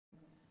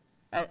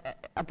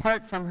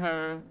apart from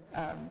her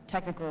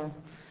technical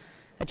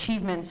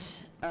achievements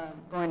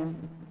going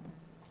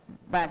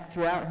back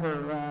throughout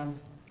her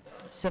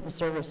civil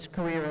service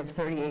career of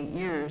 38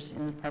 years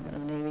in the Department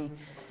of the Navy,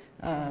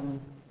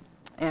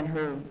 and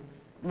her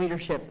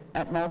leadership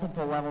at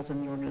multiple levels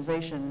in the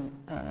organization,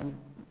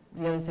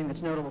 the other thing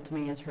that's notable to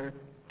me is her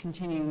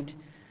continued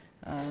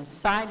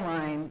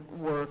sideline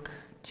work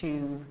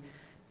to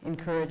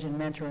encourage and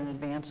mentor and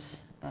advance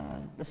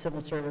the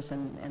civil service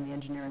and the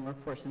engineering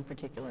workforce in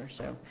particular.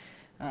 So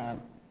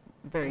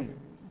very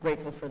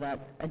grateful for that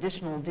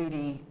additional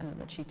duty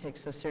that she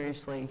takes so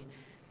seriously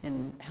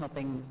in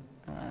helping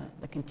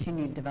the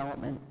continued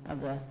development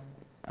of the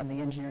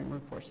engineering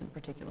workforce in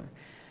particular.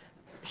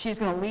 She's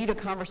going to lead a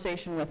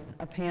conversation with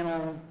a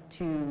panel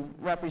to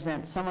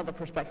represent some of the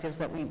perspectives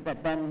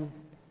that Ben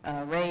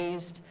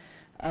raised,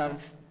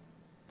 of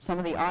some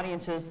of the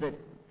audiences that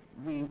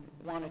we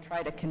want to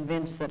try to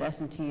convince that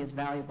S&T is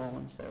valuable,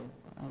 and so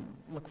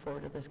look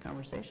forward to this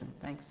conversation.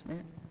 Thanks,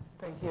 Mary.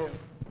 Thank you.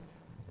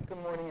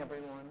 Good morning,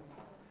 everyone.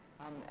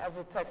 As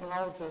a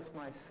technologist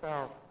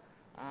myself,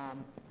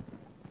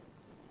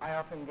 I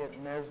often get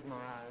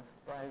mesmerized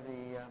by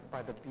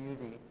the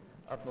beauty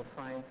of the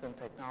science and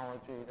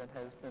technology that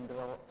has been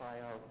developed by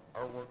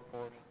our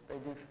workforce. They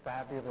do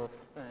fabulous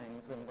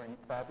things and bring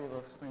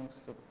fabulous things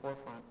to the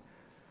forefront.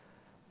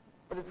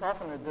 But it's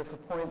often a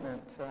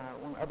disappointment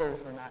when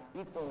others are not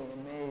equally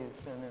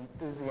amazed and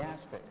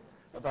enthusiastic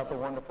about the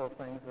wonderful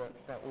things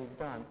that we've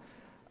done.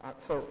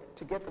 So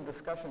to get the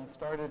discussion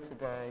started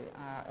today,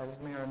 as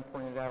Maren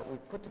pointed out,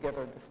 we've put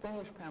together a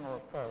distinguished panel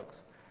of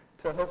folks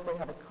to hopefully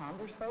have a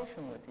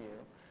conversation with you.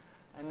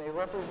 And they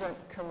represent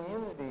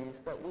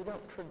communities that we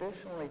don't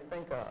traditionally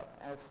think of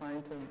as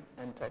scientists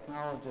and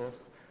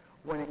technologists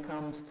when it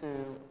comes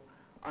to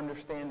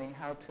understanding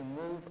how to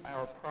move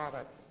our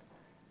product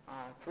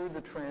through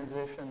the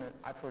transition.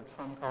 I've heard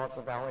some call it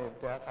the valley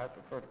of death. I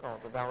prefer to call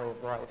it the valley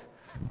of life.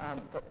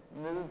 But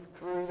move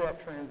through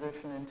that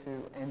transition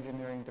into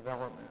engineering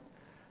development.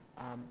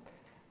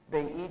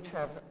 They each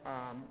have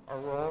a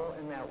role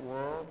in that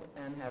world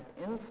and have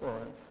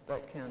influence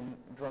that can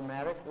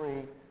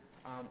dramatically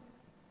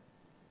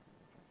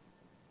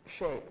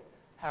shape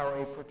how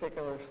a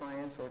particular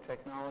science or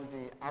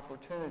technology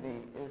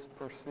opportunity is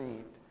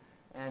perceived,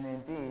 and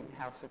indeed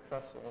how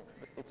successful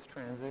its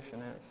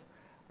transition is.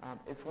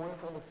 It's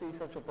wonderful to see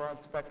such a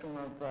broad spectrum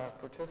of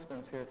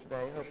participants here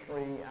today.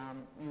 Hopefully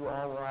you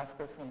all will ask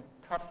us some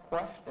tough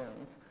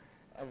questions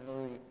as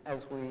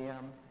we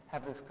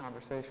have this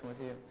conversation with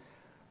you.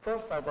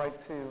 First, I'd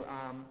like to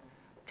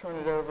turn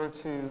it over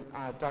to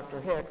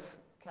Dr. Hicks.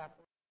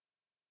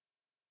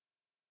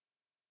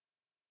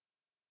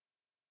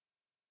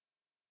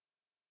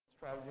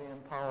 Strategy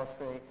and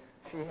policy.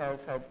 She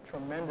has had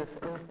tremendous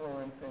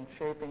influence in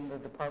shaping the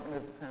Department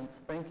of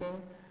Defense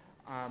thinking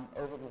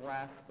over the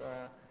last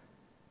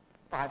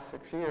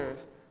 5-6 years,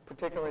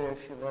 particularly as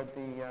she led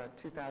the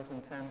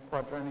 2010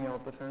 Quadrennial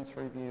Defense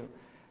Review.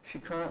 She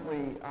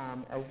currently,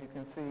 as you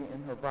can see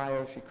in her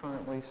bio, she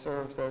currently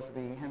serves as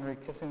the Henry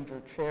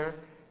Kissinger Chair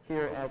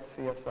here at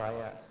CSIS.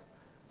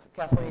 So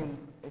Kathleen,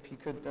 if you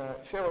could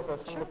share with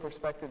us some of the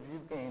perspectives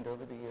you've gained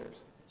over the years.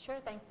 Sure,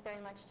 thanks very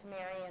much to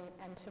Mary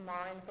and to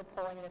Maren for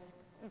pulling this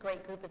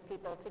great group of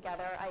people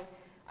together.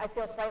 I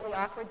feel slightly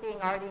awkward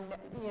being already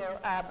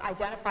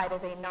identified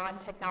as a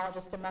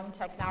non-technologist among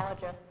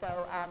technologists,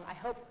 so I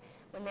hope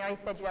when Mary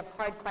said you have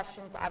hard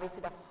questions,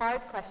 obviously the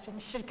hard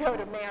questions should go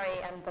to Mary,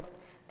 and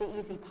the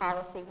easy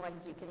policy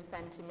ones you can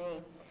send to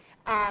me.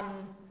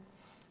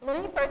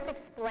 Let me first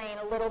explain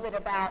a little bit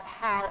about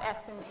how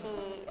S&T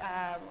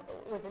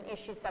was an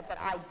issue set that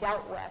I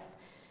dealt with.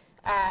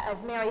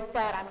 As Mary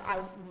said,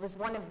 I was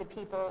one of the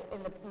people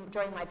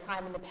during my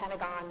time in the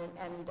Pentagon,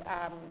 and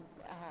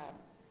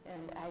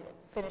I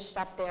finished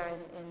up there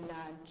in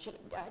I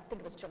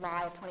think it was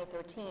July of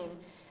 2013,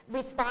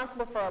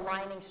 responsible for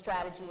aligning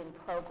strategy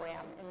and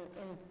program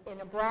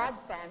in a broad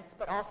sense,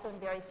 but also in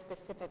very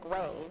specific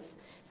ways.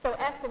 So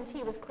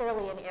S&T was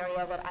clearly an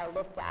area that I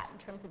looked at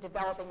in terms of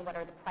developing what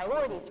are the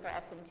priorities for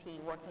S&T,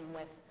 working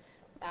with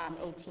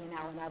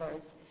AT&L and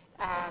others.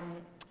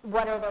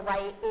 What are the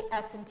right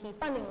S&T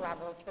funding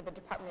levels for the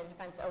Department of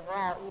Defense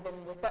overall, even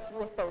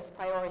with those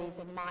priorities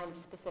in mind,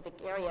 specific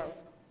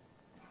areas.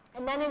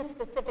 And then in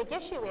specific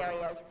issue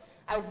areas,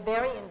 I was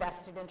very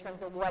invested in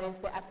terms of what does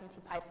the S&T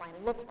pipeline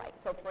look like.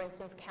 So for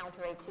instance,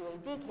 counter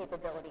A2AD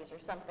capabilities or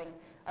something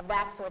of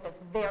that sort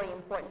that's very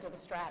important to the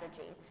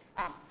strategy.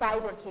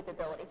 Cyber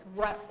capabilities,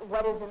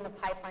 what is in the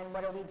pipeline,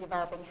 what are we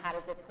developing, how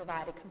does it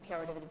provide a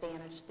comparative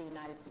advantage to the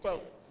United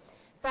States?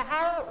 So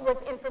how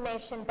was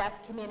information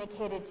best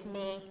communicated to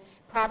me?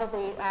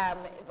 Probably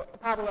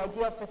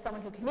ideal for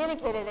someone who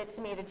communicated it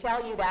to me to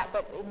tell you that,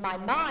 but in my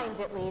mind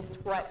at least,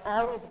 what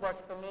always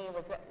worked for me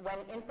was that when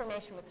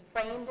information was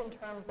framed in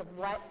terms of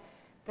what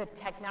the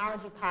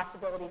technology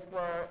possibilities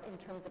were in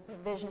terms of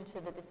provision to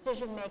the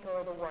decision maker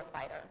or the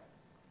warfighter.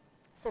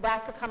 So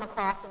that could come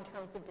across in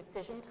terms of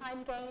decision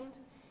time gained,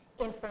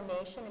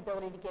 information,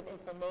 ability to give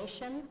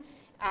information,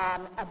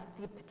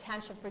 the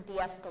potential for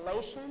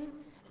de-escalation,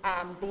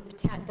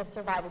 the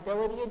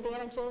survivability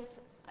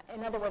advantages.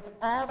 In other words,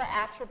 all the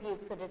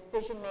attributes the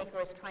decision maker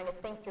is trying to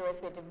think through as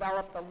they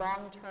develop the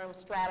long-term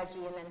strategy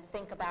and then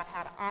think about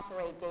how to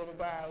operate day to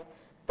day.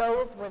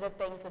 Those were the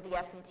things that the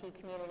S&T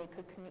community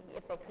could,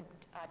 if they could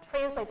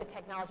translate the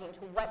technology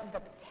into what the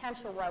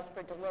potential was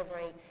for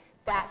delivery,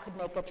 that could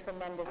make a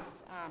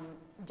tremendous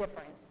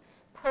difference.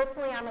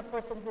 Personally, I'm a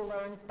person who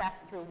learns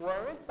best through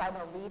words. I'm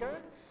a reader.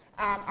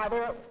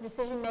 Other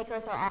decision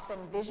makers are often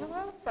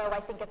visual, so I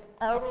think it's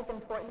always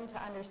important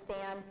to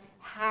understand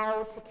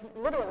how to,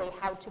 literally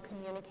how to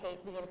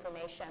communicate the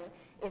information.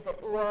 Is it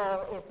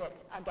oral? Is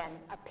it, again,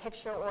 a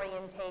picture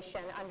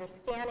orientation?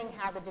 Understanding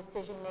how the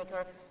decision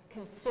maker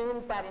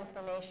consumes that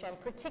information,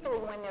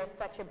 particularly when there's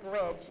such a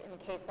bridge in a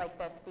case like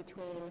this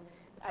between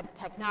a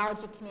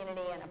technology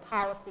community and a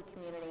policy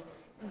community.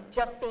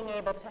 Just being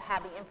able to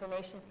have the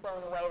information flow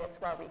in a way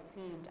that's well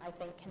received, I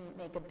think, can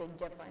make a big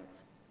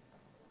difference.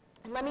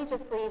 And let me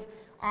just leave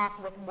off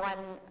with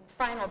one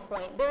final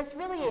point. There's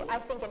really, I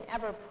think, an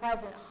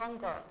ever-present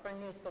hunger for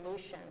new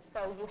solutions.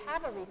 So you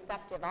have a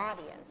receptive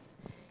audience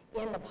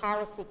in the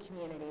policy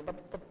community.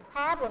 The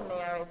problem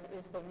there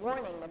is the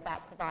warning that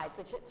that provides,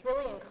 which it's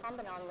really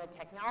incumbent on the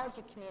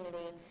technology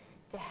community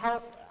to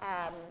help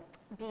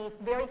be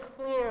very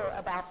clear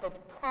about the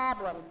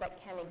problems that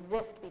can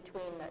exist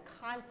between the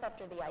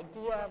concept or the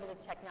idea of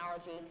the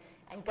technology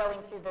and going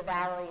through the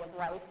valley of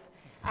life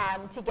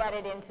to get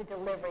it into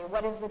delivery.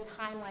 What is the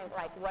timeline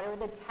like? What are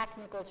the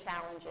technical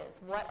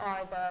challenges? What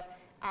are the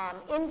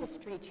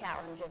industry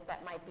challenges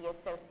that might be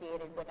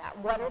associated with that?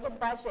 What are the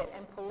budget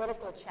and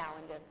political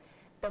challenges?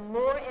 The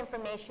more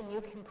information you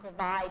can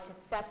provide to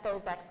set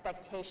those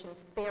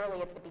expectations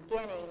fairly at the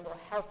beginning will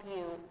help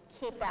you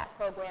keep that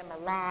program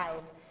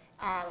alive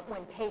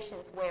when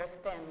patience wears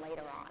thin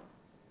later on.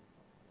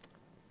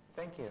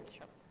 Thank you.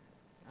 Sure.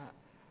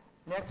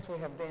 Next, we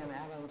have Dan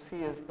Adams. He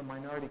is the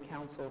Minority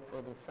Counsel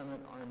for the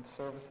Senate Armed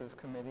Services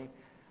Committee,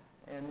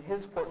 and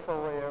his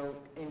portfolio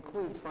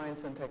includes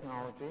science and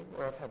technology,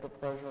 where I've had the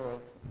pleasure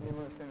of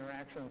numerous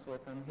interactions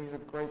with him. He's a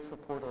great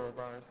supporter of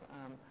ours.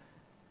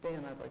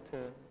 Dan, I'd like to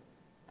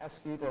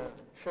ask you to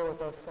share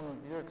with us some of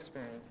your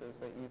experiences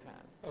that you've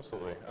had.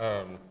 Absolutely.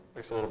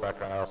 Just a little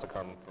background. I also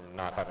come from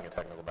not having a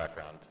technical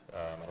background.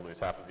 I'll lose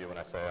half of you when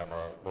I say I'm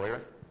a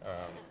lawyer.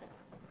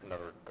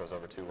 Never goes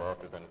over too well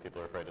because then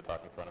people are afraid to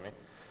talk in front of me.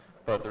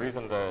 But the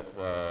reason that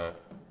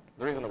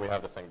we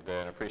have this thing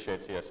today, and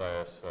appreciate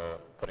CSIS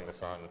putting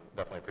this on,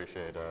 definitely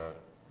appreciate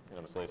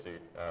Ms. Lacey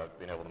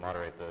being able to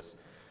moderate this.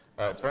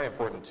 It's very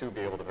important to be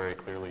able to very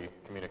clearly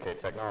communicate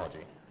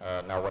technology.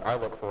 Now, what I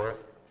look for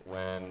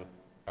when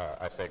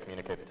I say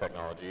communicate the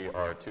technology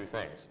are two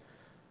things.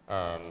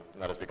 And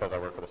that is because I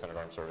work for the Senate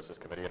Armed Services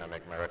Committee and I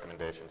make my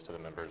recommendations to the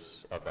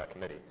members of that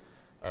committee.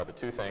 The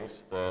two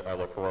things that I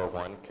look for are,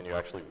 one, can you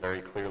actually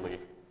very clearly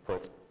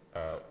put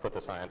the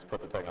science,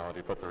 put the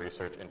technology, put the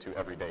research into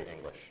everyday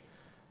English.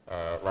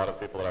 A lot of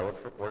people that I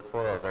work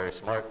for are very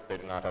smart. They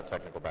do not have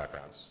technical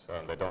backgrounds.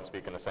 They don't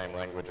speak in the same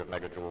language of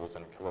megajoules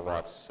and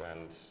kilowatts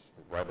and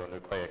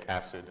ribonucleic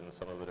acid and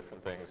some of the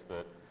different things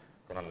that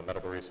go on in the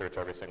medical research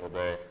every single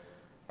day.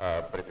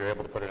 But if you're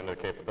able to put it into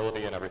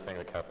capability and everything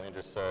that Kathleen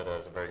just said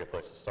is a very good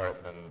place to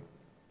start,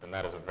 then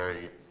that is a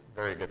very,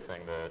 very good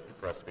thing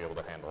for us to be able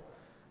to handle.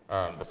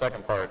 The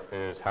second part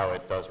is how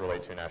it does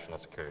relate to national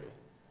security.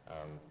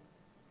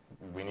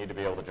 We need to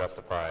be able to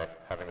justify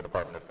having the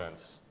Department of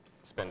Defense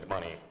spend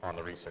money on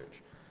the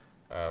research.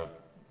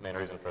 Main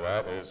reason for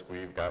that is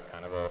we've got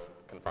kind of a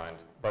confined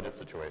budget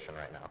situation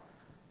right now.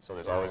 So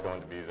there's always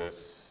going to be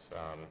this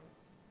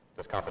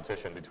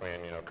competition between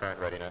current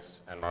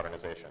readiness and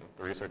modernization.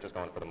 The research is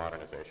going for the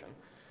modernization.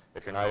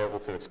 If you're not able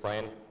to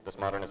explain this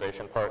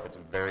modernization part, it's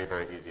very,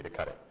 very easy to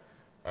cut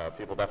it.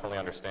 People definitely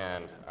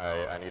understand,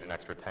 I need an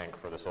extra tank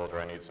for the soldier,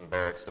 I need some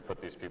barracks to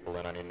put these people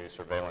in, I need new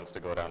surveillance to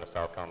go down to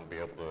Southcom and be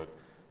able to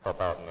help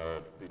out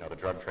in the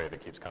drug trade that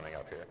keeps coming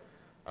up here.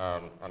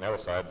 On the other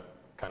side,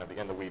 kind of the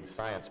in-the-weeds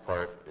science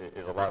part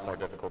is a lot more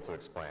difficult to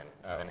explain.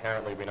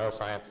 Inherently, we know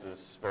science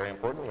is very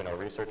important, we know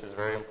research is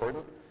very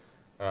important,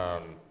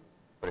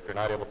 but if you're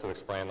not able to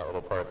explain that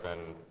little part,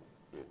 then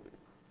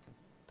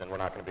we're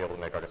not going to be able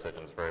to make our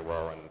decisions very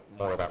well, and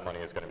more of that money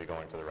is going to be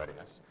going to the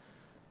readiness.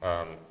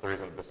 The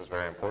reason that this is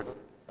very important,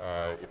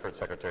 you've heard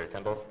Secretary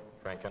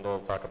Frank Kendall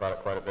talk about it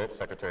quite a bit.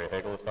 Secretary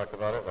Hagel has talked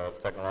about it. The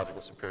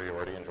technological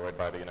superiority enjoyed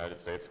by the United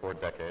States for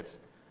decades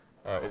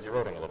is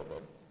eroding a little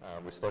bit.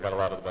 We've still got a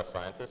lot of the best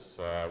scientists.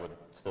 I would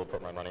still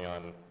put my money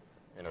on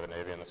the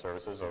Navy and the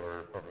services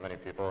over many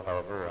people.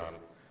 However,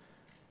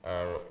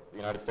 the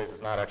United States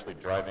is not actually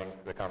driving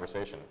the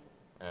conversation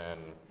in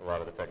a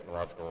lot of the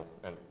technological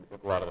and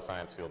a lot of the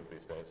science fields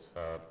these days.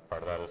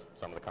 Part of that is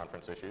some of the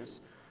conference issues.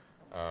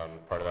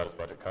 Part of that is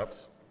budget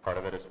cuts. Part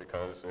of it is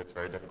because it's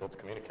very difficult to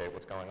communicate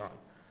what's going on.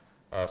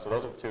 So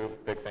those are the two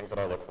big things that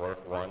I look for.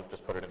 One,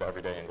 just put it into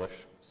everyday English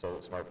so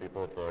that smart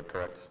people at the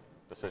correct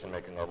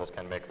decision-making levels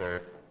can make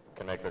their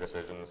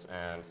decisions.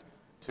 And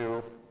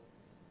two,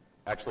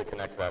 actually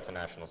connect that to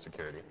national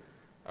security.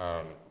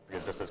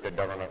 Because just as good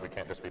government, we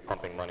can't just be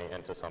pumping money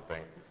into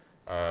something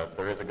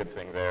there is a good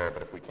thing there,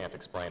 but if we can't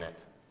explain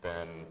it,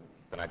 then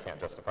I can't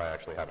justify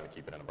actually having to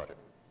keep it in a budget.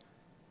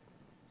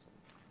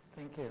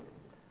 Thank you.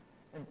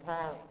 And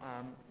Paul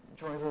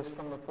joins us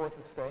from the Fourth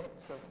Estate,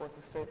 so Fourth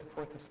Estate to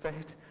Fourth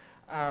Estate.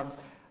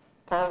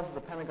 Paul is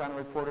the Pentagon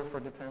reporter for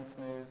Defense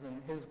News,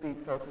 and his beat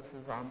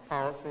focuses on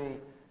policy,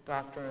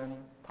 doctrine,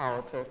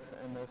 politics,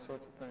 and those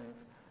sorts of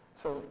things.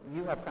 So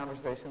you have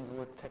conversations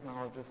with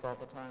technologists all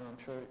the time. I'm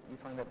sure you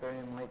find that very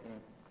enlightening.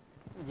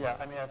 Yeah,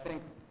 I mean, I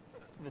think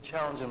the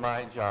challenge in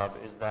my job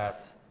is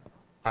that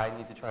I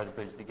need to try to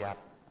bridge the gap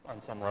on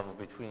some level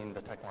between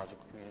the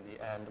technological community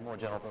and the more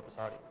general purpose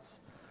audience.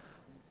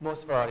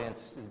 Most of our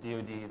audience is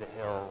DoD, the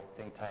Hill,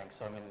 think tank,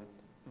 so I mean,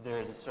 there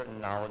is a certain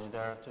knowledge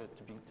there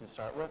to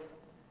start with.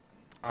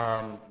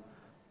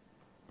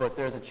 But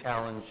there's a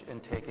challenge in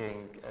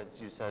taking, as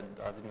you said,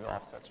 the new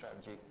offset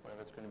strategy,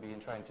 whatever it's going to be,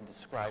 and trying to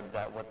describe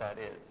what that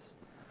is.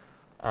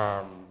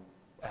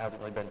 It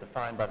hasn't really been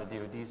defined by the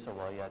DoD so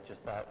well yet,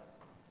 just that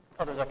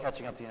others are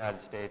catching up to the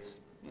United States,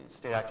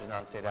 state actors,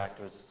 non-state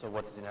actors, so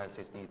what does the United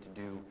States need to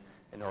do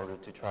in order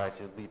to try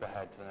to leap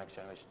ahead to the next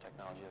generation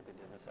technology like they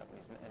did in the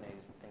 70s and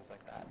 80s and things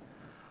like that.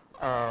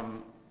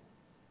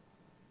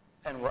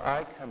 And where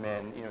I come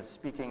in,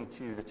 speaking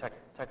to the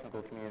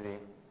technical community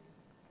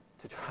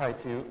to try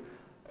to,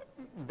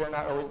 they're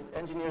not always,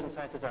 engineers and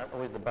scientists aren't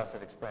always the best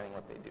at explaining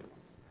what they do.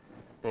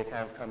 They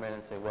kind of come in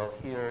and say, well,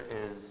 here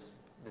is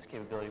this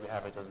capability we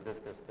have, it does this,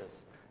 this,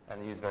 this,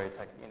 and they use very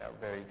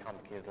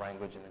complicated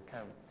language and they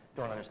kind of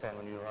don't understand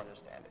when you don't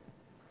understand it.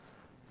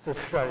 So to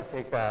try to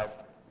take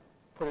that,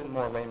 put it in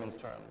more layman's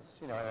terms,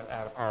 and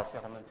add a policy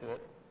element to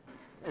it,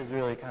 is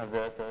really kind of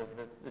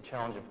the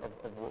challenge of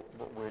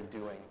what we're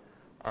doing.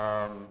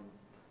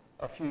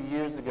 A few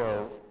years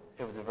ago,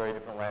 it was a very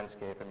different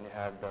landscape. I mean, you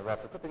had the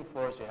Rapid Equipping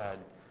Force, you had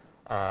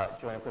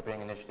joint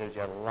equipping initiatives,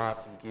 you had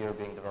lots of gear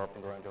being developed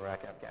and going to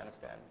Iraq and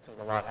Afghanistan. So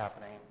there's a lot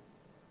happening.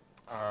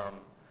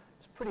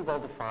 It's pretty well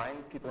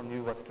defined. People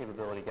knew what the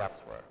capability gaps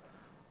were.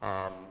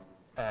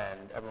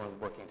 And everyone was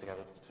working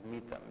together to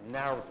meet them.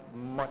 Now it's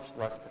much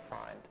less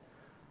defined,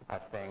 I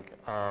think.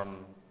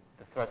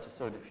 The threats are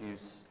so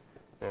diffuse.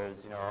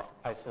 There's,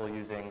 ISIL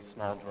using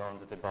small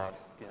drones that they bought,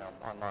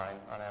 online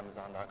on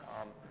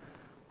Amazon.com.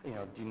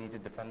 Do you need to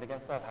defend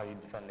against that? How do you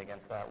defend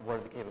against that? What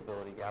are the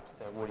capability gaps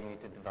there? What do you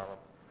need to develop?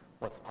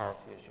 What's the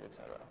policy issue, et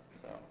cetera?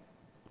 So,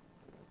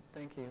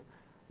 thank you.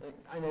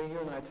 I know you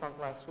and I talked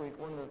last week.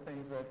 One of the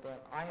things that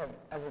I have,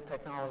 as a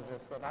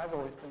technologist, that I've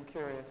always been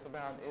curious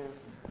about is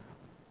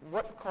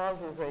what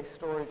causes a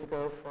story to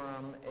go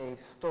from a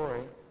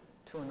story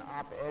to an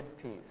op-ed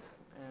piece?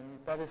 And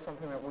that is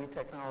something that we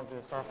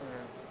technologists often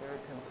are very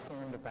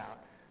concerned about,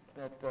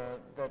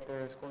 that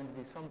there's going to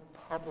be some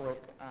public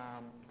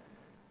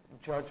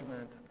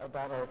judgment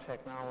about our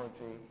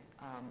technology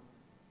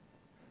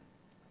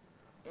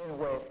in a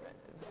way,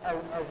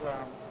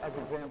 as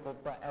example,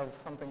 but as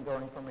something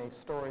going from a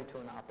story to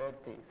an op-ed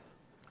piece.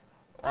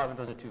 Well, I mean,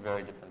 those are two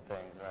very different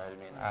things, right? I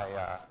mean,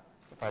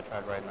 if I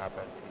tried writing an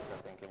op-ed piece,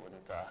 I think it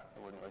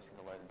wouldn't really see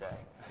the light of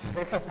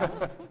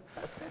day.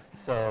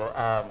 So,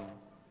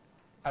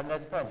 and that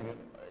depends.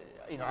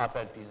 I mean,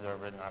 op-ed pieces are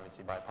written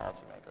obviously by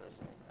policymakers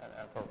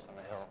and folks on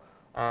the Hill.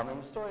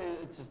 And the story,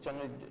 it's just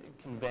generally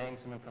conveying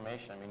some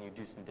information. I mean, you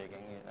do some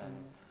digging,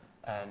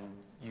 and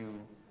you,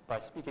 by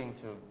speaking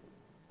to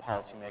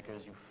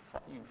policymakers,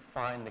 you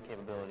find the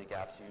capability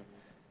gaps.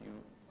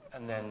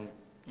 And then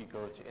you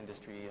go to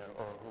industry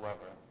or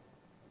whoever,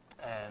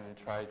 and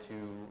try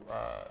to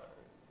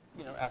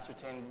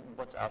ascertain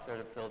what's out there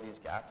to fill these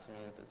gaps. I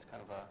mean, it's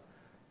kind of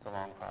it's a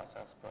long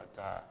process,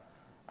 but.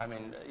 I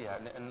mean, yeah,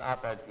 an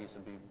op-ed piece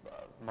would be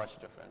much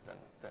different than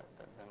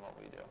what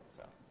we do.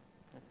 So,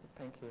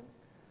 thank you.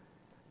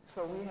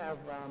 So we have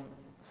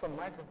some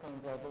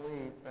microphones, I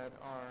believe, that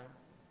are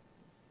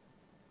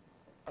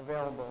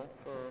available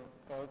for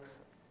folks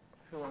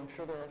who I'm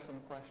sure there are some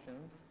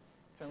questions.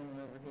 Gentleman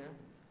over here.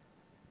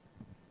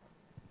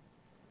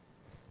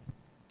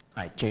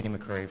 Hi, J.D.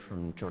 McCrae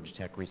from Georgia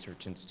Tech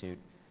Research Institute.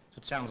 So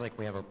it sounds like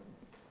we have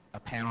a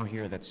panel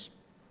here that's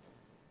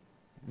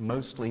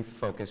mostly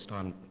focused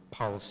on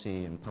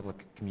policy and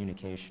public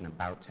communication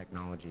about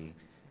technology.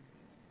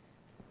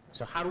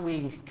 So how do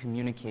we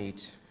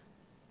communicate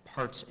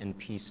parts and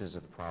pieces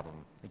of the problem?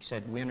 Like you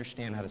said, we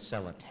understand how to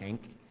sell a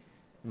tank.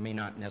 We may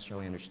not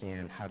necessarily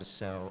understand how to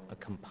sell a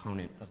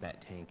component of that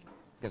tank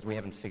because we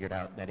haven't figured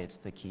out that it's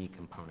the key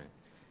component.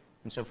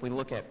 And so if we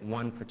look at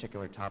one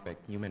particular topic,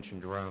 you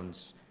mentioned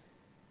drones,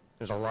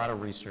 there's a lot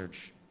of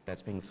research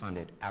that's being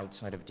funded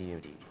outside of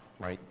DoD,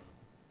 right?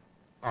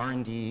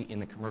 R&D in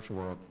the commercial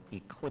world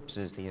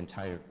eclipses the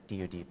entire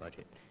DoD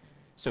budget.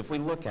 So if we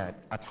look at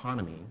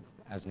autonomy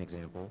as an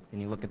example,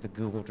 and you look at the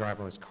Google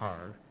driverless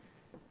car,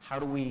 how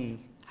do we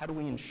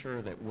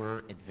ensure that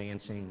we're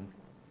advancing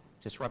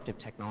disruptive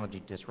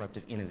technology,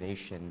 disruptive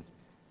innovation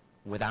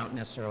without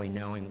necessarily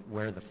knowing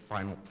where the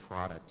final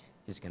product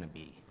is going to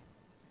be?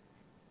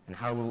 And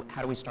how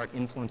do we start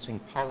influencing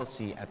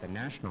policy at the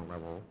national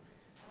level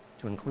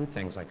to include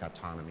things like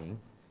autonomy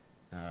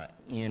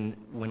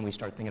when we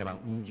start thinking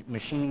about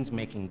machines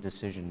making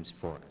decisions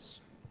for us?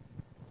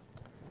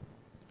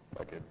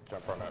 I could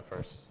jump on that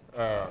first.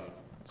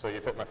 So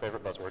you've hit my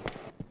favorite buzzword,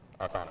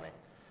 autonomy.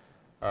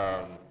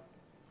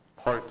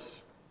 Part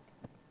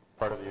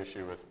of the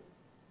issue with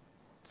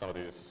some of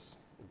these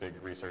big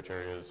research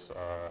areas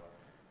are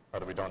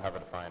that we don't have a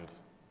defined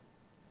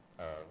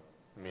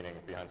meaning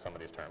behind some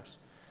of these terms.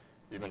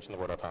 You mentioned the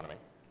word autonomy.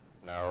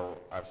 Now,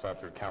 I've sat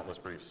through countless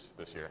briefs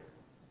this year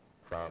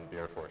from the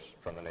Air Force,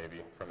 from the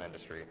Navy, from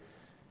industry,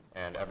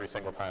 and every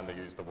single time they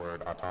use the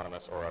word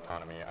autonomous or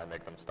autonomy, I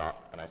make them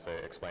stop and I say,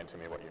 explain to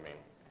me what you mean.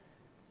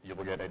 You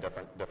will get a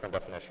different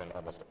definition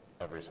almost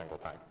every single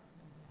time.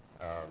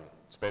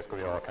 So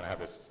basically, we all kind of have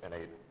this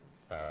innate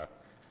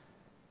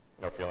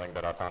feeling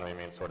that autonomy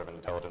means sort of an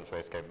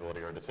intelligence-based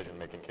capability or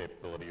decision-making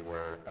capability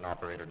where an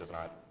operator does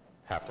not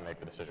have to make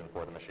the decision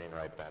for the machine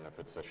right then. If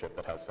it's a ship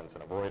that has sense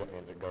and avoid, it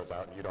means it goes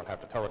out and you don't have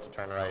to tell it to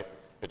turn right.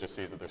 It just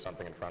sees that there's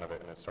something in front of it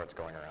and it starts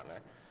going around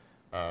there.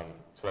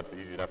 So that's the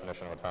easy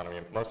definition of autonomy.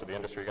 Most of the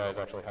industry guys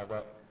actually have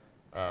that.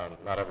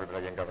 Not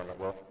everybody in government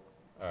will.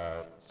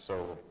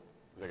 So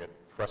they get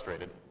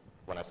frustrated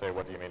when I say,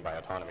 what do you mean by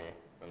autonomy?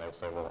 And they'll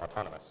say, well,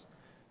 autonomous.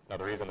 Now,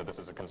 the reason that this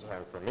is a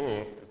concern for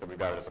me is that we've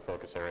got it as a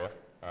focus area.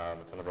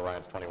 It's in the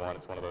Reliance 21.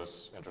 It's one of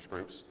those interest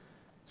groups.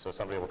 So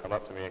somebody will come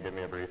up to me and give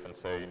me a brief and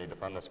say, you need to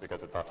fund this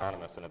because it's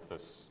autonomous and it's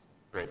this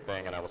great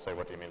thing. And I will say,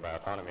 what do you mean by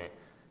autonomy?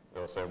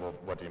 They'll say, well,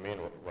 what do you mean?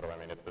 What do I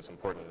mean? It's this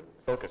important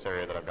focus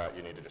area that I've got.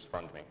 You need to just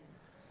fund me.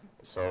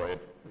 So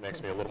it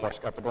makes me a little more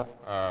skeptical.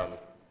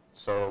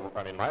 So,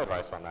 I mean, my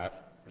advice on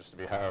that, just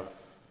to have,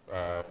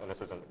 and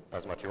this isn't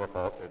as much your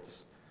fault,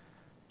 it's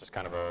just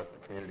kind of a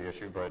community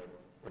issue, but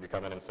when you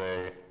come in and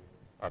say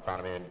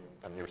autonomy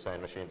and you were saying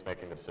machines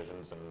making the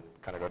decisions and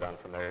kind of go down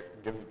from there,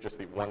 give just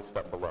the one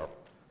step below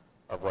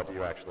of what do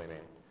you actually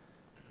mean.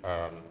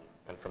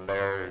 And from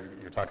there,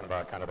 you're talking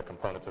about kind of the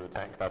components of the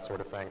tank, that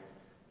sort of thing.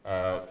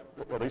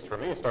 At least for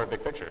me, start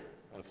big picture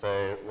and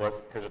say,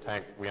 look, here's a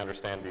tank. We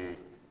understand the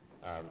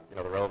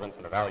relevance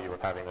and the value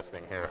of having this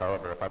thing here.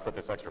 However, if I put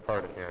this extra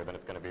part in here, then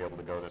it's going to be able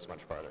to go this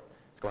much farther.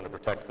 It's going to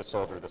protect the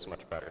soldier this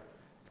much better.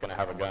 It's going to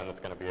have a gun that's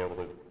going to be able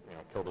to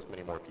kill this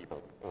many more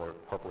people, or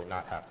hopefully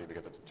not have to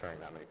because it's deterring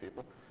that many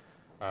people.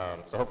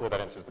 So hopefully that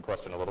answers the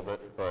question a little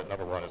bit. But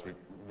number one is we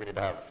need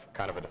to have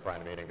kind of a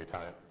defined meaning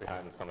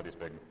behind some of these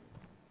big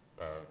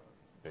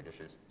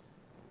issues.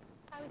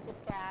 I would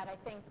just add, I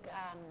think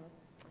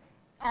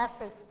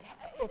also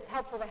it's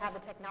helpful to have the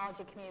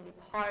technology community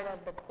part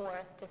of the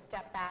course to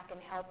step back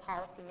and help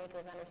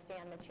policymakers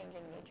understand the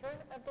changing nature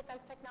of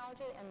defense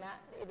technology, and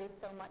that it is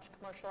so much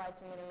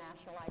commercialized and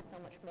internationalized so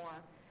much more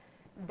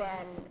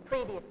than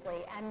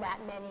previously, and that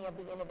many of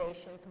the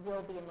innovations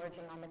will be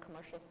emerging on the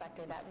commercial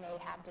sector that may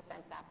have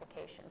defense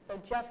applications. So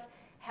just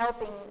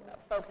helping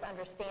folks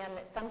understand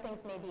that some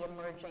things may be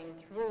emerging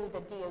through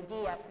the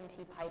DoD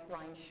S&T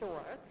pipeline,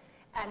 sure,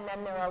 and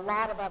then there are a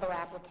lot of other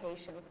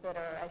applications that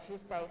are, as you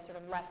say, sort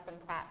of less than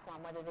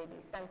platform, whether they be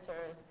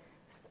sensors,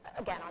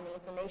 again, on the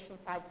information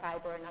side,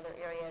 cyber, and other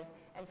areas,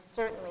 and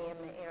certainly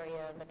in the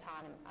area of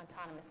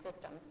autonomous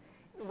systems,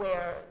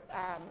 where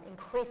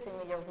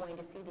increasingly you're going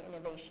to see the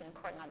innovation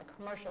occurring on the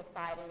commercial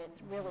side, and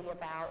it's really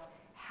about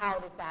how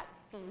does that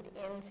feed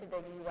into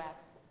the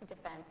U.S.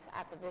 defense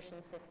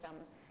acquisition system,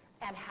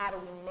 and how do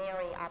we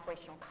marry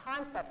operational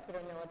concepts that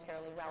are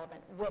militarily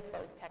relevant with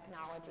those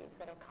technologies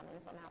that are coming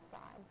from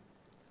outside.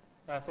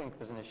 I think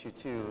there's an issue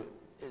too,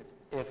 is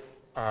if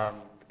the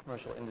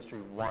commercial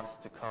industry wants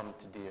to come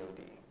to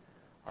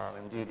DoD,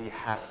 and DoD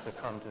has to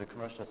come to the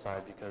commercial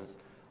side because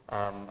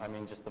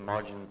just the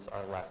margins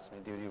are less.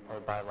 DoD will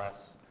probably buy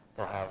less.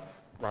 They'll have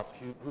lots of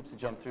hoops to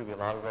jump through, be a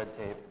lot of red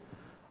tape.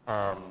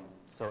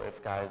 So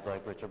if guys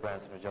like Richard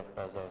Branson or Jeff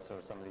Bezos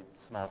or some of the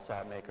small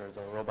sat makers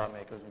or robot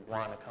makers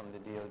want to come to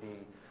DoD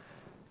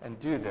and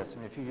do this,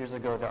 a few years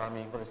ago the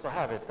Army, well, they still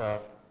have it,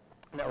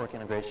 network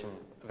integration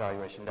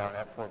evaluation down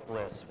at Fort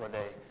Bliss, where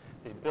they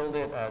build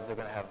it as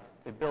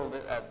they build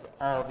it as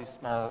all these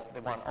small, they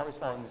want all these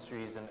small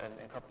industries and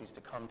companies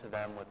to come to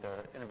them with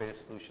their innovative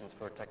solutions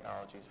for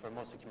technologies, for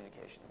mostly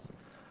communications.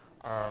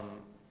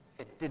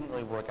 It didn't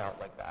really work out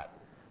like that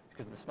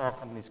because the small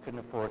companies couldn't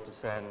afford to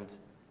send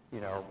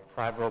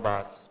 5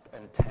 robots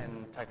and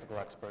 10 technical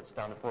experts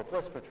down to Fort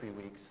Bliss for 3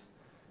 weeks,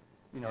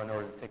 in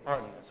order to take part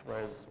in this,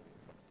 whereas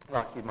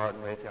Lockheed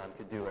Martin, Raytheon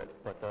could do it,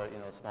 but the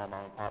small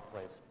mom and pop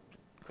place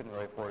couldn't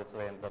really afford it, so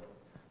they ended up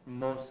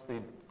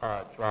mostly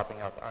dropping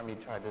out. The Army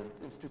tried to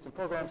institute some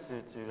programs to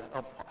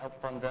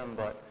help fund them,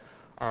 but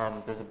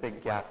there's a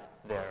big gap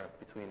there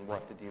between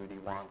what the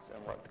DoD wants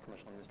and what the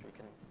commercial industry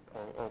can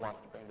or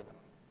wants to bring to them.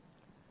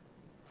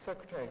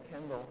 Secretary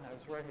Kendall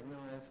has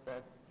recognized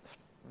that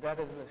that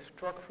is a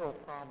structural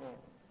problem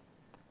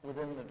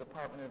within the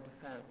Department of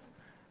Defense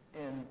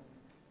in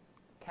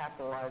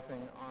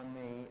capitalizing on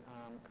the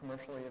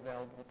commercially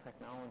available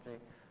technology.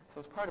 So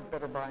as part of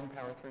Better Buying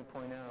Power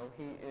 3.0,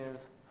 he is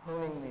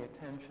honing the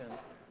attention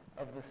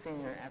of the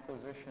senior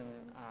acquisition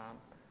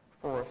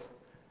force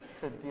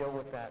to deal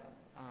with that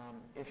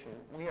issue.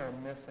 We are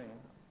missing,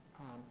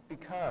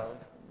 because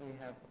we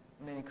have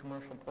many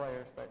commercial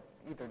players that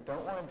either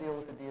don't want to deal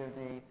with the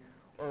DoD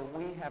or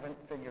we haven't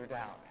figured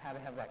out how to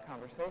have that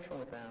conversation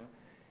with them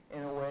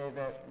in a way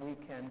that we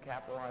can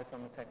capitalize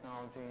on the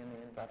technology and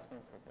the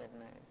investments that they've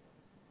made.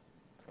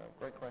 So,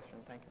 great question.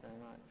 Thank you very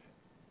much.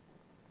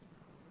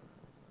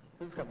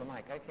 Who's got the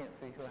mic? I can't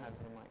see who has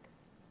the mic.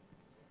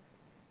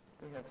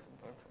 We have some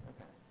folks.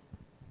 Okay.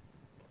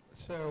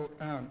 So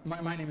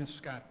my name is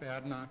Scott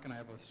Badnock, and I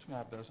have a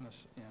small business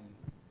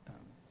in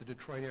the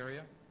Detroit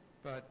area.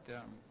 But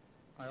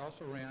I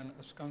also ran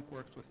a skunk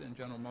works within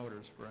General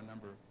Motors for a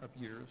number of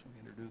years.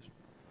 We introduced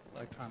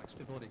electronic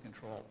stability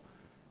control.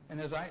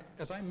 And as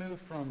I move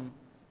from,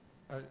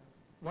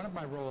 one of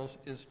my roles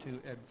is to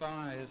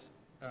advise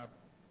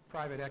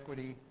private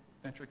equity,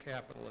 venture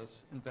capitalists,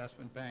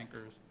 investment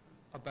bankers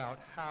about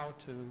how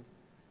to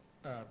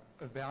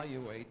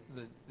evaluate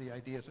the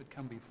ideas that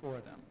come before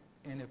them.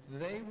 And if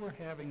they were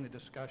having the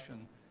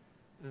discussion,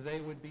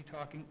 they would be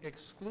talking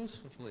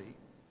exclusively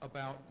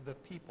about the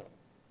people.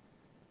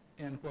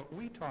 And what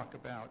we talk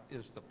about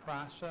is the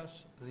process,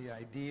 the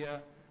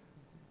idea,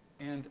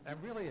 and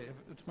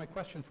it's my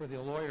question for the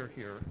lawyer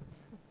here.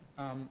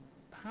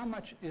 How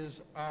much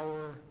is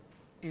our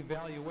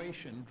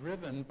evaluation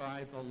driven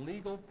by the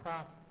legal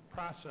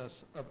process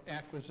of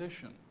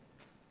acquisition,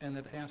 and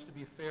it has to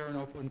be fair and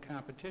open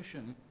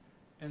competition,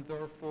 and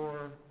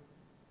therefore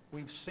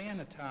we've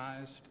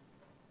sanitized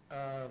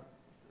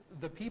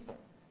the people.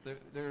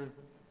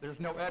 There's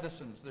no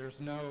Edisons, there's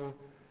no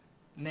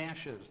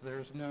Nashes,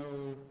 there's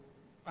no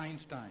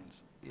Einsteins.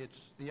 It's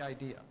the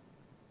idea.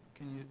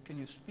 Can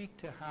you speak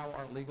to how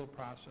our legal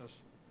process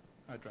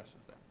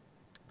addresses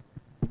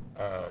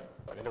that?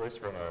 I mean, at least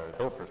from a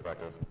Hill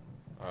perspective,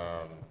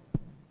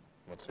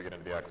 once we get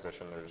into the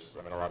acquisition,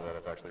 a lot of that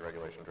is actually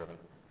regulation driven.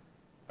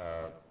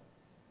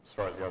 As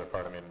far as the other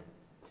part,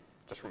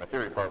 just from a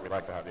theory part, we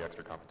like to have the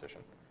extra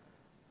competition.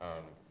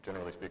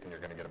 Generally speaking, you're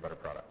going to get a better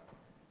product.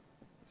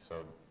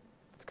 So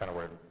it's kind of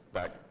where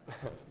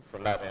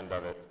from that end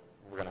of it,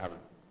 we're going to have,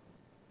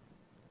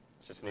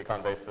 it's just an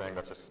econ-based thing.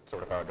 That's just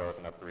sort of how it goes,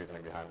 and that's the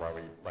reasoning behind why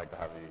we like to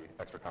have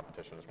the extra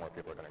competition, as more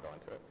people are going to go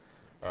into it.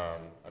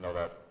 I know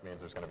that means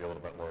there's going to be a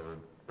little bit more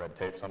red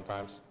tape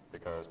sometimes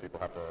because people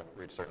have to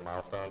reach certain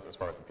milestones. As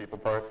far as the people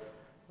part,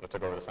 I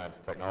took over the science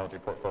and technology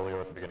portfolio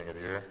at the beginning of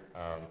the year.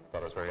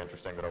 Thought it was very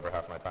interesting that over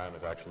half my time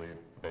is actually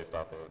based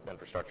off of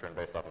infrastructure and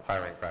based off of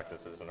hiring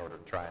practices in order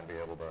to try and be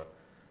able to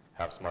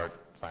have smart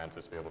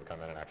scientists be able to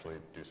come in and actually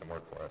do some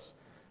work for us.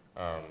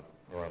 On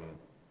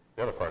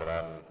the other part of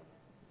that, and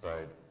as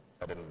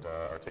I didn't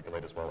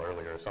articulate as well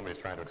earlier, if somebody's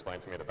trying to explain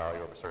to me the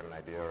value of a certain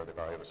idea or the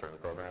value of a certain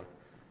program,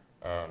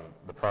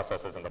 the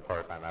process isn't the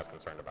part I'm as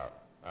concerned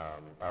about.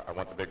 I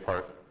want the big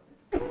part.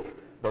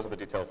 Those are the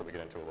details that we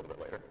get into a little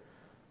bit later.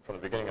 From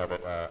the beginning of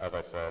it, as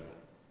I said,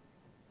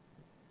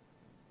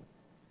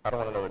 I don't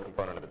want to know the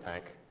component of the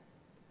tank,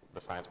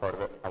 the science part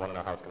of it. I want to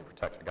know how it's going to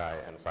protect the guy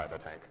inside the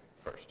tank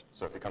first.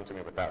 So if you come to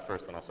me with that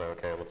first, then I'll say,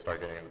 okay, let's start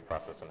getting into the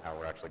process and how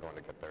we're actually going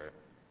to get there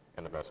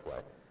in the best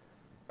way.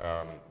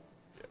 From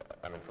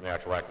the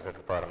actual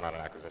acquisition part, I'm not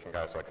an acquisition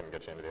guy, so I couldn't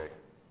get you into the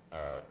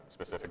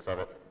specifics of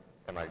it.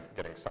 Am I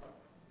getting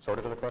sort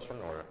of to the question,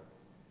 or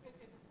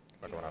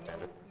am I going off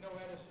tangent? No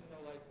Edison,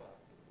 no light bulb.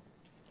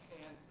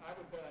 And I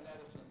would bet on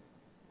Edison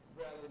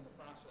rather than the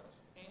process.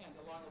 And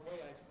along the way,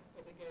 I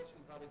think Edison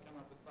probably come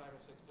up with 5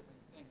 or 6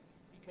 different things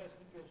because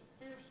he was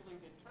fiercely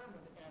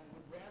determined and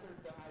would rather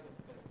die than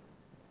fail.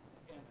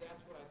 And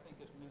that's what I think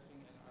is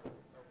missing in our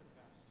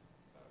defense.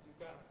 You've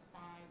got to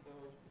find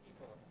those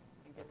people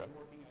and get them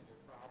working on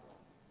your problem.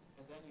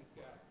 And then you've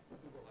got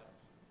Google X.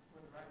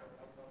 For the record,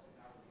 light bulbs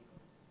are now illegal.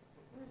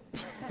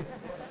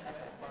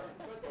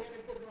 But they had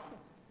a good run.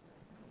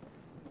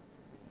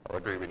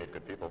 I'll agree we need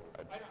good people.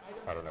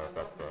 I don't know if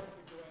that's the...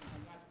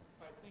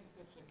 I think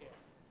it's a gap.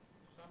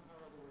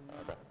 Somehow or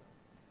other,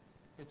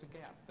 it's a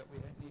gap that we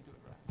need to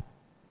address.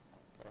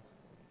 Okay.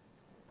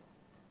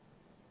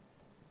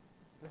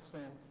 Yes,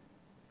 ma'am.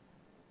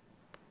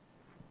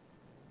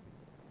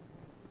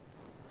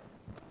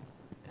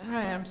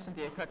 Hi, I'm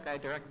Cynthia Cook. I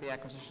direct the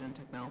Acquisition and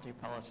Technology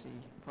Policy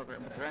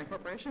Program with the Rand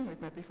Corporation.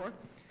 We've met before.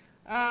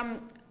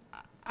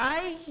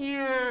 I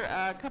hear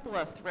a couple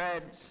of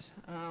threads.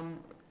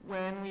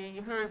 When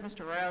we heard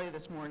Mr. Riley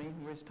this morning,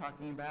 he was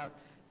talking about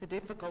the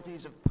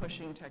difficulties of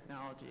pushing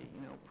technology,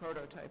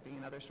 prototyping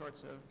and other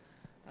sorts of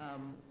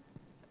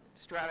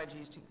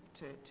strategies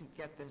to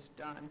get this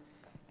done.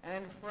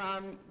 And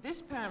from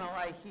this panel,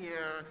 I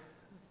hear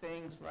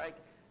things like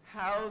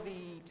how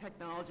the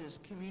technologists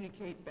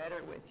communicate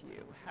better with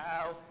you,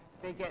 how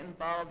they get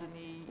involved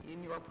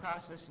in your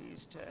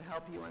processes to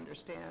help you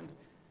understand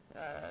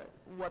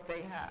what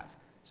they have.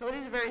 So it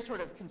is a very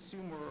sort of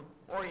consumer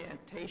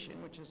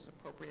orientation, which is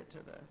appropriate to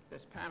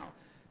this panel.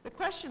 The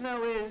question,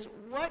 though, is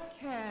what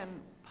can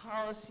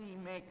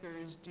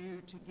policymakers do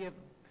to give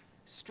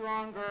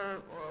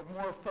stronger or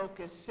more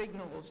focused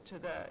signals to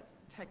the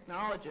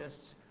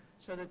technologists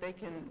so that they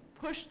can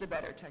push the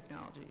better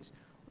technologies?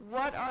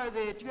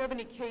 Do you have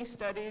any case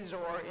studies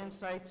or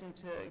insights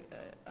into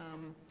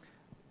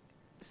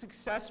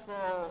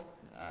successful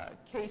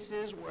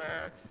cases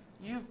where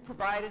you've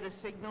provided a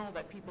signal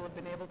that people have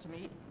been able to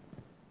meet?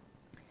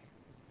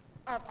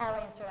 I'll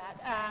answer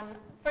that.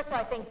 First of all,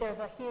 I think there's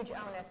a huge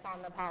onus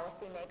on the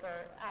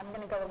policymaker. I'm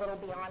going to go a little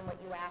beyond what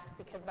you asked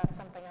because that's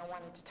something I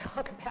wanted to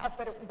talk about,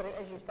 but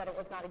as you said, it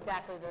was not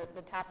exactly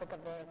the topic of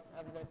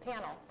the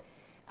panel.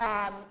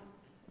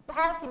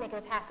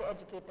 Policymakers have to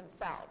educate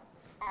themselves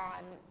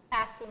on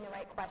asking the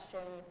right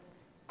questions,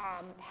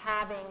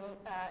 having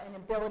an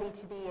ability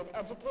to be an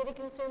educated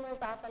consumer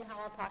is often how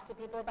I'll talk to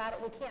people about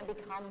it. We can't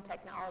become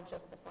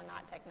technologists if we're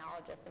not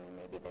technologists. I mean,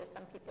 maybe there's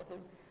some people who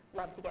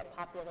love to get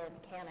popular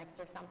mechanics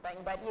or something,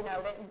 but you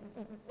know,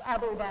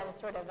 other than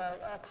sort of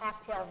a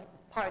cocktail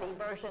party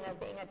version of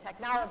being a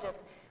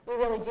technologist, we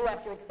really do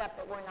have to accept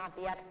that we're not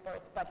the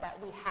experts, but that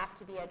we have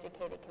to be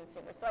educated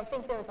consumers. So I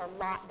think there's a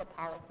lot that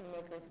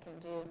policymakers can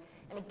do.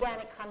 And again,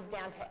 it comes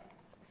down to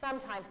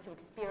sometimes to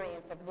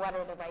experience of what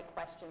are the right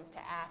questions to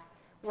ask,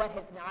 what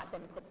has not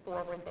been put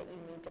forward that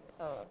you need to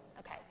pull.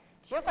 Okay.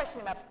 To your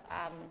question about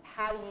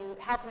how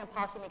can a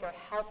policymaker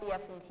help the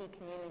S&T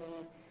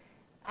community,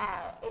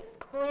 it's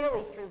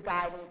clearly through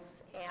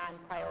guidance and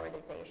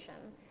prioritization.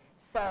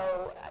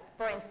 So,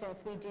 for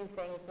instance, we do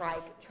things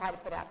like try to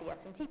put out the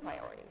S&T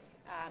priorities,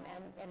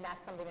 and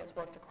that's something that's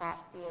worked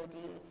across DoD.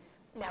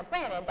 Now,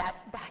 granted,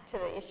 back to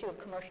the issue of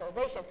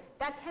commercialization,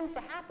 that tends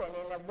to happen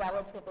in a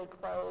relatively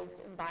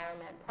closed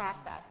environment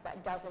process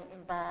that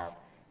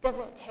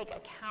doesn't take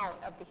account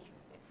of the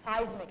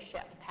seismic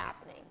shifts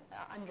happening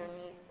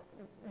underneath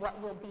what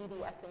will be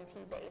the S&T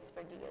base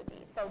for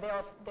DoD. So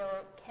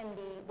there can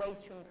be ways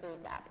to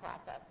improve that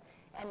process.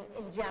 And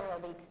in general,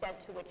 the extent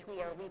to which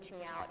we are reaching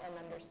out and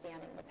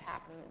understanding what's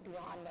happening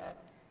beyond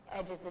the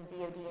edges of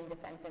DoD and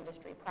defense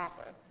industry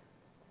proper.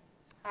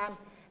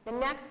 The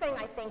next thing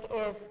I think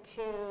is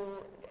to,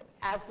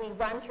 as we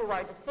run through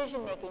our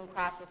decision-making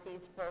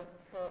processes, for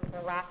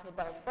lack of a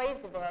better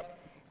phrase of it,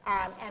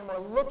 and we're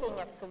looking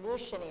at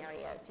solution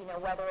areas, you know,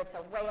 whether it's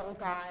a rail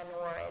gun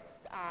or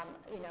it's,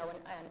 you know,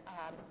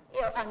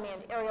 an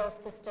unmanned aerial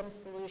system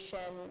solution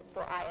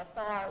for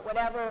ISR,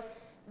 whatever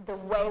the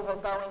way we're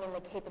going in the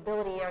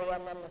capability area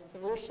and then the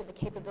solution, the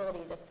capability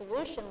to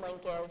solution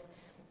link is,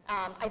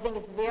 I think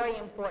it's very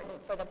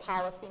important for the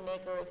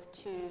policymakers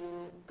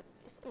to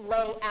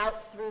lay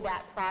out through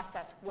that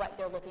process what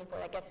they're looking for.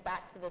 That gets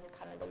back to the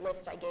kind of the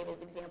list I gave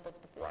as examples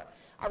before.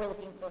 Are we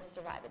looking for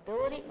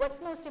survivability?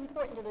 What's most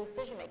important to the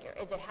decision maker?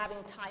 Is it having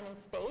time and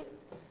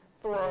space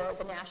for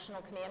the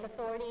National Command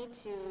Authority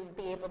to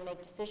be able to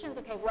make decisions?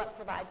 Okay, what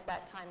provides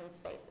that time and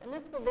space? And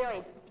this will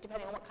vary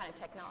depending on what kind of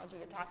technology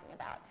you're talking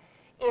about.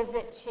 Is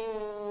it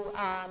to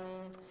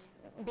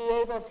be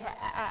able to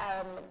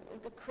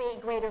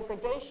create greater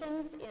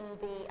gradations in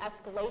the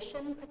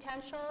escalation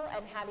potential,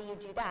 and how do you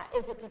do that?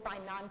 Is it to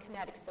find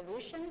non-kinetic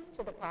solutions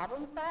to the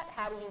problem set?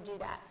 How do you do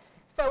that?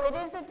 So it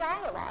is a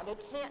dialogue.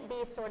 It can't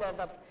be sort of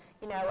a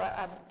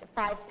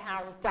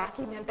 5-pound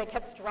document that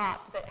gets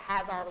dropped that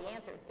has all the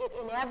answers. It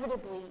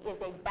inevitably is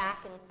a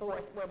back and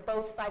forth where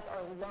both sides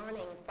are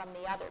learning from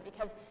the other,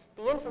 because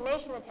the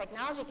information the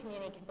technology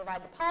community can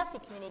provide the policy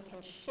community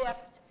can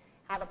shift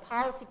how the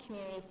policy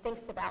community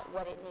thinks about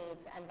what it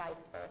needs and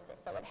vice versa.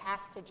 So it has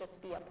to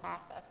just be a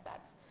process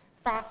that's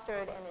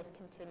fostered and is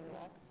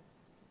continual.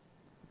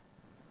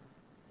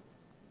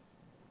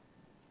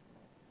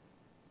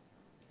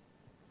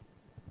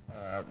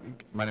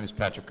 My name is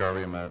Patrick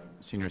Garvey. I'm a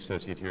senior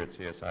associate here at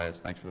CSIS.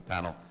 Thanks for the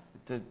panel.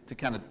 To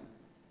kind of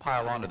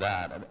pile onto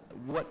that,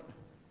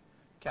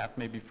 Kath,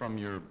 maybe from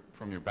your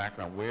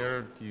background,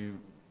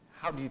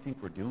 how do you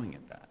think we're doing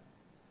at that?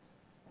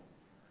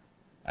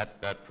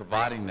 At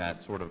providing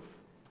that sort of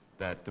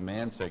that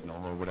demand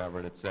signal or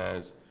whatever that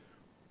says,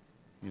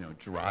 you know,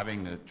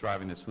 driving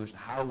the solution.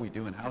 How are we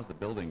doing? How's the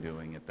building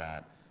doing at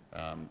that?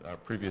 Our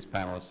previous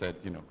panelist said,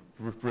 you know,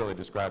 really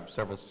described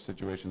several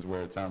situations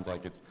where it sounds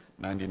like it's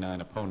 99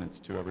 opponents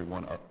to every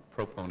one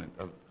proponent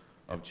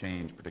of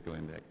change,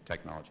 particularly in the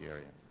technology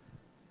area.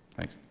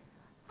 Thanks.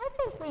 I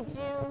think we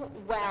do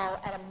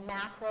well at a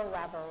macro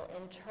level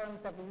in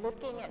terms of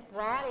looking at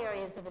broad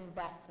areas of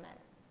investment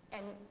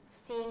and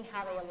seeing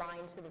how they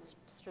align to the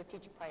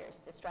strategic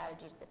priorities, the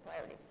strategies, the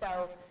priorities.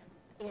 So,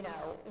 you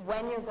know,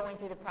 when you're going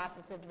through the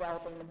process of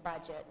developing the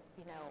budget,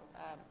 you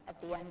know,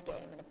 at the end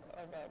game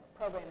of the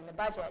program in the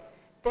budget,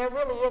 there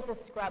really is a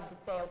scrub to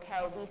say,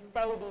 okay, we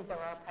say these are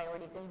our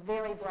priorities in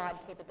very broad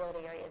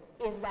capability areas.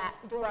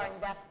 Do our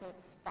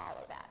investments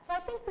follow that? So I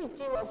think we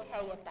do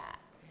okay at that.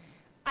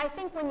 I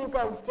think when you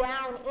go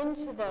down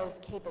into those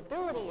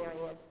capability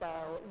areas,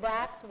 though,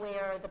 that's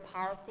where the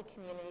policy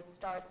community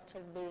starts to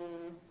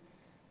lose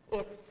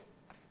its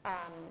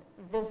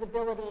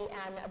visibility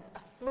and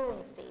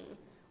fluency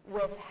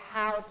with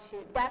how to,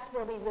 that's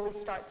where we really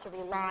start to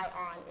rely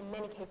on, in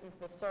many cases,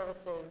 the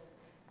services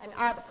and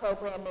the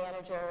program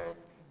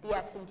managers, the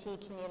S&T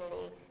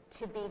community,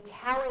 to be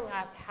telling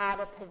us how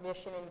to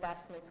position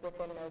investments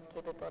within those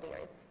capability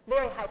areas.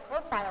 Very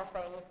high-profile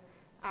things,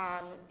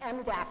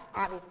 MDAP,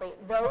 obviously,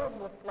 those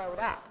will float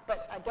up.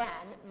 But again,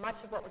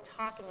 much of what we're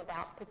talking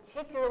about,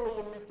 particularly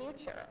in the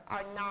future,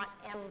 are not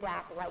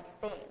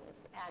MDAP-like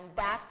things. And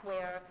that's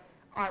where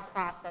our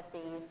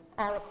processes,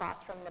 all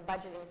across from the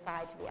budgeting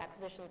side to the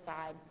acquisition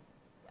side,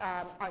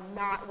 are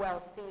not well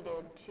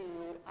suited to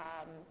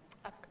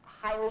a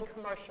highly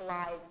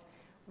commercialized,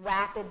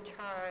 rapid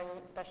turn,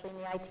 especially in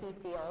the IT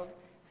field,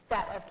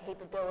 set of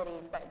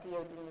capabilities that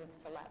DoD needs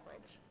to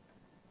leverage.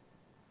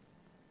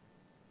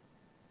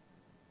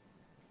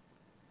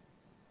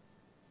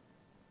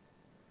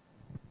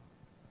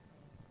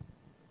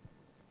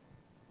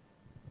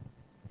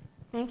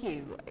 Thank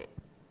you.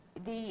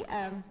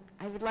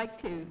 I would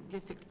like to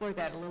just explore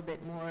that a little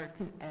bit more,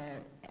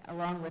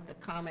 along with the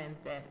comment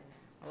that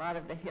a lot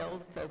of the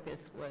Hill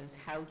focus was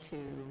how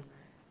to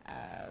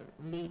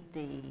meet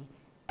the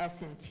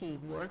S&T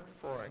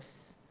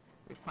workforce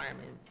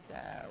requirements,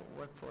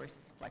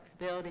 workforce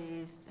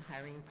flexibilities,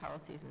 hiring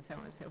policies, and so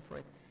on and so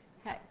forth.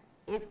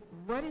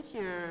 What is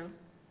your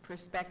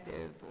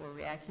perspective or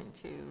reaction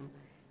to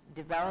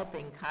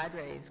developing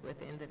cadres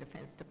within the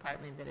Defense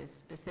Department that is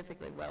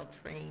specifically well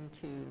trained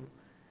to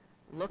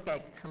look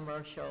at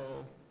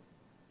commercial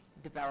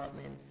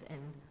developments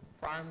and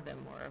farm them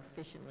more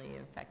efficiently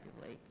and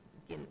effectively,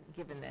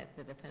 given that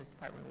the Defense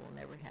Department will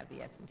never have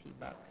the S&T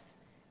bucks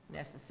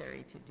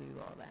necessary to do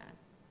all that?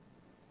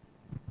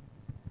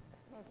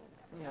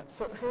 Yeah,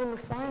 so in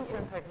the science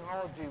and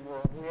technology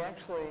world, we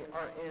actually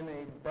are in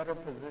a better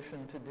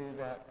position to do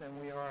that than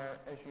we are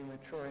as you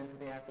mature into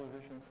the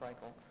acquisition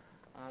cycle,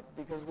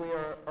 because we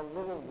are a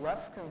little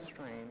less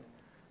constrained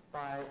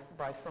by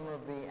some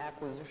of the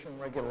acquisition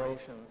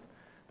regulations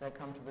that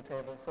come to the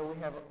table. So we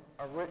have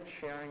a rich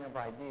sharing of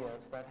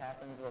ideas that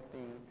happens at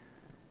the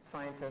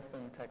scientist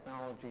and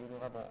technology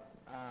level.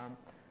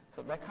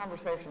 So that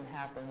conversation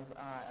happens.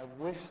 I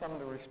wish some of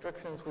the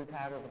restrictions we've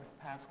had over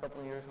the past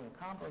couple of years in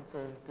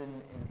conferences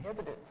didn't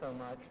inhibit it so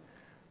much,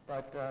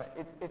 but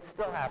it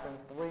still happens.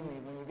 Believe me,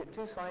 when you get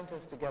two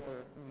scientists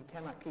together, you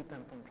cannot keep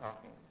them from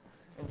talking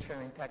and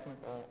sharing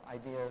technical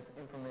ideas,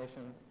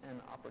 information, and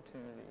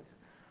opportunities.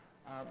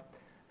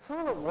 Some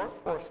of the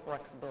workforce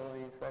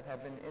flexibilities that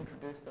have been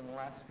introduced in the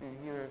last few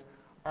years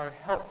are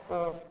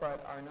helpful,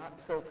 but are not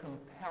so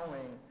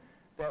compelling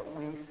that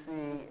we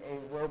see a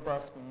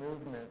robust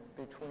movement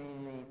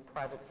between the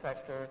private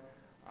sector,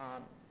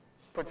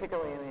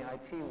 particularly in the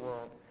IT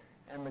world,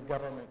 and the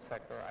government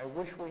sector. I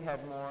wish we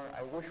had more.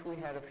 I wish we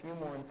had a few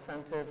more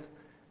incentives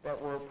that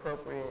were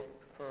appropriate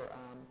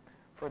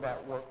for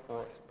that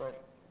workforce.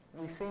 But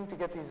we seem to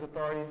get these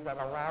authorities that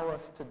allow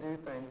us to do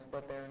things,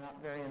 but they're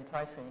not very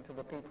enticing to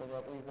the people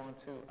that we want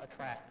to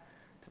attract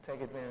to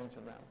take advantage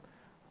of them.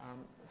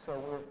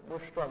 So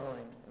we're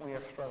struggling. We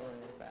are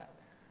struggling with that.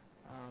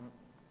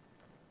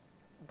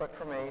 But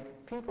from a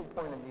people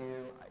point of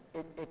view,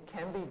 it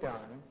can be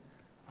done,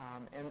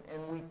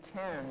 and we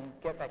can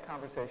get that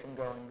conversation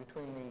going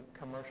between the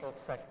commercial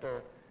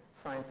sector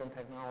science and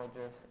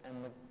technologists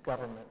and the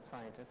government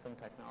scientists and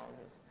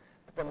technologists.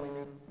 But then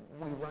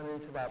we run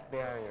into that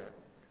barrier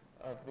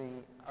of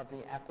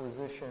the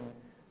acquisition,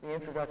 the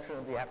introduction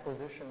of the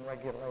acquisition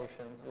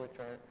regulations, which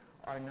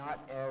are not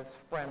as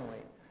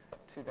friendly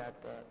to that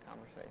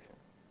conversation.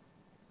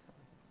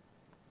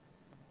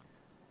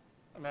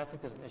 I mean, I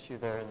think there's an issue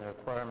there in the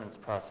requirements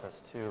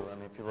process too. I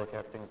mean, if you look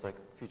at things like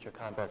future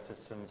combat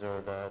systems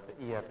or the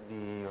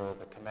EFV or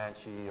the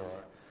Comanche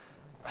or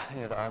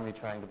the Army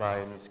trying to buy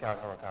a new Scout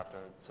helicopter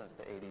since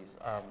the 80s.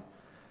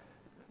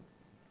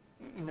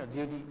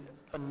 DoD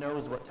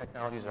knows what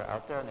technologies are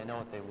out there and they know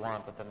what they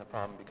want, but then the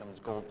problem becomes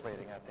gold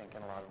plating, I think,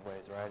 in a lot of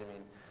ways, right? I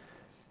mean,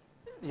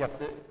 you have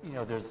to,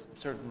 there's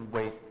certain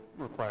weight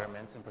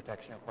requirements and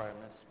protection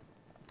requirements.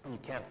 And you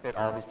can't fit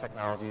all these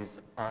technologies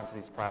onto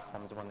these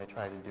platforms. When they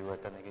try to do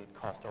it, then they get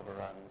cost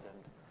overruns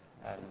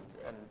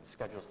and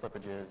schedule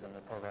slippages, and the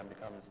program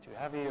becomes too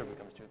heavy or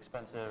becomes too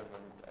expensive,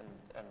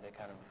 and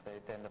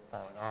they end up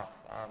falling off.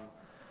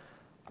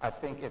 I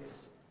think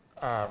it's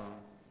a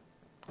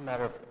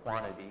matter of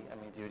quantity. I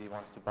mean, DoD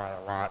wants to buy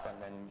a lot,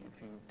 and then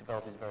if you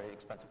develop these very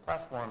expensive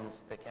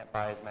platforms, they can't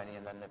buy as many,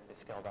 and then if they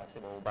scale back, say,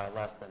 well, we'll buy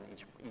less, then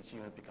each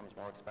unit becomes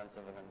more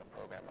expensive, and then the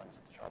program runs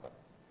into trouble,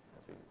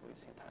 as we've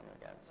seen time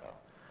and again. So.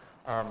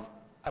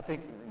 I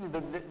think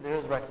there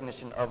is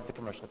recognition of the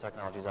commercial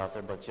technologies out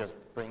there, but just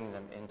bringing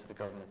them into the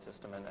government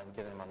system and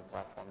getting them on the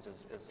platforms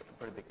is a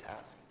pretty big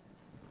task.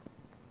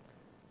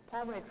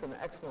 Paul makes an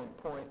excellent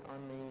point on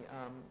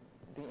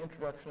the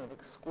introduction of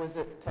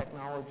exquisite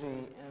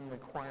technology and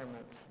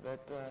requirements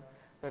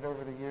that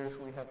over the years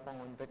we have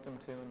fallen victim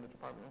to in the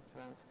Department of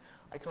Defense.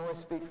 I can only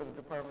speak for the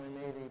Department of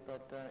Navy,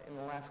 but in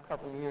the last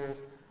couple of years,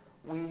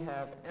 we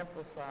have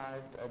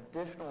emphasized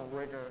additional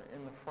rigor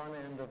in the front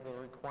end of the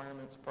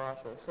requirements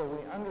process. So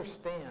we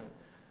understand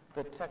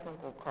the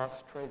technical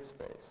cost trade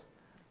space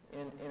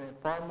in a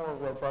far more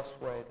robust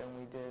way than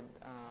we did,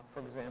 for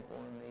example,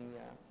 in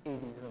the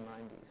 80s and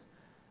 90s.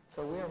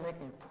 So we are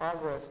making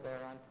progress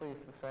there, I'm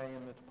pleased to say,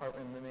 in the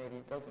Department of the Navy.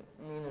 It doesn't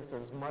mean it's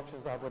as much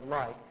as I would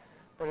like,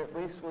 but at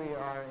least we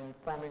are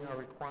informing our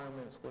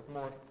requirements with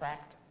more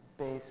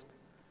fact-based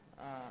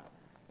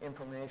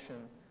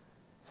information,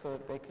 so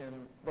that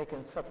they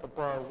can set the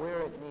bar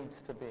where it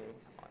needs to be.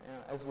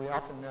 As we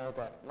often know,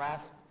 that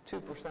last 2%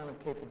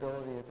 of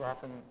capability is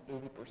often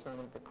 80%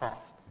 of the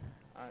cost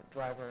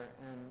driver,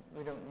 and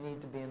we don't need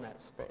to be in that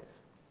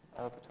space.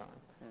 all the time.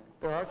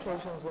 There are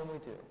occasions when we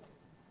do.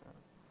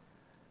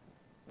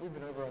 So, we've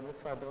been over on this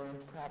side of the room.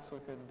 Perhaps we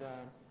could...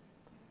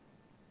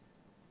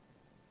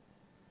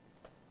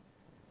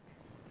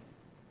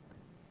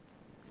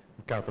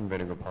 Gautam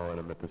Venugopal, and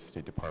I'm at the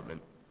State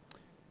Department.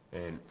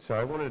 And so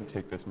I wanted to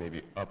take this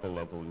maybe up a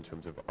level in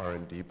terms of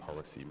R&D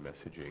policy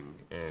messaging.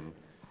 And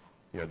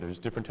there's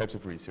different types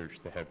of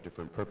research that have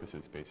different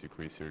purposes, basic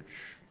research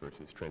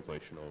versus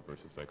translational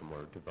versus like a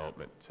more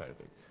development side of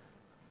things.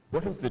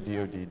 What has the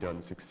DoD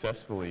done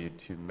successfully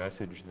to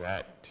message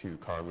that to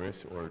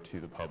Congress or to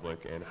the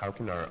public, and how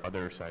can our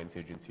other science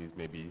agencies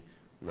maybe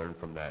learn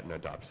from that and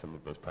adopt some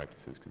of those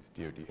practices, because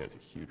DoD has a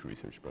huge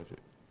research budget?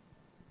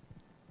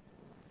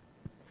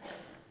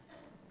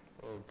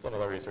 Well, some of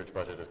the research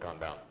budget has gone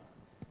down,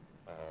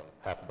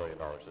 $500 million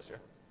this year.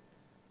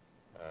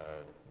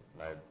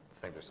 I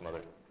think there's some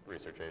other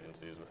research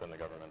agencies within the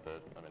government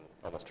that,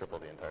 almost triple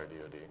the entire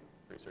DoD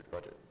research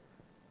budget.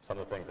 Some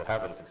of the things that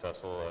have been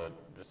successful,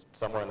 just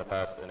somewhere in the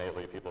past,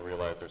 innately people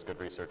realize there's good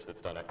research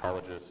that's done at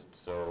colleges,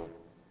 so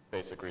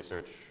basic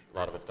research, a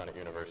lot of it's done at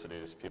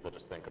universities. People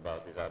just think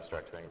about these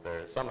abstract things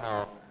there.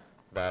 Somehow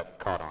that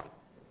caught on.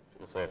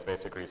 People say it's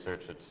basic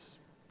research, it's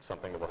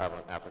something that will have an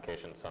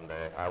application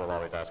someday. I will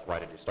always ask, why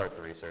did you start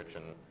the research?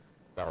 And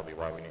that'll be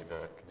why we need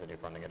to continue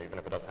funding it. Even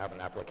if it doesn't have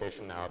an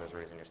application now, there's a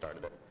reason you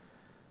started it.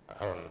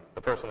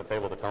 The person that's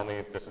able to tell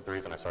me, this is the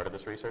reason I started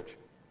this research,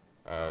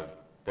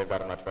 they've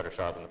got a much better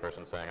shot than the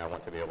person saying, I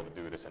want to be able to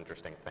do this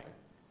interesting thing.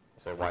 You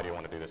say, why do you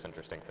want to do this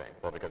interesting thing?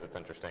 Well, because it's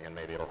interesting and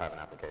maybe it'll have an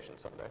application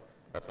someday.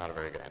 That's not a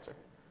very good answer.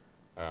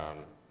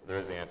 There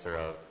is the answer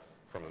of,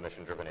 from a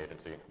mission-driven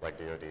agency like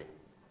DoD,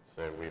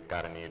 say, we've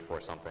got a need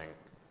for something,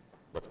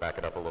 let's back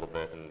it up a little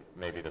bit and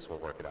maybe this will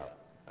work it out.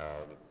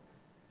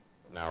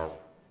 Now,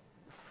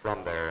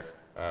 from there,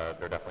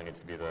 there definitely needs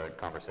to be the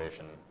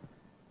conversation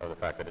of the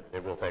fact that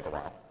it will take a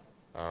while.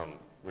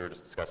 We were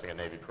just discussing a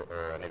Navy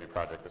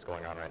project that's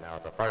going on right now.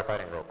 It's a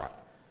firefighting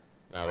robot.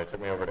 Now, they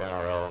took me over to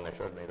NRL and they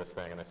showed me this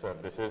thing and they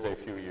said, this is a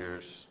few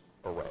years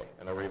away.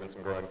 And there were even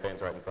some growing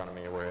pains right in front of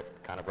me where it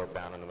kind of broke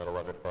down in the middle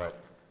of it, but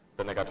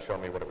then they got to show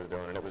me what it was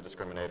doing, and it was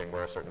discriminating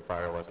where a certain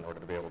fire was in order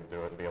to be able to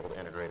do it and be able to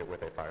integrate it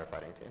with a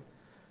firefighting team.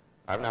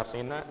 I've now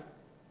seen that.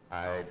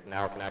 I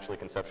now can actually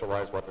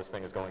conceptualize what this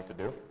thing is going to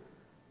do.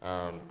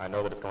 I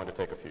know that it's going to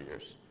take a few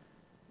years.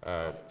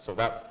 So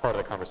that part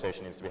of the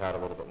conversation needs to be had a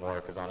little bit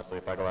more, because honestly,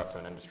 if I go out to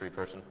an industry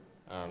person,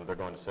 they're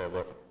going to say,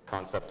 look,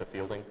 concept to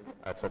fielding,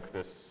 I took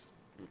this,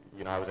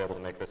 I was able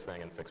to make this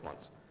thing in 6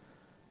 months.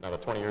 Now the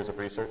 20 years of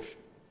research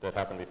that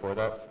happened before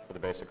that, for the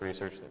basic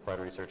research, the applied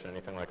research, and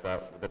anything like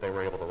that, that they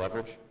were able to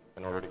leverage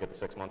in order to get the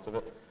 6 months of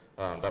it,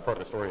 that part of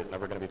the story is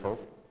never going to be told,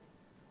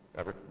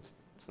 ever.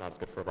 It's not as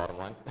good for a bottom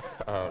line.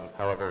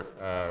 However,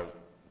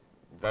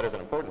 that is an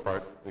important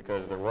part,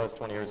 because there was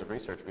 20 years of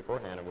research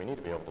beforehand, and we need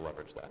to be able to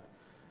leverage that.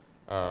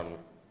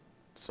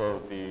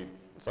 So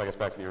I guess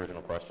back to the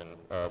original question,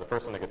 the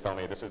person that could tell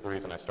me this is the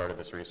reason I started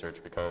this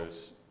research,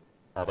 because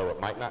although it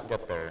might not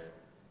get there,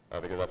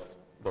 because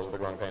those are the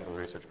growing pains of the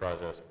research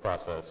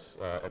process,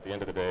 at the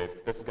end of the day,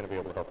 this is going to be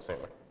able to help a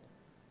sailor.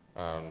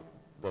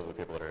 Those are the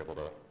people that are able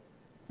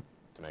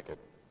to make it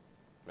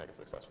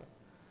successful.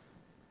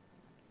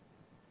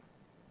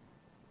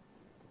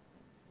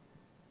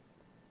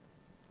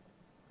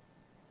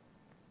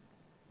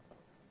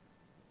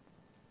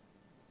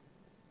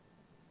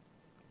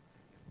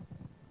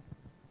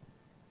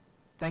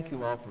 Thank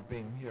you all for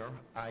being here.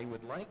 I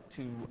would like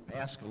to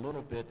ask a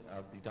little bit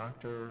of the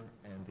doctor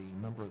and the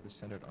member of the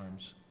Senate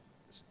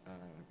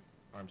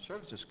Armed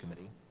Services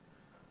Committee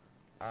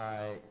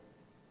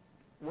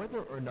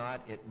whether or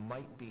not it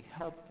might be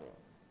helpful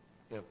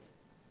if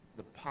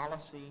the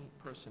policy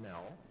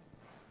personnel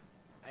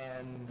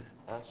and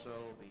also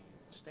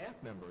the staff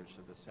members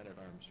of the Senate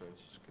Armed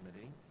Services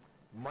Committee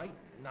might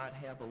not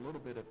have a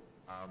little bit of,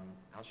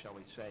 how shall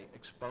we say,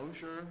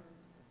 exposure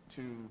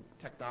to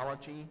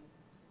technology,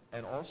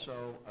 and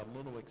also a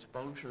little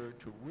exposure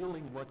to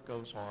really what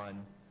goes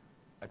on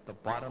at the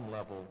bottom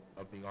level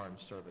of the armed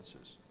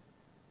services.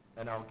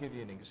 And I'll give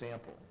you an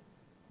example.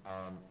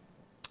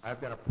 I've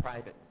been a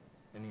private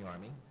in the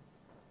Army,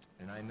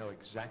 and I know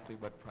exactly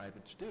what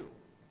privates do.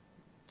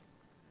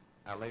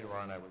 Later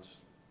on, I was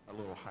a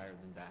little higher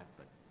than that,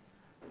 but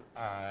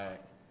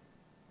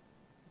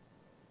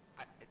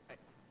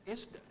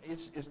is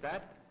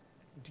that,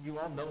 do you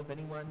all know of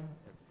anyone,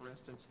 for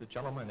instance, the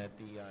gentleman at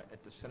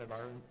the Senate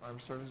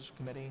Armed Services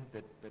Committee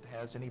that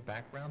has any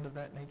background of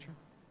that nature?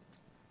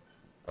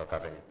 Of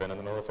having been in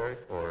the military,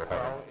 or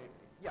having?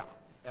 Yeah,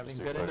 having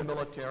been in the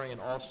military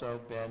and also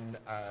been,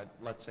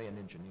 let's say, an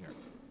engineer.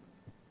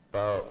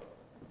 About,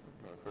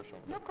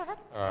 No, go ahead.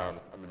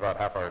 About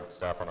half our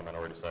staff on the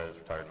minority side is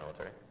retired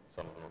military.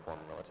 Some of them are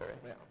former military.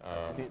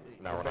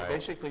 Yeah.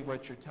 Basically,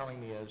 what you're telling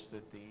me is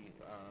that the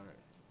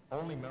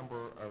only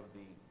member of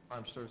the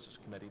Armed Services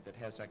Committee that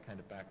has that kind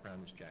of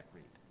background is Jack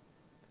Reed.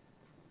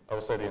 I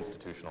would say the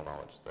institutional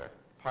knowledge is there.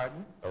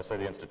 Pardon? I would say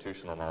the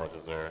institutional knowledge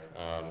is there.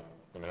 I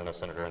know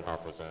Senator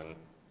Inhofe was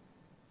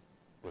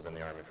in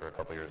the Army for a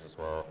couple years as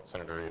well.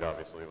 Senator Reed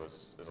obviously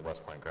is a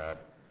West Point grad.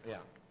 Yeah.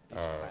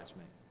 He's a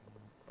classmate.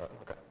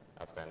 Okay,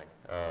 outstanding.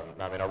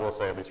 No, I mean, I will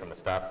say, at least from the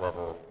staff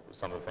level,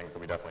 some of the things that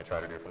we definitely try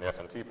to do from the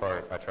SMT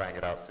part, I try and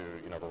get out to,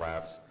 the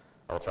labs.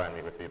 I'll try and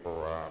meet with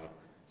people.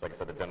 So like I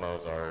said, the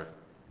demos are,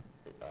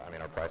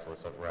 are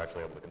priceless. We're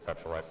actually able to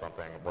conceptualize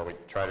something. What we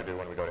try to do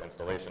when we go to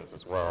installations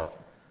as well,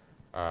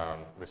 at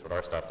least what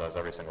our staff does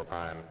every single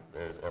time,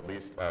 is at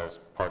least as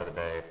part of the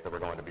day that we're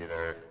going to be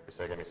there, we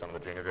say, get me some of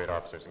the junior grade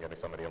officers and get me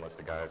some of the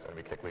enlisted guys, and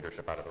we kick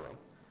leadership out of the room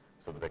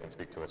so that they can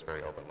speak to us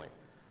very openly.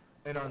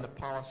 And on the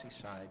policy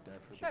side,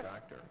 for Sure. the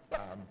doctor,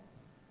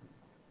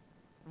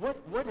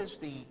 what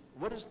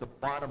is the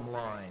bottom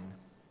line?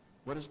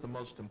 What is the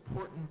most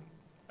important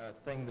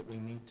thing that we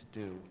need to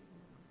do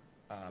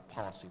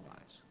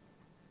policy-wise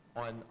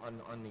on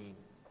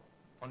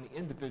the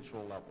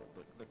individual level,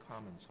 the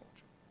common soldier?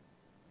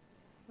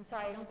 I'm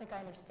sorry, I don't think I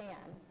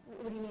understand.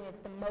 What do you mean is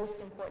the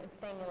most important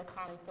thing in a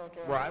common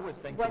soldier? Well, I would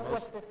think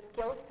What's the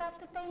skill set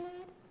that they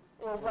need?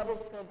 Or what is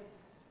the,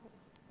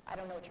 I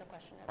don't know what your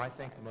question is. I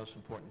think the most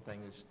important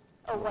thing is...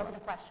 Oh, it wasn't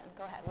a question.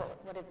 Go ahead.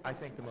 What is the I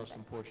think the most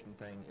important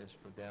thing is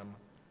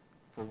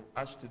for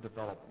us to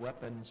develop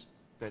weapons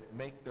that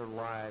make their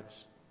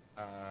lives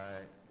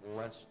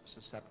less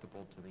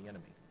susceptible to the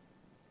enemy.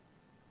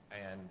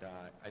 And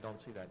I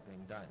don't see that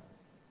being done.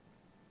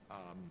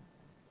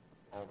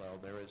 Although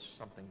there is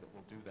something that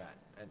will do that.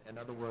 And in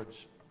other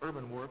words,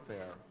 urban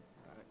warfare,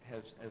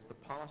 has the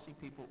policy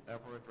people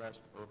ever addressed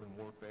urban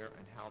warfare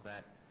and how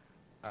that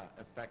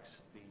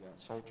affects the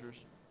soldiers?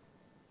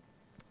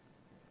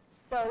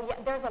 So yeah,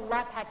 there's a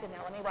lot packed in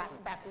there. Let me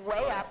back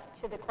way up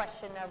to the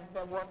question of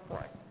the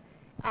workforce.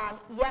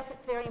 Yes,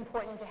 it's very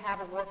important to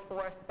have a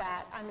workforce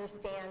that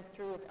understands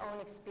through its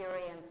own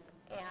experience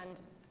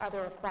and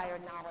other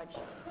acquired knowledge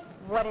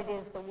what it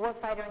is the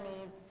warfighter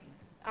needs,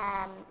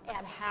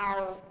 and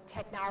how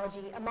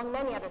technology, among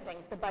many other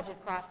things, the budget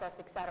process,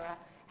 et cetera,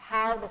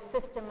 how the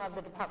system of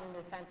the Department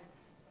of Defense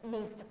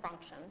needs to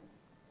function.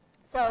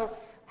 So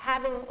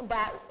having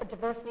that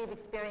diversity of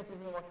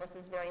experiences in the workforce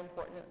is very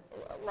important.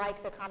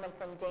 Like the comment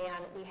from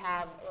Dan, we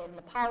have in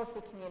the policy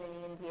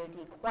community in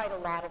DoD quite a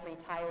lot of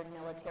retired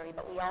military,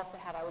 but we also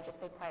have, I would just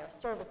say, prior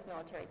service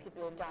military,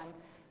 people who have done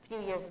a few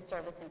years of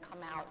service and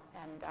come out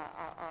and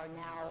are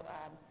now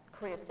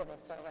career civil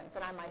servants,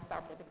 and I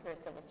myself was a career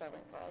civil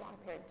servant for a long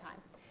period of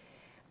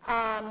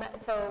time.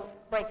 So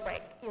break.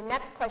 Your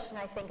next question,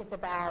 I think, is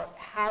about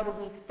how do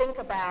we think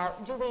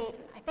about,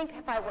 I think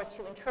if I were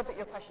to interpret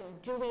your question,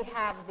 do we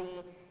have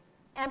the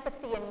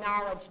empathy and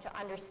knowledge to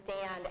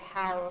understand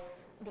how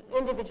the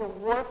individual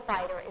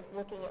warfighter is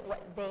looking at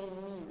what they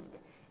need?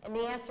 And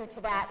the answer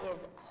to that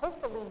is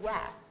hopefully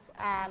yes.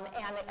 And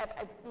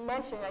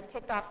I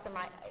ticked off some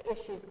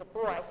issues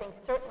before. I think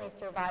certainly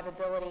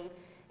survivability,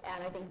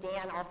 and I think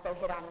Dan also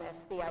hit on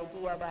this, the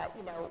idea that,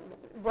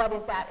 what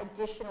is that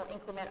additional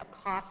increment of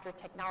cost or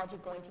technology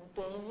going to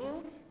gain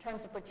you in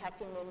terms of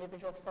protecting the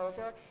individual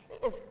soldier,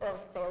 or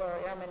sailor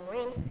or airman,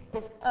 marine,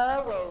 is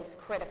always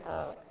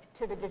critical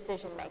to the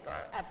decision maker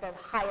at the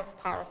highest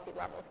policy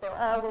levels. They're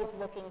always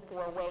looking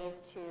for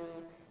ways to,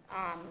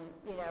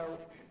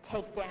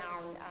 take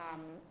down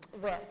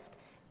risk.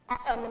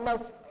 And the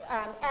most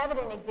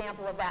evident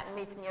example of that in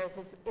recent years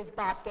is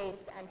Bob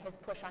Gates and his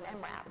push on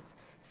MRAPs.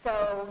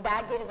 So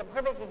that is a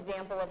perfect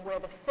example of where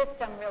the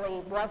system really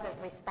wasn't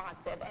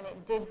responsive, and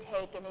it did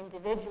take an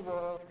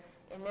individual,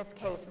 in this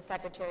case the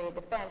Secretary of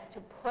Defense, to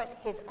put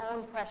his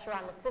own pressure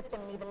on the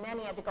system, and even then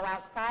he had to go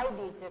outside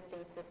the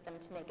existing system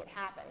to make it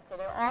happen. So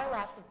there are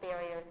lots of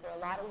barriers, there are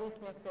a lot of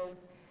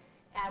weaknesses,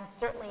 and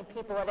certainly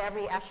people at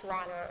every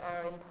echelon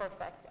are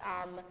imperfect.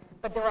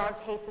 But there are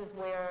cases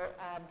where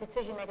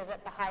decision makers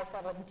at the highest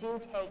level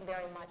do take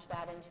very much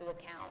that into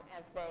account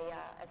as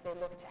they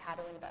look to how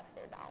to invest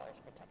their dollars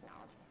for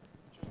technology.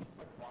 Just a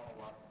quick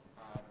follow-up.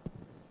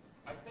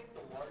 I think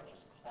the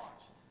largest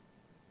cost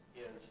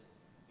is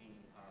the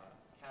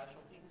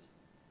casualties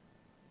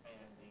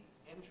and the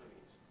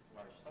injuries to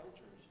our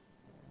soldiers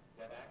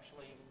that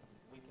actually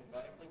we can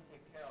medically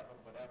take care of them,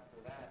 but after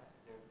that,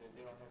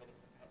 they don't have any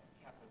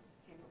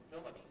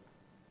capability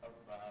of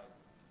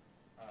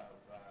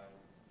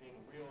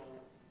being real,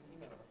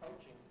 even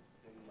approaching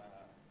the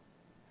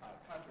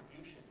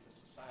contribution to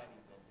society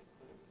that they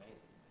could have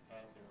made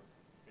had there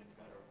been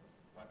better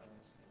weapons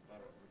and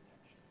better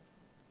protection.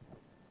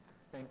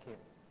 Thank you.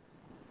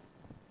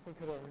 We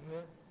could over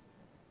here.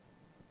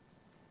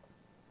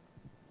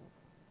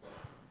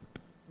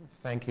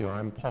 Thank you.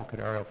 I'm Paul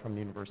Cadario from the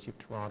University of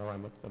Toronto.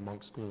 I'm with the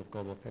Munk School of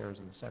Global Affairs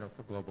and the Center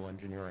for Global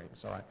Engineering.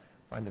 So I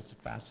find this a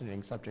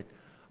fascinating subject.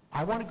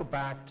 I want to go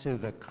back to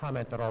the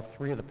comment that all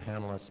three of the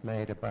panelists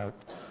made about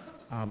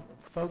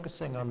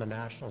focusing on the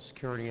national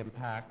security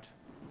impact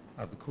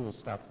of the cool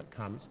stuff that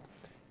comes.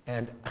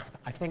 And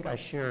I think I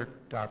share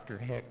Dr.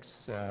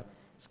 Hicks'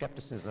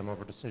 skepticism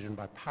over decision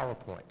by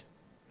PowerPoint,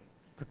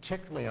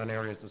 particularly on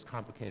areas as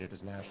complicated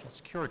as national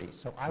security.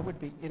 So I would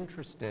be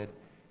interested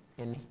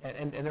in,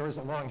 and there is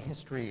a long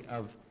history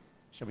of,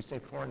 shall we say,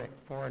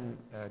 foreign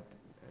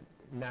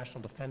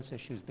national defense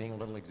issues being a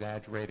little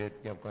exaggerated,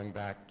 going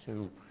back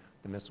to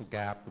the missile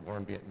gap, the war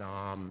in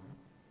Vietnam,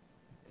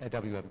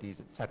 WMDs,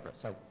 et cetera.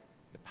 So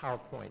the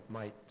PowerPoint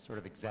might sort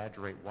of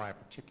exaggerate why a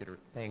particular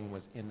thing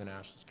was in the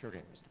national security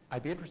interest.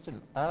 I'd be interested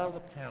in all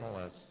the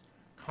panelists'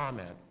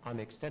 comment on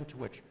the extent to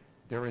which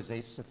there is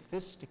a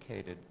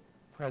sophisticated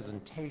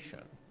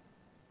presentation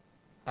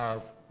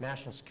of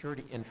national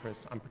security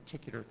interests on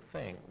particular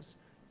things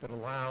that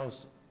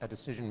allows a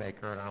decision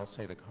maker, and I'll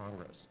say the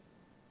Congress,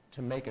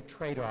 to make a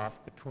trade-off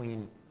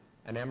between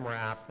an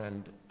MRAP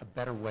and a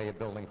better way of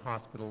building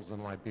hospitals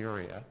in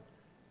Liberia,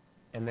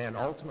 and then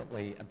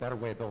ultimately a better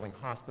way of building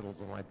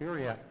hospitals in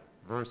Liberia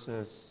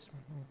versus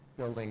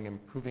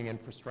improving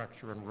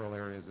infrastructure in rural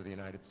areas of the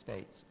United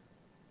States.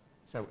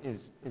 So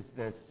is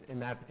this, in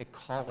that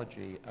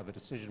ecology of a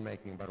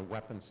decision-making about a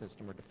weapon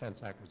system or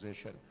defense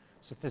acquisition,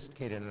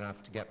 sophisticated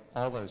enough to get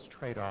all those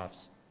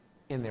trade-offs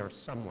in there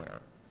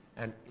somewhere?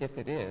 And if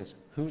it is,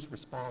 who's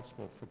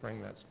responsible for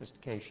bringing that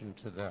sophistication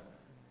to the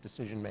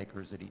decision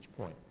makers at each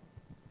point?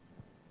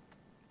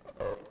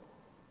 I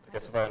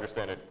guess if I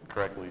understand it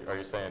correctly, are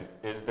you saying,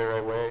 is there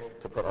a way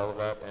to put all of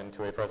that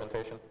into a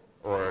presentation?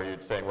 Or are you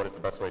saying, what is the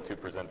best way to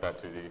present that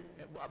to the...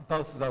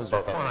 Both of those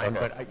are fine,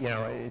 okay. But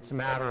it's a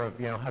matter of,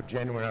 how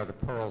genuine are the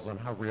pearls and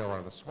how real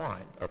are the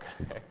swine.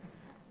 Okay.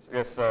 So I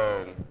guess,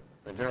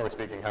 generally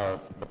speaking,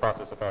 how the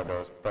process of how it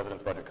goes,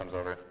 President's budget comes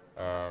over,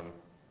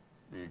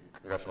 the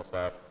congressional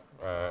staff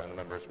and the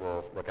members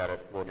will look at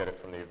it. We'll get it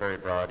from the very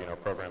broad,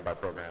 program by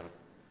program,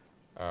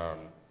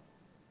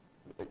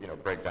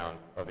 breakdown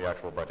of the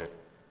actual budget.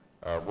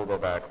 We'll go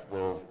back,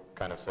 we'll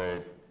kind of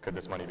say, could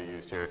this money be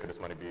used here? Could this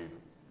money be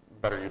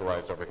better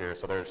utilized over here?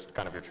 So there's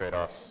kind of your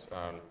trade-offs.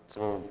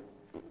 So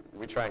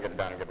we try and get it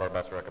down and give our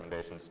best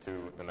recommendations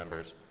to the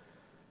members.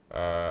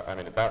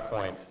 At that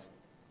point,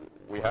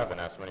 we have been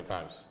asked many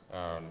times.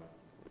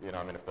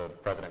 If the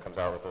president comes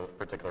out with a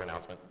particular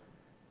announcement,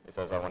 he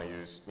says, I want to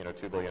use,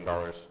 $2 billion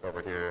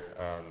over here.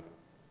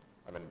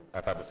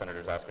 I've had the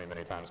senators ask me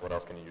many times, what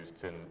else can you use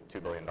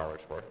 $2 billion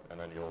for? And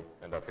then you'll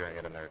end up hearing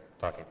it in their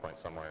talking points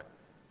somewhere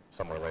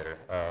later.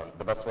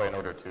 The best way in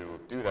order to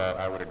do that,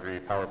 I would agree,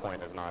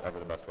 PowerPoint is not ever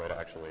the best way to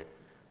actually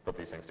put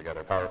these things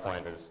together.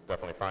 PowerPoint is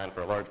definitely fine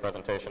for a large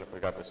presentation if we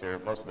got this here.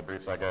 Most of the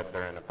briefs I get,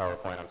 they're in a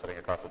PowerPoint. I'm sitting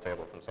across the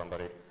table from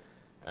somebody,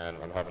 and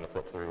I'm having to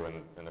flip through,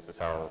 and this is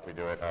how we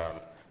do it.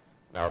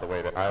 Now, the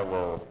way that I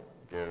will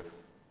give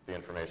the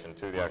information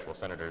to the actual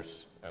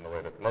senators, and the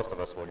way that most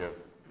of us will give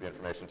the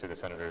information to the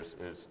senators,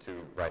 is to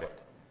write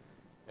it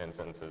in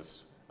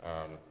sentences.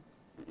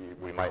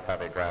 We might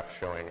have a graph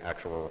showing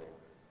actual,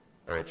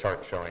 or a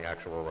chart showing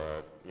actual,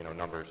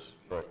 numbers,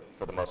 but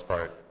for the most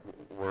part,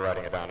 we're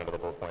writing it down into the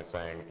bullet points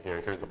saying,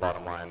 here's the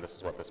bottom line, this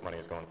is what this money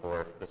is going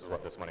for, this is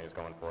what this money is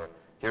going for.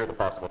 Here are the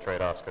possible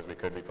trade-offs, because we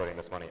could be putting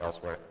this money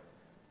elsewhere.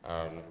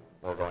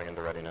 More going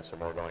into readiness, or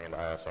more going into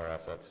ISR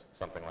assets,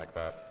 something like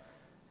that.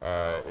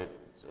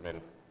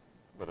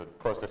 With a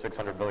close to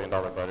 $600 billion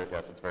budget,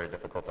 yes, it's very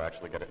difficult to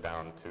actually get it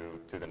down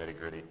to the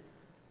nitty-gritty.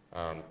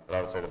 But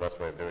I would say the best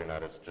way of doing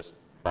that is just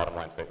bottom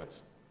line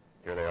statements.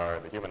 Here they are.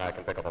 The human eye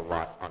can pick up a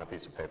lot on a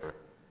piece of paper.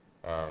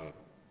 And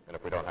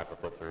if we don't have to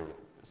flip through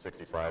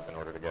 60 slides in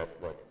order to get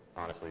what,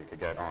 honestly, you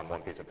could get on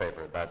one piece of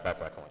paper,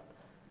 that's excellent.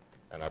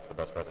 And that's the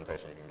best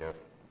presentation you can give.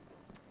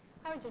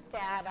 I would just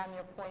add on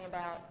your point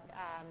about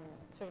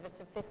sort of a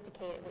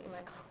sophisticated, what you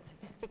might call a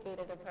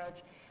sophisticated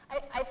approach.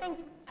 I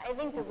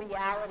think the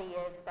reality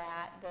is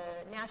that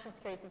the national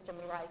security system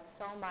relies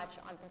so much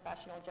on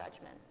professional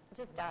judgment. It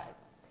just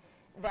does.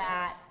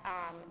 That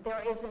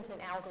there isn't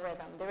an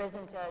algorithm, there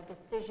isn't a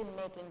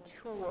decision-making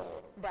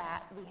tool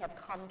that we have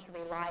come to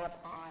rely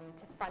upon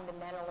to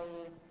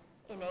fundamentally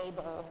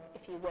enable,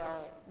 if you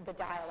will, the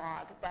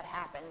dialogue that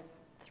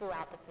happens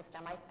throughout the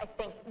system. I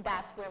think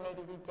that's where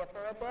maybe we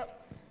differ a bit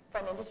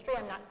from industry.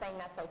 I'm not saying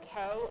that's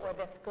okay or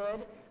that's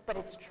good, but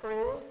it's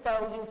true.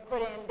 So you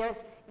put in,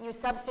 you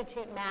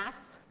substitute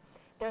mass.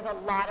 There's a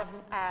lot of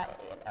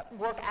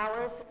work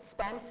hours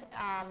spent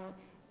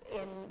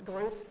in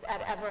groups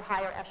at ever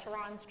higher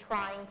echelons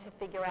trying to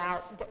figure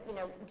out,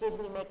 did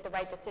we make the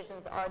right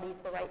decisions? Are these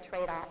the right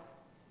trade-offs?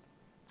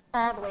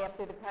 All the way up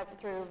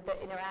through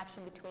the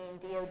interaction between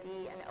DOD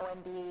and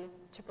OMB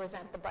to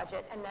present the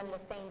budget. And then the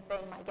same thing,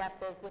 my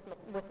guess is,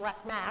 with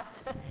less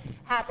mass,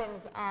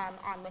 happens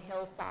on the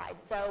Hill side.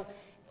 So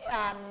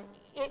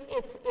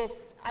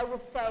I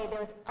would say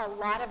there's a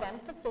lot of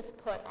emphasis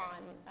put on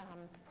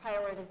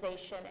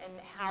prioritization and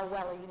how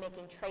well are you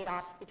making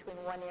trade-offs between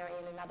one area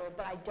and another,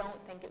 but I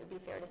don't think it would be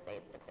fair to say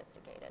it's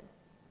sophisticated.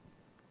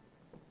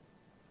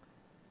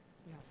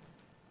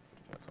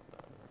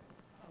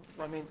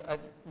 Well,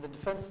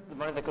 the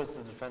money that goes to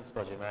the defense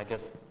budget, I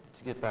guess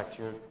to get back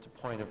to your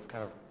point of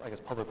kind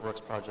of, public works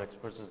projects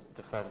versus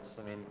defense,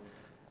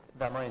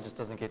 that money just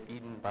doesn't get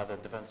eaten by the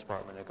Defense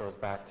Department. It goes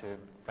back to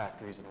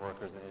factories and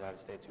workers in the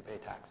United States who pay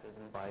taxes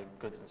and buy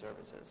goods and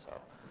services.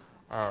 So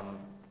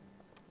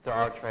there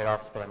are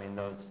trade-offs, but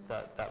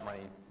that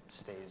money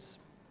stays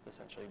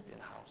essentially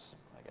in-house,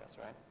 I guess,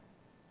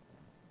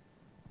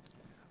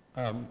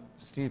 right?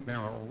 Steve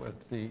Merrill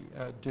with the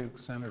Duke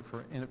Center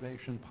for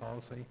Innovation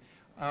Policy.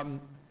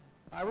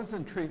 I was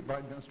intrigued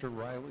by Mr.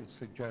 Riley's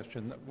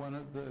suggestion that one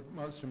of the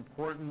most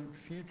important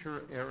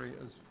future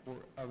areas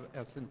of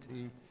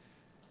S&T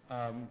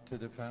to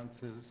defense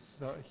is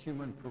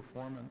human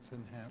performance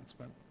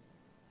enhancement.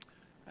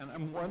 And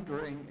I'm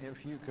wondering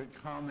if you could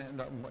comment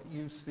on what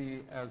you see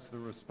as the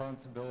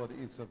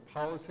responsibilities of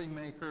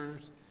policymakers,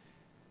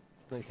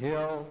 the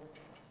Hill,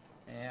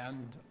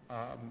 and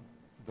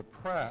the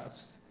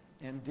press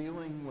in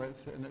dealing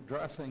with and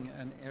addressing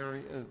an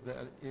area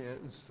that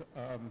is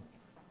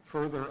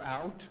further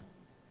out,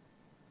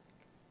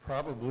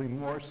 probably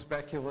more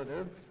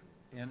speculative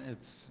in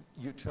its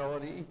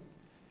utility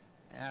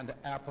and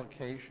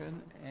application,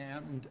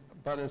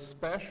 but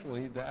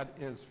especially that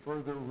is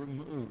further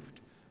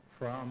removed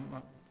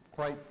from,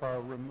 quite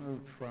far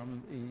removed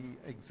from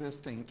the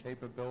existing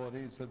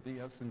capabilities of the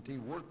S&T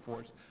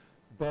workforce,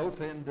 both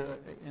in the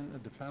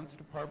Defense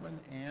Department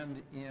and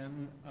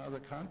in the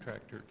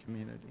contractor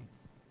community.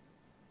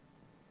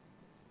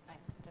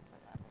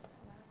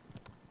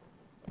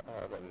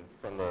 And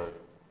from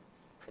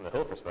the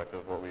Hill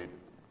perspective, what we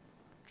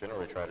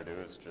generally try to do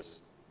is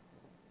just,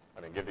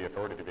 give the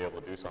authority to be able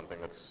to do something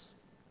that's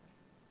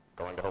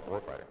going to help the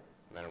warfighter.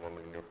 Men and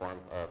women in uniform,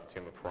 it's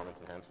human performance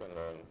enhancement.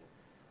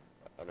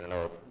 I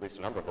know at least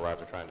a number of the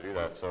labs are trying to do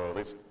that. So at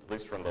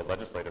least from the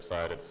legislative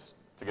side, it's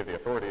to give the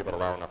authority, but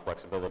allow enough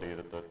flexibility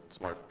that the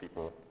smart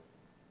people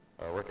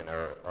working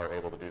there are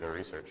able to do their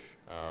research.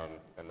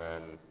 And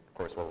then, of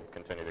course, we'll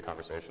continue the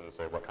conversation and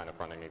say what kind of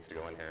funding needs to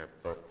go in here.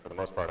 But for the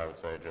most part, I would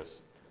say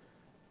just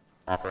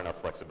offer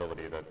enough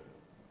flexibility that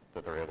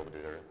they're able to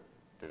do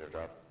their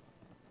job.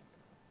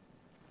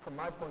 From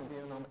my point of view,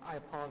 and I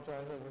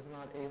apologize I was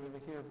not able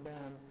to hear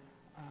Ben,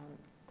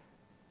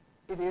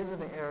 it is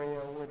an area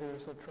where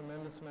there's a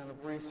tremendous amount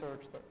of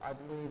research that I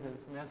believe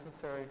is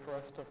necessary for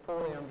us to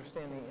fully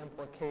understand the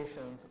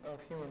implications of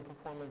human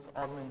performance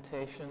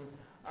augmentation.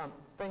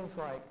 Things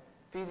like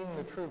feeding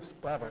the troops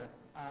better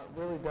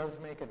really does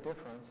make a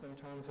difference in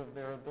terms of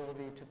their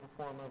ability to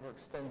perform over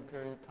extended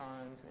period of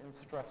times in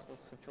stressful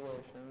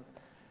situations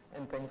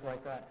and things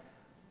like that.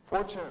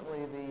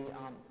 Fortunately, the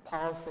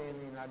policy in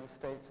the United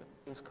States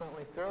is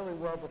currently fairly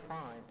well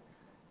defined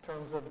in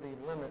terms of the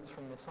limits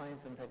from the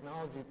science and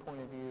technology point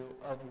of view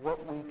of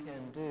what we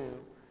can do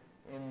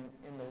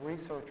in the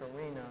research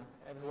arena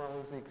as well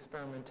as the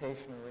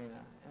experimentation arena.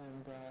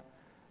 And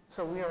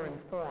so we are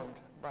informed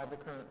by the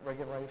current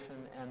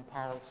regulation and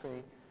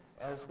policy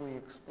as we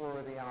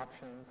explore the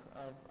options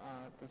of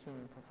the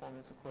human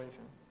performance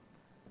equation.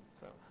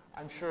 So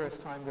I'm sure as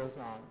time goes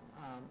on,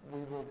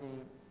 we will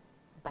be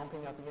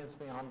bumping up against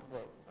the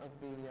envelope of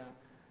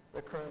the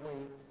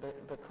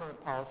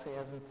current policy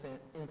as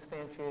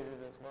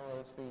instantiated, as well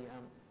as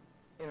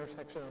the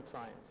intersection of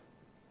science.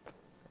 So,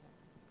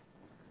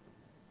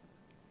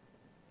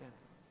 yes.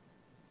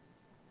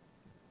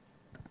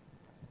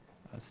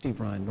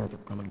 Steve Ryan,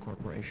 Northrop Grumman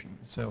Corporation.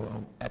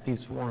 So at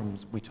these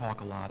forums, we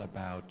talk a lot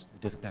about the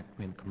disconnect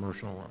between the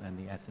commercial and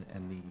the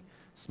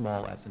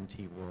small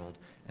S&T world,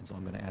 and so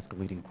I'm going to ask a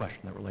leading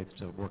question that relates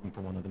to working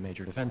for one of the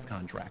major defense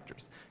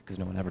contractors, because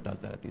no one ever does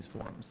that at these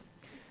forums.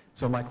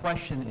 So my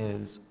question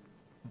is,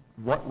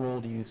 what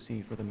role do you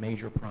see for the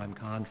major prime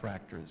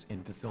contractors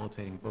in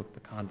facilitating both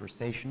the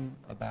conversation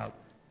about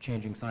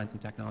changing science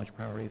and technology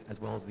priorities, as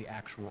well as the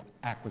actual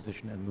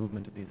acquisition and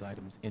movement of these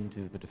items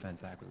into the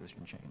defense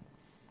acquisition chain?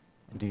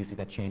 And do you see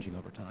that changing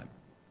over time?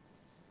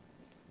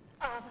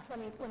 Let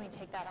me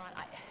take that on.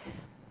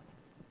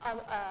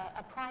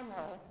 A prime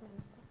role,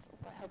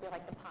 I hope you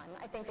like the pun,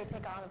 I think they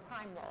take on a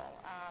prime role.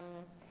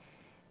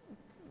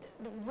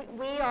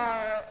 We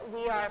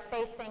are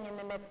facing in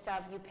the midst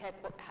of, you pick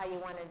how you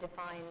want to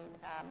define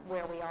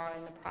where we are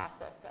in the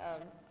process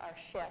of our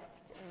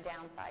shift in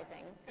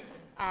downsizing.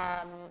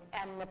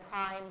 And the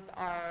primes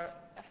are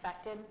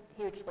affected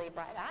hugely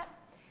by that.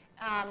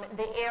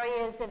 The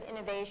areas of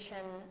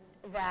innovation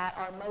that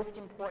are most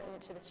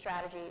important to the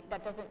strategy,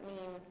 that doesn't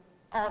mean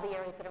all the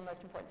areas that are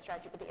most important to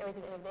strategy, but the areas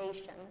of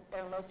innovation that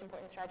are most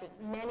important to strategy,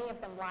 many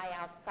of them lie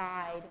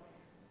outside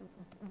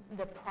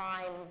the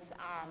primes'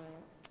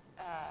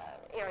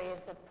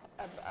 areas of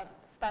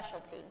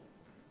specialty.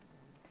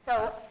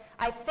 So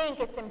I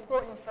think it's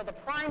important for the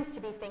primes to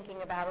be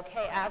thinking about,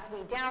 okay, as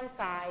we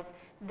downsize,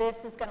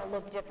 this is going to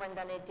look different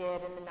than it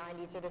did in the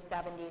 90s or the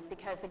 70s,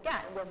 because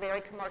again, we're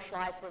very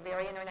commercialized, we're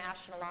very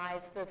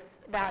internationalized, the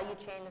value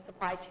chain, the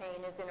supply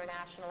chain is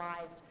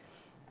internationalized.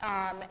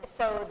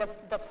 So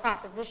the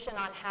proposition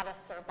on how to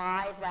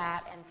survive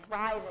that and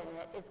thrive in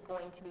it is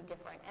going to be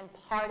different. And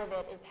part of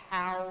it is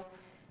how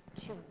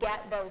to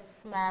get those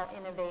small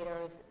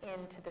innovators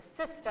into the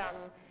system.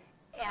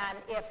 And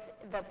if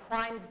the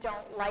primes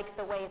don't like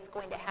the way it's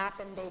going to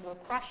happen, they will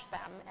crush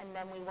them, and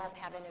then we won't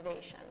have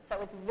innovation.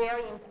 So it's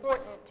very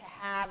important to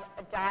have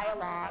a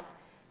dialogue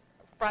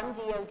from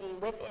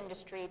DoD with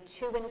industry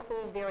to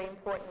include, very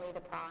importantly, the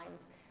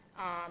primes,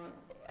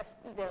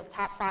 the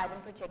top 5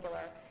 in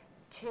particular,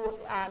 to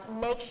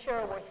make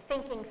sure we're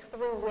thinking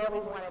through where we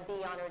want to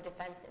be on our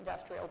defense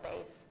industrial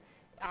base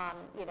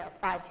you know,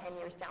 5, 10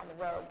 years down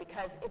the road.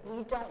 Because if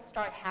we don't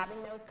start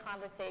having those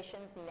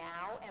conversations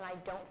now, and I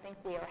don't think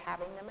we are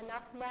having them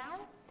enough now,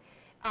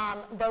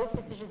 those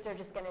decisions are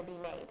just going to be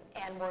made,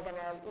 and we're going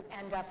to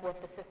end up with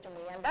the system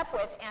we end up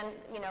with. And,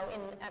 you know,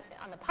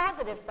 on the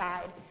positive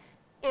side,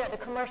 you know, the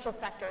commercial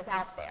sector is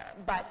out there,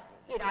 but,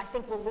 you know, I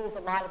think we'll lose a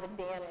lot of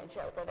advantage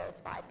over those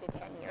 5 to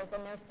 10 years.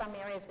 And there's some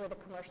areas where the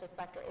commercial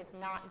sector is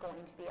not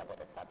going to be able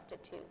to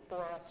substitute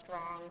for a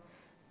strong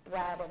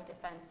thread of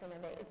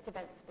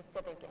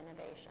defense-specific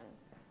innovation.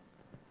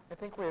 I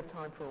think we have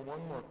time for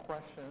one more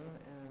question,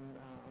 and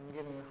I'm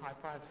getting a high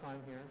five sign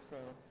here, so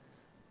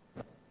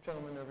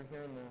gentleman over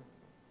here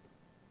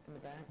in the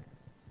back.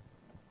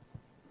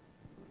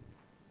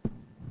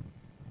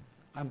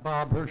 I'm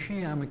Bob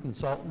Hershey. I'm a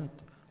consultant.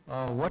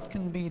 What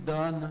can be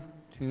done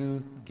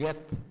to get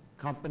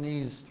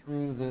companies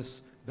through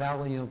this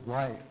valley of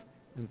life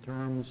in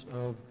terms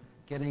of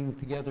getting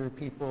together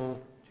people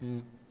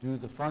to do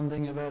the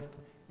funding of it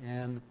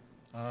and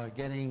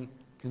getting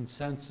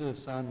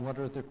consensus on what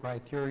are the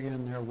criteria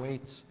and their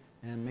weights,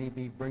 and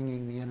maybe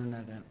bringing the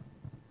internet in?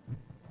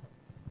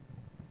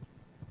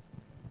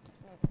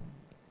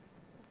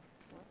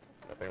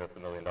 I think that's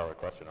the million-dollar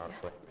question,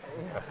 honestly.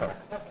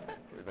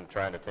 We've been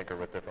trying to tinker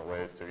with different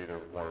ways to either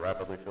more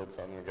rapidly field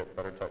some and get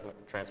better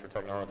transfer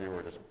technology,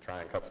 or just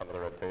try and cut some of the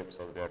red tape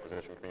so that the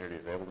acquisition community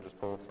is able to just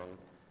pull from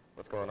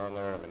what's going on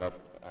there. I mean,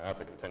 that's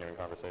a continuing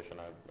conversation.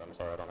 I'm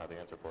sorry I don't have the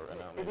answer for it right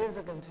now. It is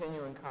a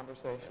continuing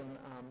conversation,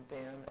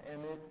 Dan,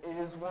 and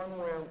it is one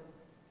where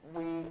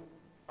we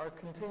are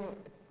continuing.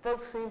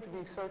 Folks seem to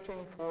be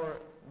searching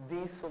for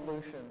the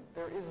solution.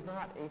 There is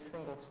not a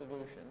single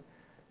solution.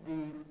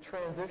 The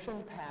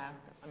transition path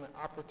and the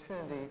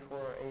opportunity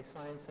for a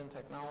science and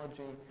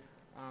technology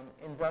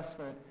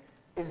investment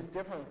is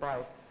different by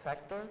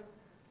sector,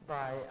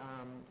 by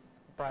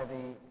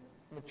the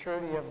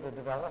maturity of the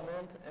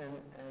development and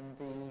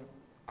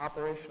the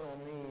operational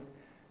need.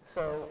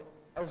 So,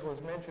 as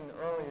was mentioned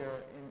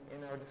earlier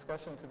in our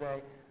discussion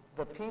today,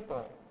 the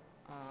people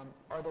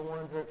are the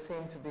ones that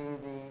seem to be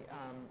the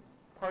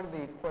part of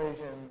the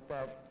equation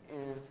that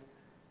is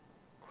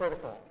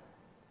critical.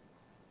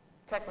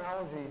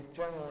 Technologies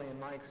generally, in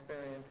my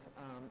experience,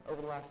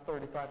 over the last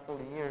 35,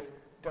 40 years,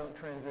 don't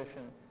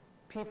transition.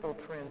 People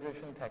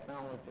transition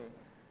technology.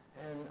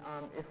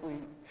 And if we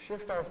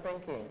shift our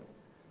thinking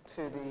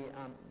to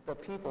the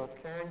people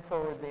carrying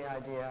forward the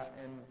idea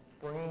and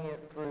bringing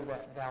it through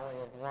that valley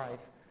of life,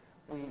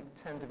 we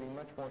tend to be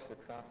much more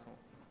successful.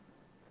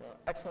 So,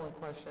 excellent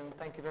question.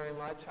 Thank you very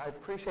much. I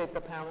appreciate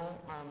the panel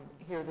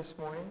here this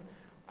morning.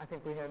 I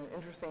think we had an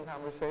interesting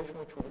conversation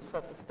which will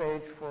set the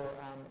stage for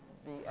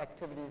the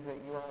activities that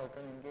you all are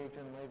going to engage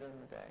in later in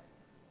the day.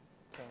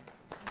 So,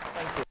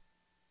 thank you.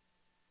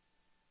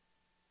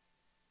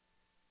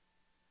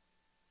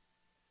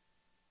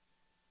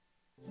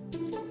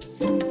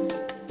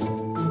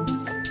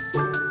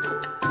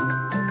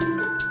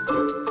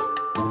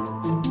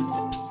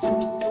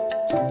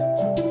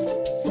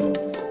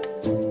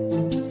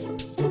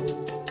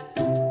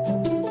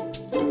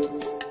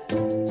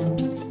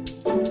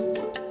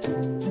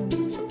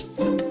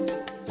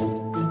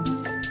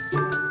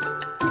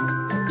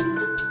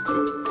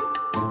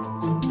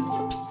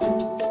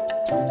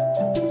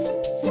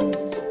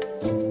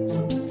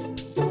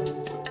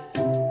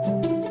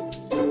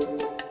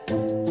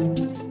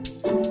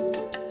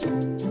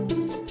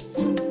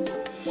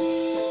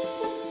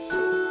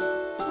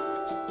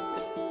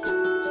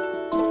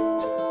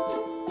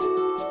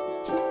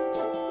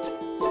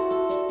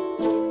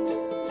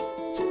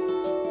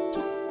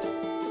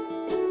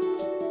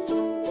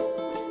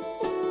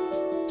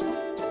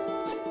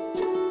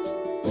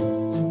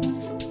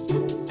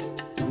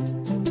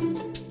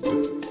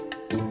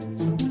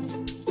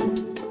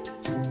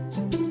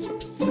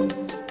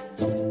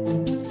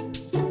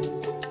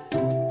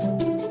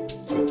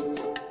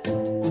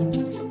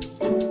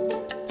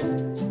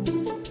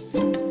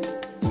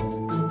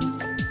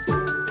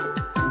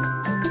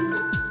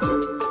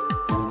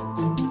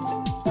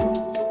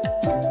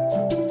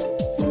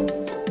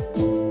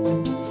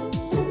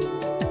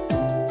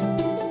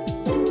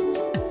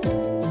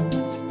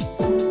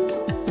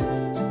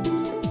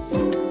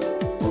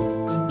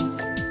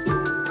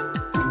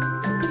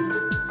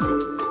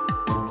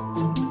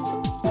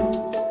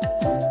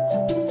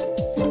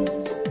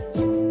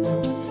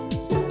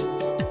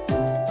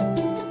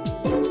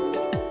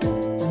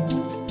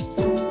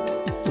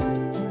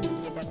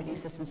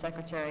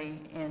 Secretary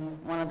in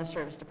one of the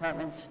service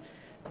departments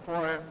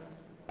for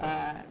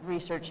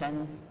research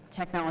and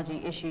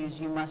technology issues.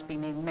 You must be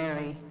named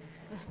Mary.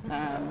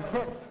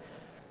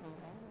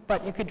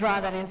 But you could draw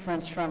that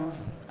inference from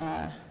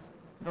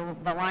the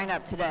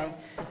lineup today.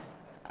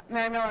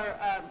 Mary Miller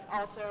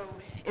also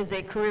is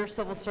a career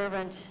civil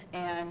servant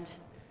and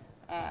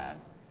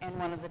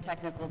one of the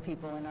technical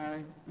people in our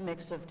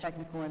mix of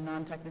technical and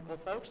non-technical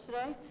folks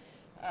today.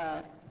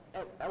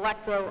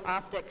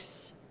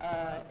 Electro-optics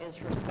is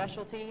her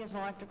specialty as an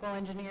electrical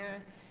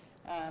engineer.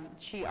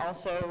 She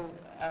also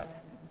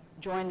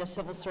joined the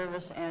civil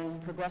service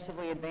and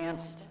progressively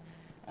advanced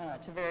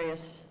to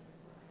various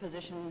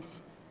positions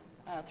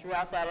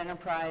throughout that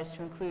enterprise,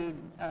 to include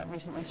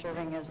recently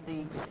serving as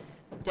the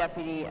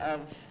deputy of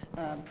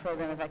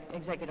Program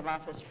Executive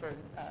Office for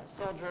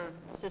Soldier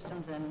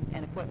Systems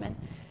and Equipment.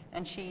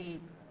 And she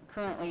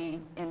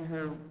currently, in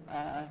her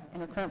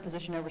current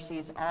position,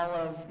 oversees all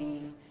of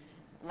the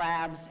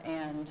labs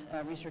and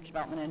research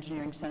development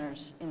engineering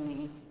centers in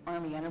the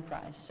Army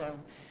enterprise. So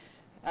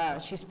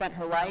she spent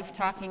her life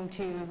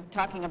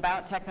talking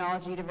about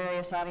technology to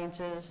various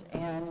audiences,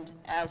 and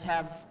as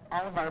have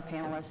all of our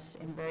panelists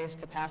in various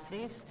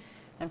capacities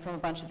and from a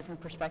bunch of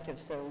different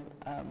perspectives. So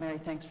Mary,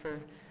 thanks for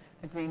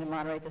agreeing to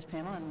moderate this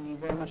panel, and we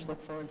very much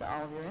look forward to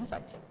all of your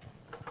insights.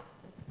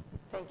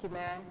 Thank you,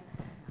 Marion.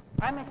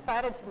 I'm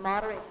excited to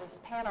moderate this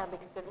panel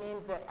because it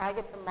means that I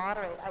get to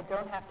moderate. I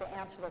don't have to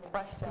answer the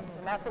questions,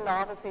 and that's a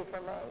novelty for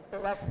me.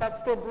 So that's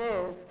good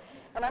news.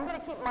 And I'm going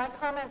to keep my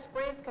comments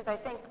brief because I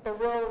think the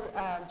real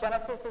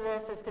genesis of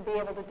this is to be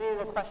able to do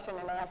the question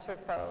and answer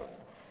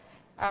phase.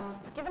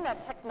 Given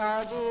that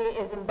technology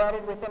is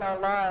embedded within our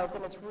lives,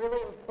 and it's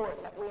really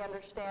important that we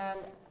understand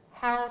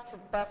how to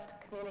best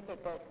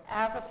communicate this.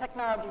 As a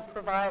technology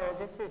provider,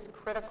 this is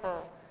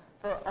critical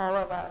for all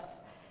of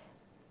us.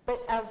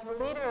 But as the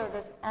leader of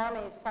this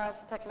Army science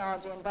and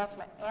technology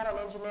investment and an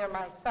engineer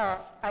myself,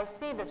 I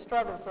see the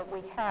struggles that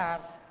we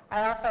have.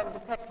 I often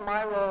depict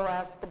my role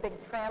as the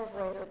big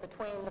translator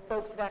between the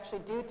folks that actually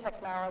do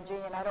technology,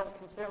 and I don't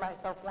consider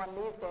myself one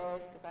these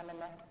days because I'm in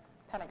the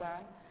Pentagon,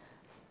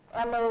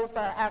 and those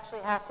that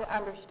actually have to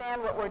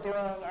understand what we're doing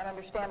and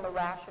understand the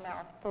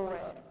rationale for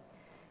it.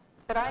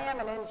 But I am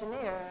an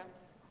engineer.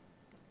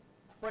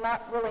 We're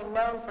not really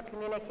known for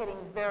communicating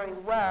very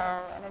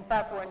well, and in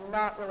fact, we're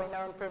not really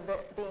known for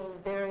being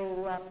very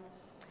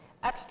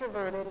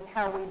extroverted in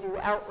how we do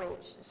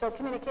outreach. So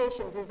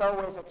communications is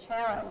always a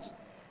challenge.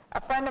 A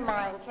friend of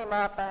mine came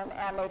up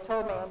and they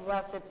told me, and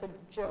yes, it's a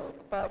joke,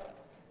 but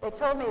they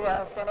told me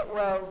this, and it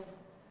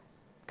was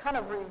kind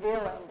of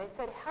revealing. They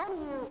said, how do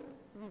you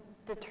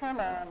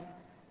determine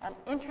an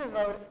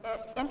introverted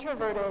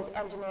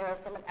engineer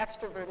from an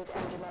extroverted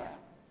engineer?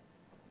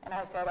 And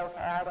I said,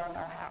 okay, I don't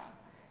know how.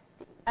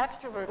 The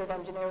extroverted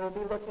engineer will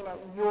be looking at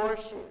your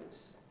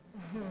shoes.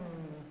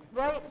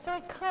 Right? So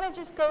it kind of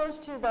just goes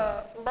to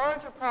the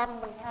larger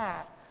problem we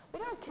have. We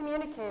don't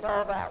communicate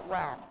all that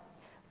well.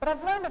 But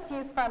I've learned a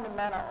few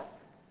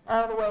fundamentals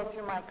all the way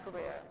through my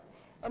career.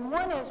 And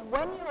one is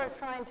when you are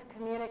trying to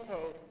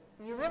communicate,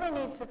 you really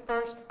need to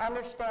first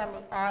understand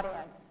the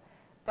audience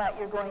that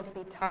you're going to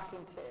be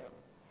talking to.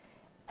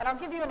 And I'll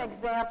give you an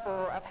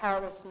example of how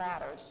this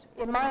matters.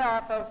 In my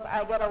office,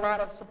 I get a lot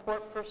of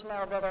support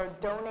personnel that are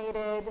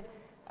donated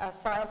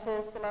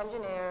scientists and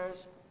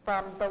engineers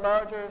from the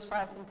larger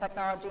science and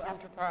technology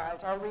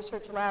enterprise, our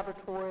research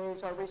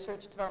laboratories, our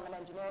research development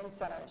engineering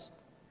centers.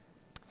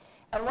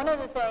 And one of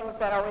the things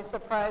that always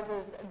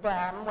surprises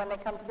them when they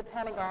come to the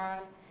Pentagon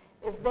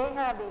is they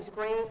have these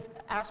great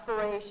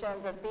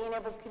aspirations of being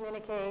able to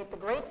communicate the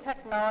great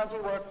technology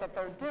work that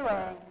they're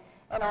doing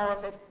in all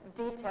of its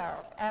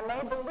details. And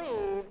they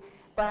believe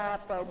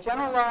that the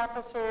general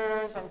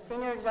officers and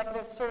senior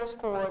executive service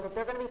corps that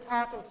they're going to be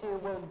talking to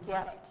will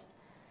get it.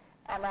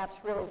 And that's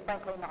really,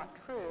 frankly, not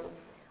true.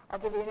 I'll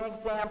give you an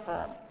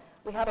example.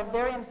 We had a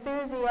very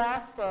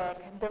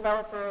enthusiastic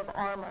developer of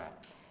armor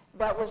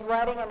that was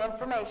writing an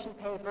information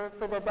paper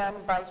for the then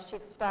Vice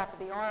Chief of Staff of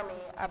the Army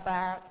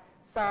about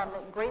some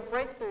great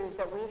breakthroughs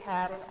that we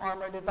had in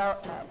armor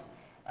development.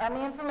 And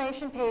the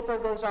information paper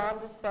goes on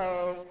to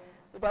say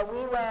that we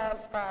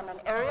went from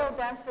an aerial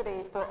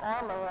density for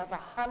armor of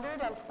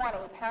 120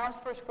 pounds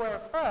per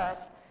square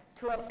foot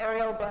to an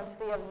aerial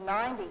density of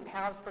 90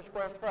 pounds per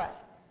square foot.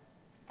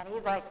 And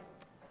he's like,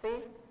 see?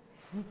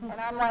 And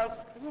I'm like,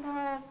 you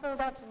know, so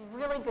that's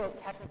really good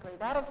technically.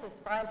 That is the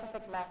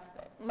scientific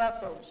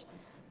message.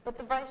 But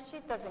the Vice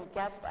Chief doesn't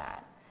get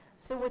that.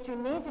 So what you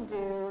need to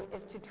do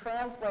is to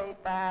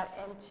translate that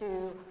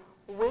into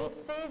weight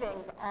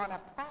savings on a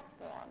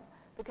platform,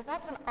 because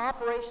that's an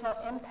operational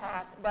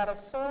impact that a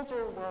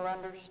soldier will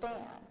understand.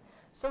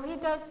 So he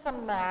does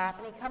some math,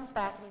 and he comes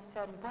back and he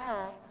said,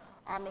 well,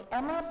 on the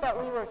MRAP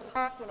that we were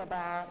talking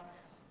about,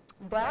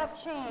 that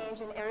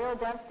change in aerial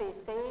density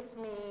saves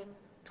me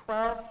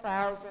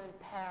 12,000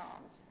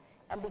 pounds.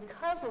 And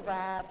because of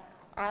that,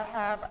 I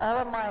have all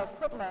of my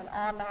equipment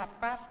on that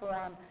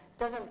platform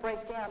doesn't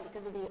break down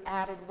because of the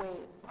added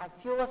weight. My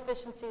fuel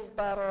efficiency is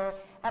better,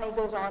 and he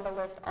goes on to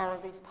list all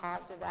of these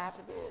positive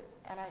attributes.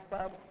 And I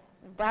said,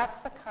 that's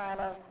the kind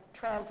of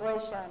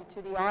translation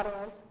to the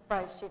audience,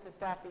 Vice Chief of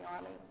Staff of the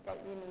Army, that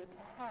you need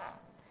to have.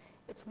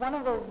 It's one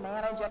of those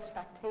manage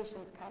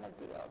expectations kind of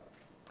deals.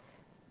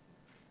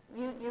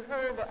 You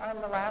heard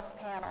on the last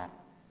panel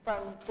from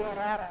Dan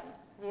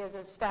Adams. He is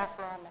a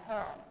staffer on the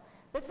Hill.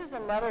 This is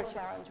another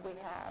challenge we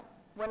have.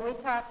 When we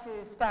talk to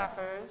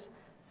staffers,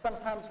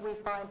 sometimes we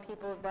find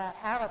people that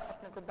have a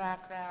technical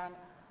background.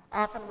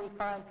 Often we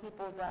find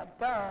people that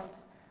don't.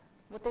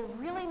 What they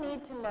really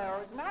need to know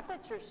is not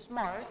that you're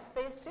smart.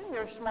 They assume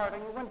you're smart or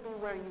you wouldn't be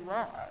where you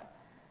are.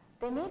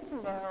 They need to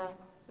know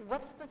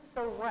what's the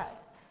so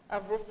what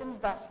of this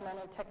investment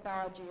in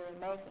technology you're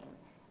making.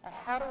 And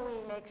how do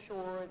we make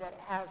sure that it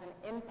has an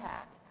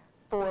impact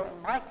for,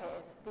 in my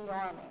case, the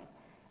Army?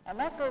 And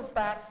that goes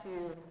back to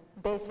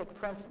basic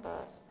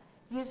principles,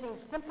 using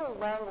simple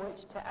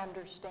language to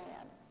understand.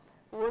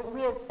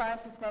 We as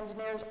scientists and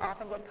engineers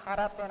often get caught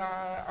up in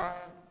our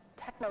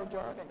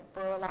techno-jargon,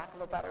 for lack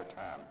of a better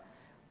term.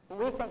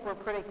 We think we're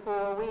pretty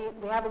cool.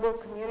 We have a little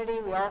community.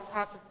 We all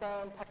talk the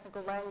same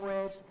technical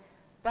language.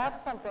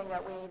 That's something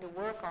that we need to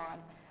work on.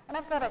 And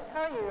I've got to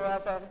tell you,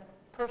 as a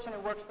person who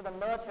works for the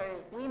military,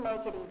 we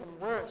make it even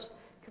worse,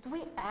 because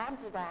we add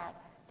to that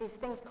these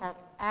things called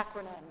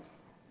acronyms.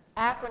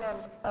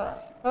 Acronyms are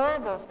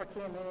horrible for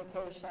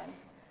communication.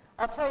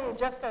 I'll tell you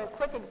just a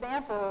quick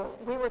example.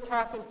 We were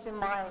talking to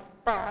my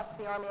boss,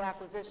 the Army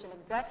Acquisition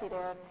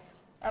Executive,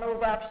 and it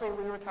was actually,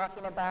 we were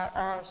talking about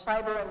our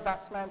cyber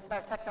investments and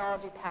our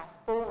technology path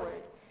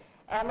forward.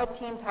 And the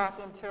team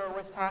talking to her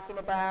was talking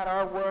about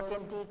our work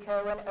in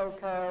DECO and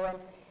OCO, and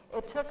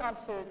it took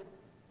onto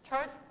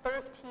chart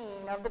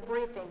 13 of the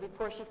briefing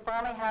before she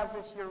finally has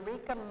this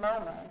eureka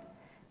moment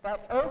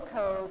that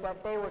OCO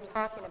that they were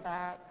talking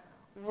about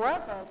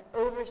wasn't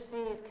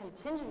overseas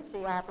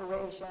contingency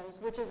operations,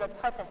 which is a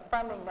type of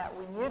funding that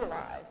we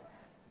utilize,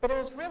 but it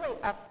was really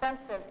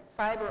offensive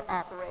cyber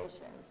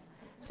operations.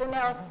 So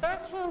now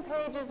 13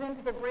 pages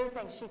into the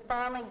briefing, she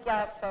finally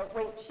gets that,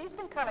 wait, she's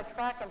been kind of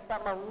tracking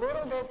something a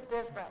little bit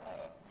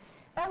differently.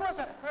 That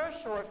wasn't her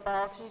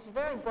shortfall, because she's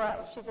very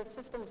bright. She's a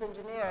systems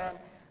engineer, and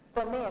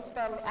for me, it's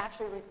been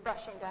actually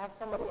refreshing to have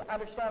somebody who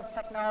understands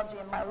technology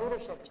in my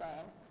leadership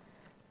chain.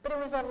 But it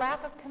was a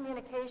lack of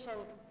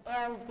communications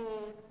and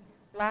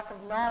the lack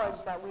of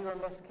knowledge that we were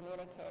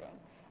miscommunicating.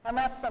 And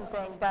that's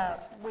something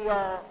that we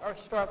all are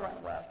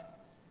struggling with.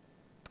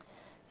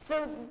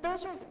 So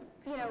those are,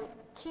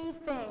 key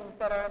things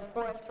that are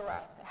important to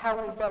us, how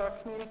we better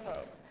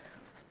communicate.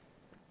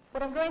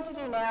 What I'm going to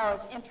do now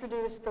is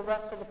introduce the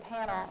rest of the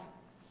panel,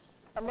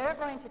 and they're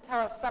going to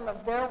tell us some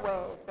of their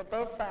ways that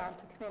they've found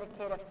to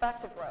communicate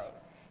effectively.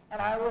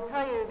 And I will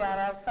tell you that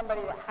as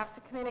somebody that has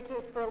to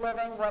communicate for a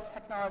living, what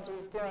technology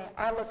is doing,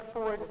 I look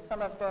forward to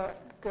some of their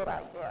good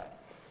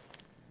ideas.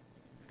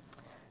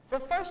 So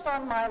first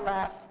on my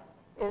left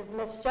is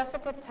Miss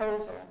Jessica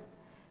Tozer.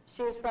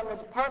 She is from the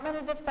Department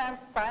of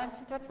Defense Science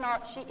and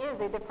Technology. She is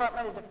a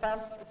Department of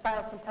Defense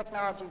Science and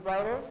Technology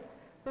writer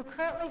who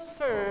currently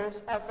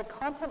serves as the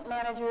content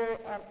manager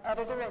and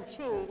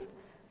editor-in-chief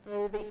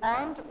for the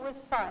Armed with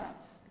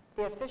Science,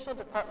 the official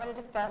Department of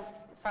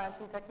Defense Science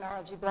and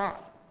Technology blog.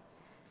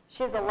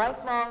 She is a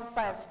lifelong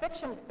science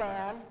fiction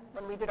fan.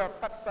 When we did our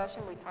prep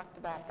session, we talked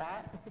about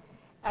that.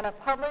 And a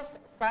published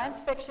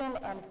science fiction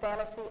and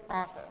fantasy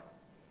author.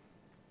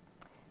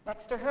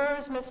 Next to her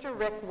is Mr.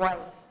 Rick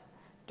Weiss,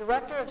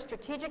 Director of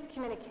Strategic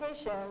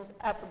Communications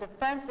at the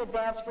Defense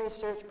Advanced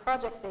Research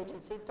Projects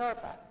Agency,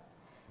 DARPA.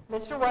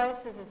 Mr.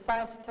 Weiss is a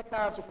Science and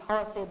Technology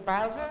Policy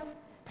Advisor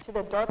to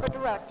the DARPA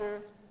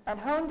Director and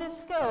honed his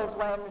skills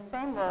while in the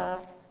same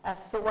role at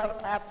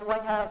the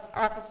White House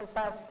Office of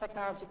Science and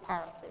Technology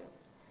Policy.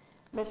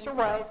 Mr.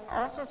 Weiss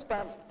also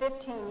spent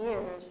 15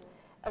 years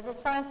as a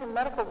science and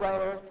medical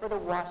writer for the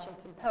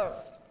Washington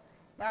Post.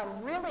 Now,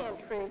 I'm really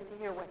intrigued to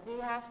hear what he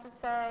has to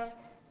say,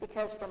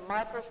 because from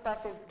my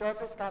perspective,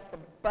 DARPA's got the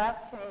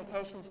best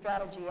communication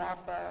strategy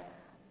out there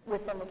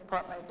within the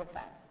Department of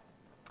Defense.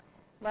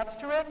 Next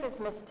to Rick is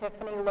Ms.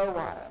 Tiffany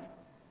Lowater,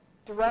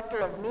 Director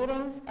of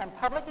Meetings and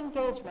Public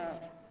Engagement,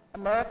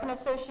 American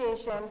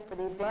Association for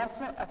the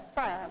Advancement of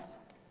Science,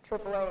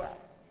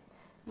 AAAS.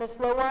 Ms.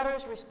 Lowater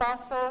is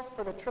responsible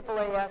for the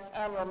AAAS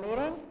annual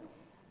meeting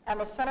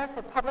and the Center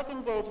for Public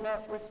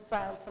Engagement with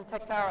Science and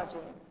Technology.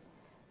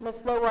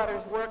 Ms.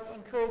 Lowater's work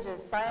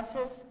encourages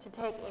scientists to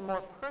take a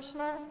more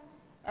personal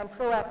and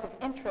proactive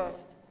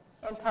interest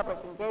in public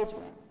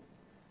engagement.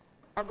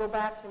 I'll go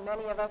back to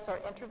many of us are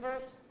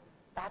introverts.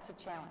 That's a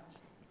challenge.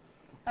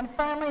 And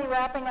finally,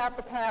 wrapping up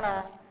the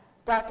panel,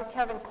 Dr.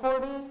 Kevin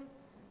Corby,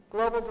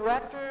 Global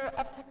Director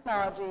of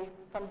Technology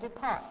from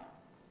DuPont.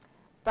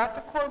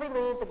 Dr. Corby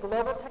leads a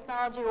global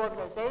technology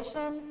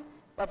organization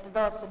that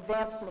develops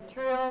advanced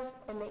materials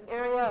in the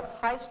area of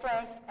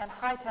high-strength and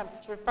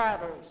high-temperature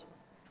fibers,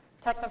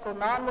 technical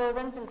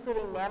nonwovens,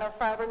 including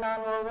nanofiber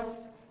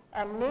nonwovens,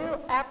 and new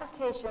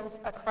applications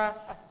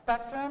across a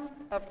spectrum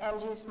of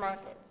end-use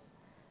markets.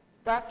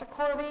 Dr.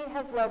 Corby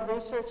has led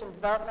research and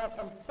development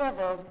in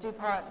several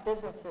DuPont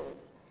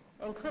businesses,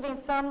 including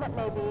some that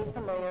may be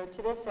familiar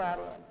to this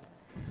audience,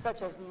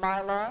 such as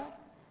Mylar,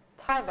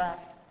 Tyvek,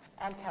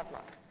 and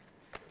Kevlar.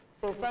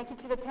 So thank you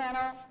to the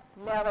panel.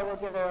 Now they will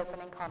give their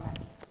opening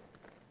comments.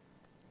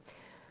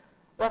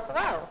 Well,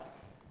 hello.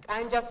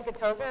 I'm Jessica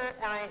Tozer.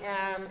 I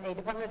am a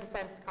Department of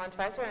Defense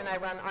contractor, and I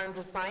run Armed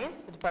with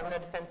Science, the Department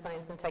of Defense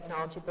Science and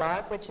Technology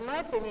blog, which in my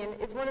opinion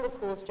is one of the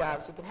coolest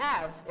jobs you can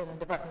have in the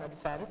Department of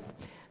Defense,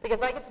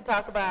 because I get to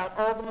talk about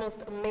all the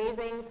most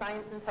amazing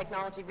science and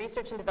technology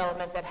research and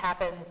development that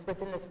happens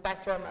within the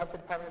spectrum of the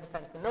Department of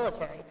Defense and the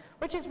military,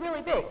 which is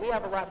really big. We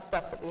have a lot of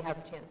stuff that we have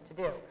a chance to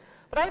do.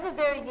 But I have a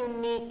very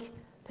unique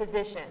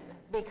position,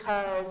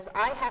 because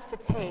I have to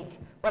take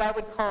what I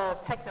would call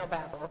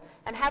technobabble,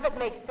 and have it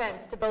make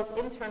sense to both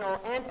internal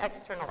and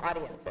external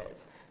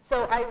audiences.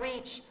 So I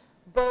reach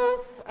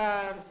both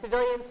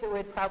civilians who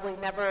would probably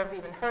never have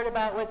even heard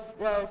about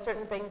what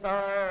certain things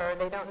are, or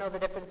they don't know the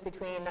difference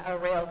between a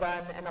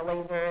railgun and a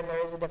laser, and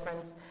there is a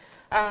difference.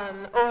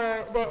 And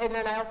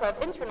then I also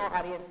have internal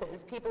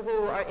audiences, people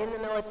who are in the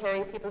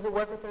military, people who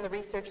work within the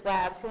research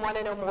labs, who want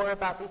to know more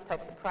about these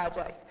types of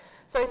projects.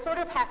 So I sort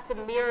of have to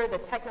mirror the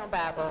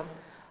technobabble,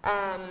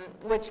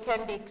 which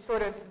can be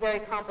sort of very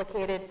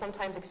complicated,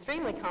 sometimes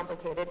extremely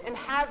complicated, and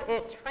have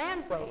it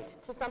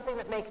translate to something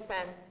that makes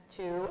sense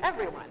to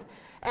everyone.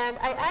 And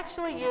I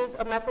actually use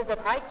a method that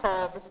I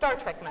call the Star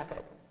Trek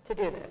method to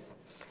do this.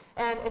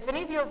 And if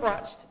any of you have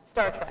watched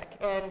Star Trek,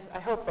 and I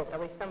hope that at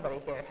least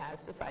somebody here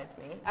has besides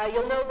me,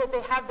 you'll know that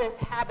they have this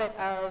habit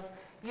of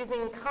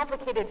using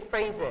complicated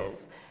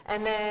phrases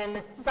and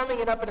then summing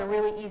it up in a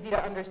really easy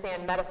to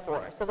understand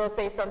metaphor. So they'll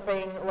say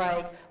something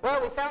like,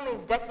 well, we found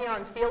these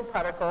Dechion field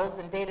particles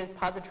in Data's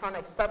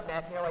positronic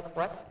subnet, and you're like,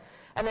 what?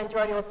 And then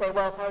Jordy will say,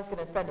 well, if I was going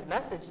to send a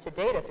message to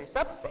Data through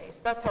subspace,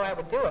 that's how I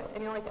would do it.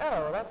 And you're like,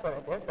 oh, that's what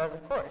I did.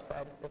 Of course,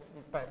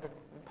 by the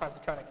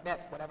positronic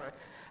net, whatever.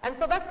 And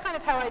so that's kind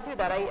of how I do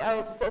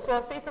that. So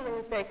I'll say something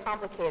that's very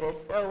complicated.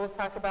 So we'll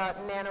talk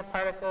about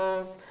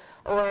nanoparticles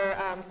or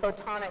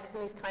photonics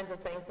and these kinds of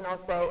things, and I'll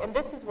say, and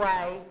this is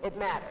why it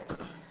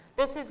matters.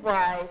 This is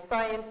why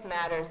science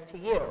matters to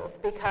you,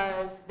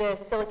 because the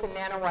silicon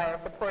nanowire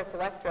of the porous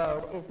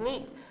electrode is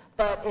neat,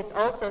 but it's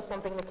also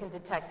something that can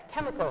detect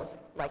chemicals,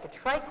 like a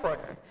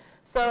tricorder.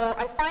 So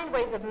I find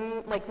ways of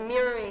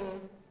mirroring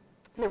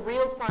the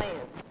real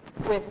science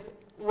with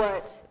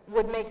what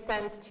would make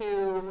sense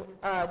to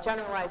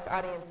generalized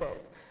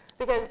audiences.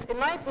 Because in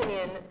my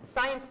opinion,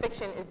 science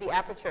fiction is the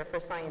aperture for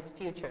science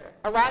future.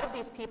 A lot of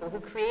these people who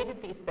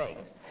created these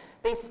things,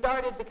 they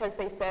started because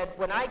they said,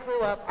 when I grew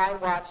up, I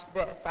watched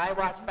this. I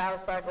watched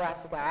Battlestar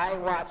Galactica, I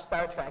watched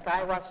Star Trek,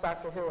 I watched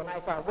Doctor Who, and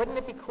I thought, wouldn't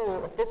it be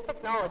cool if this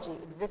technology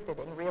existed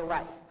in real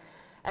life?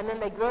 And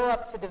then they grow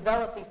up to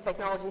develop these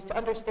technologies to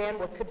understand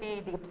what could be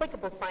the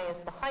applicable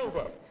science behind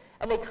it.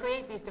 And they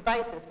create these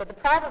devices. But the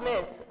problem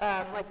is,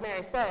 like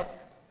Mary said,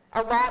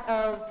 a lot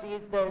of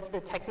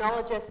the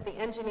technologists, the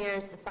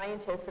engineers, the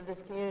scientists of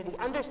this community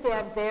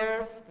understand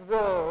their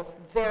role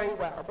very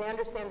well. They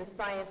understand the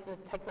science and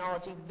the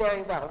technology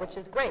very well, which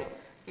is great.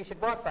 You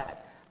should want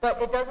that.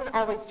 But it doesn't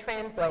always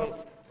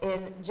translate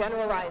in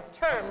generalized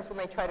terms when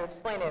they try to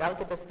explain it. I'll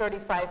get this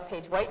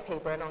 35-page white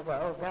paper and I'll go,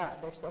 oh God,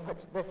 there's so much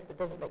of this that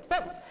doesn't make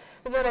sense.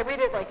 And then I read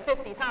it like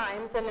 50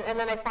 times and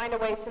then I find a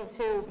way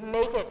to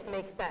make it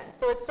make sense.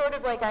 So it's sort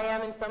of like I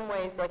am in some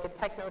ways like a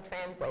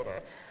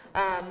techno-translator.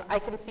 I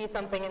can see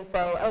something and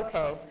say,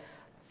 okay,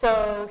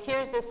 so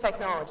here's this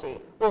technology.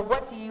 Well,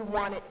 what do you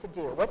want it to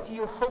do? What do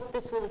you hope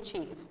this will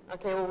achieve?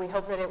 Okay, well, we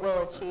hope that it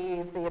will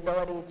achieve the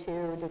ability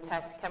to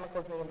detect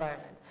chemicals in the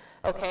environment.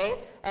 Okay,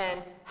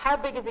 and how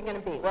big is it going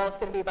to be? Well, it's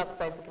going to be about the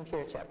size of a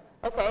computer chip.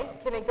 Okay,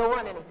 can it go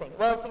on anything?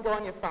 Well, it can go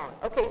on your phone.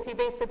 Okay, so you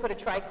basically put a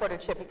tricorder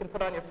chip you can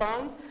put on your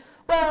phone.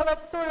 Well,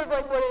 that's sort of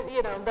like what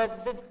it,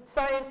 the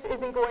science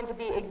isn't going to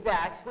be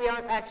exact. We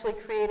aren't actually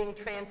creating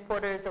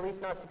transporters, at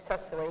least not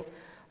successfully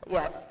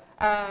yet,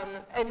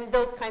 and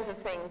those kinds of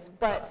things.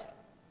 But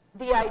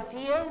the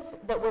ideas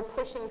that we're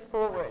pushing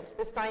forward,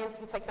 the science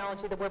and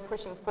technology that we're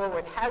pushing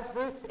forward, has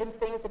roots in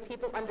things that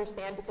people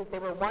understand because they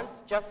were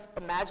once just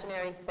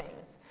imaginary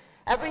things.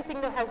 Everything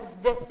that has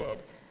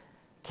existed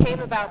came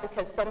about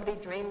because somebody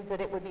dreamed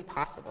that it would be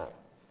possible.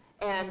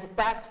 And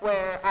that's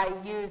where I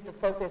use the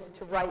focus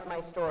to write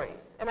my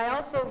stories. And I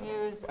also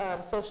use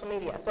social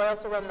media. So I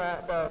also run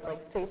the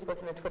Facebook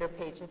and the Twitter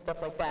page and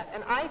stuff like that.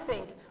 And I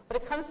think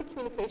when it comes to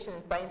communication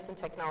in science and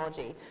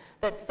technology,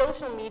 that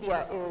social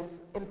media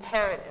is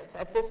imperative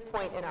at this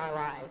point in our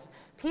lives.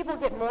 People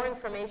get more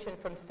information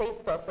from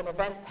Facebook when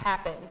events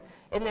happen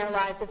in their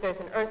lives. If there's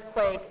an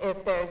earthquake,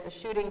 if there's a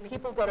shooting,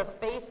 people go to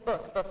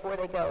Facebook before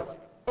they go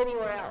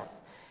anywhere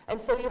else.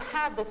 And so you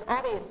have this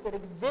audience that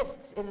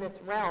exists in this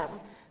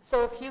realm.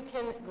 So if you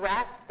can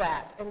grasp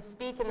that and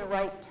speak in the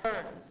right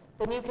terms,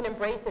 then you can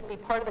embrace it, be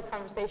part of the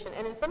conversation,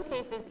 and in some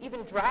cases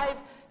even drive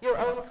your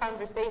own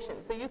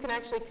conversation. So you can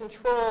actually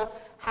control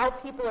how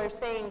people are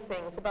saying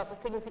things about the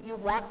things that you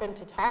want them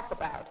to talk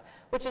about,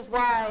 which is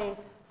why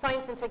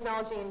science and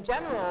technology in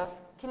general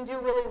can do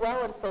really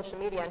well in social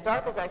media. And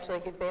DARPA is actually a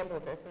good example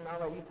of this, and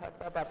I'll let you talk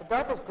about that. But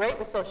DARPA is great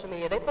with social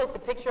media. They post a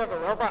picture of a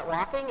robot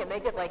walking, and they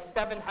get like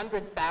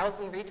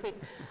 700,000 retweets.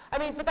 I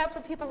mean, but that's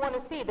what people want to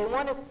see. They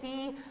want to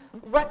see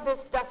what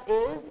this stuff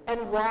is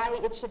and why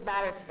it should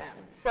matter to them.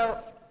 So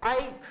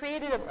I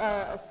created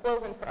a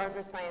slogan for Armed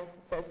with Science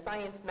that says,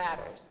 "Science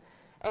matters."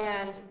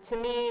 And to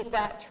me,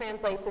 that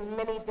translates in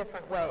many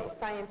different ways.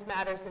 Science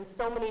matters in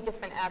so many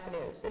different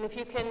avenues. And if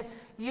you can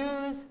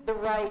use the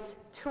right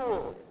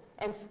tools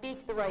and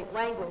speak the right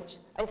language,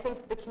 I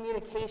think the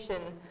communication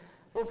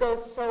will go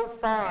so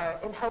far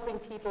in helping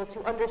people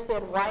to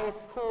understand why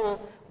it's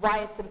cool, why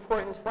it's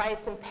important, why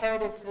it's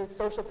imperative to the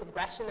social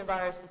progression of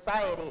our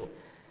society.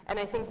 And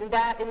I think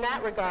that in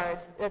that regard,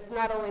 that's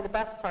not only the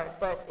best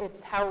part, but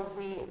it's how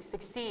we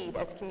succeed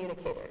as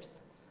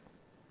communicators.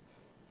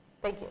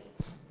 Thank you.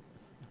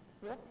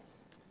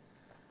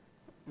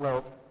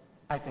 Well,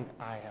 I think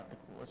I have the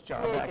coolest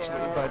job, You actually,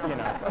 do. but you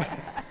know,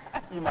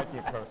 you might be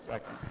a close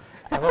second.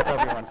 I hope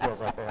everyone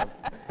feels like they have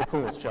the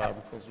coolest job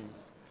because you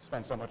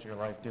spend so much of your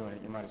life doing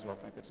it, you might as well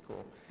think it's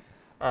cool.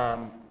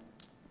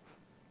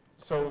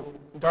 So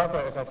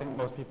DARPA, as I think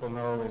most people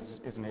know,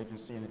 is an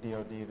agency in the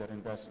DoD that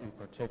invests in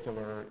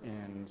particular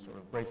in sort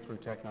of breakthrough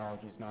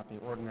technologies, not the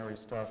ordinary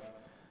stuff.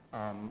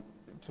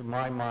 To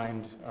my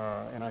mind,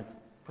 and I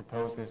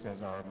propose this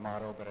as our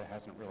motto, but it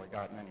hasn't really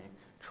gotten any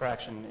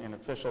traction in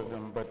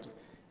officialdom, but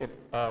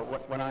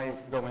when I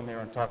go in there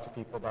and talk to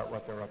people about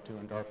what they're up to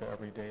in DARPA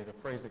every day, the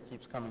phrase that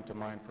keeps coming to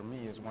mind for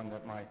me is one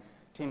that my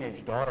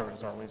teenage daughter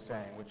is always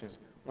saying, which is,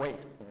 wait,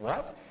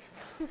 what?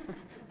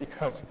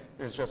 Because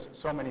there's just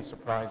so many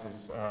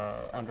surprises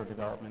under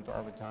development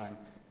all the time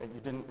that you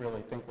didn't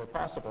really think were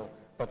possible,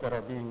 but that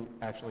are being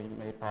actually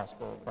made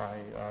possible by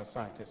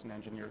scientists and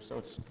engineers.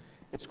 So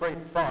it's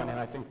great fun, and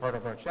I think part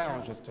of our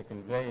challenge is to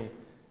convey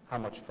how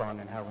much fun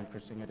and how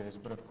interesting it is,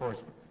 but of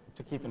course,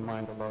 to keep in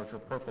mind the larger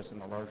purpose,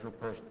 and the larger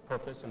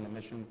purpose and the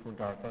mission for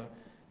DARPA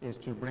is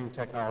to bring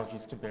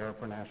technologies to bear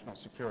for national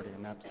security,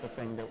 and that's the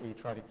thing that we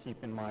try to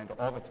keep in mind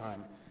all the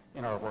time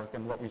in our work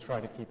and what we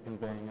try to keep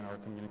conveying in our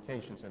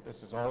communications, that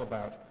this is all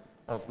about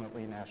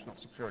ultimately national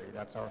security.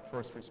 That's our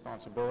first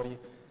responsibility.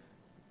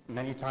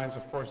 Many times,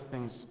 of course,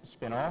 things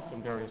spin off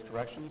in various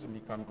directions and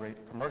become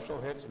great commercial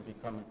hits and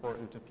become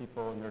important to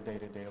people in their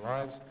day-to-day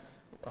lives.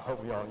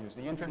 We all use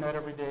the internet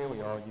every day.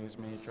 We all use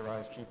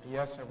miniaturized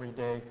GPS every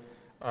day.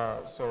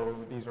 So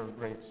these are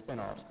great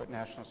spin-offs, but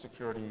national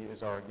security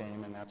is our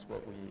game, and that's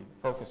what we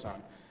focus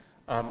on.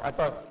 I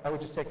thought I would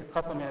just take a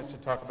couple of minutes to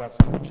talk about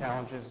some of the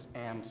challenges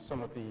and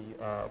some of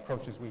the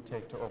approaches we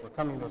take to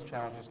overcoming those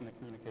challenges in the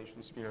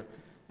communication sphere,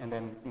 and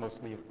then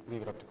mostly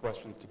leave it up to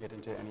questions to get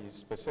into any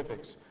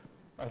specifics.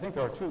 I think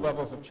there are two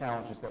levels of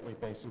challenges that we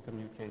face in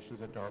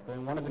communications at DARPA,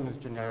 and one of them is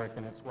generic,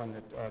 and it's one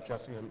that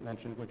Jessica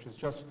mentioned, which is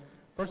just,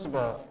 first of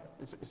all,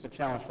 it's a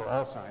challenge for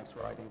all science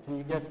writing. Can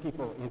you get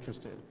people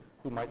interested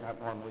who might not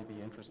normally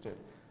be interested?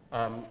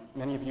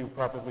 Many of you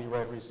probably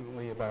read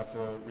recently about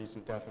the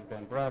recent death of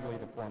Ben Bradley,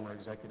 the former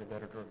executive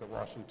editor of the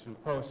Washington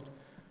Post,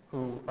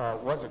 who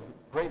was a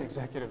great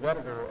executive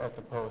editor at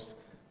the Post,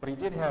 but he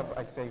did have,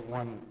 I'd say,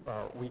 one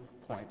weak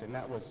point, and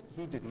that was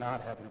he did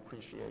not have an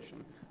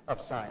appreciation of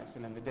science.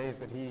 And in the days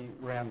that he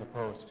ran the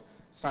Post,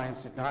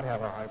 science did not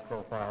have a high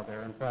profile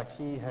there. In fact,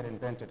 he had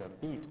invented a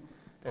beat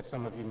that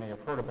some of you may have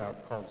heard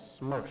about called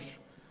SMERSH.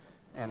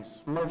 And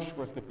SMERSH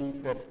was the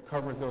beat that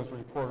covered those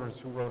reporters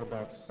who wrote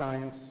about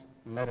science,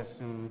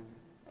 medicine,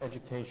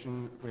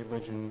 education,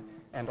 religion,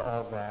 and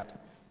all that.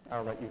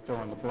 I'll let you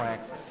fill in the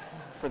blank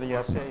for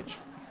the SH.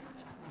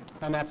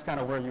 And that's kind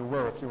of where you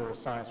were if you were a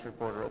science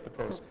reporter at the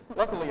Post.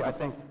 Luckily, I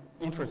think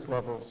interest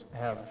levels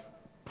have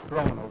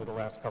grown over the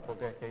last couple of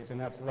decades, and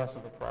that's less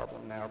of a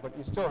problem now. But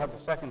you still have the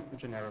second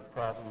generic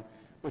problem,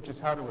 which is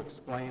how to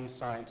explain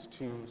science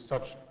to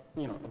such,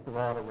 a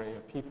broad array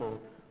of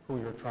people who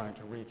you're trying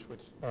to reach,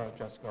 which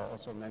Jessica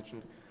also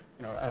mentioned.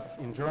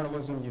 In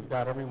journalism, you've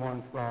got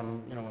everyone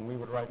from, when we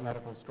would write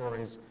medical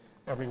stories,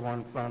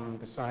 everyone from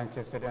the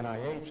scientists at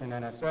NIH and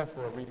NSF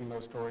who are reading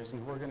those stories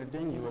and who are going to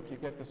ding you if you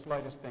get the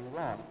slightest thing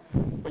wrong.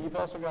 But you've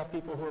also got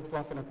people who are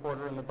plunking a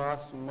quarter in the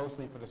box, and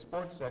mostly for the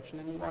sports section,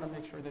 and you want to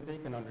make sure that they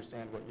can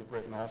understand what you've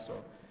written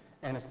also.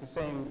 And it's the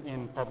same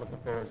in public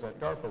affairs at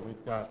DARPA.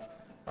 We've got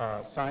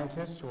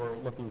scientists who are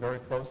looking very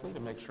closely to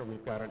make sure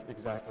we've got it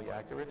exactly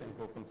accurate and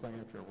who'll complain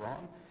if you're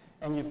wrong.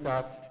 And you've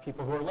got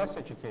people who are less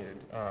educated,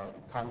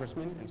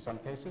 congressmen in some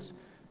cases,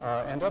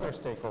 and other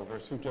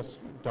stakeholders who just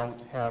don't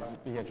have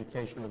the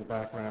education or the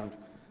background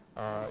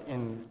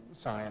in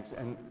science,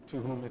 and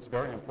to whom it's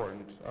very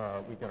important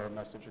we get our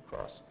message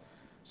across.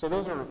 So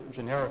those are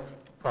generic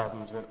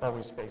problems that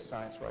always face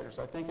science writers.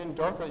 I think in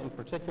DARPA in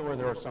particular,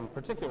 there are some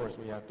particulars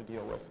we have to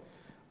deal with.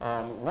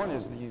 One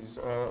is these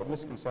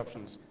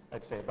misconceptions,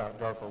 I'd say, about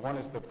DARPA. One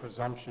is the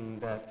presumption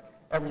that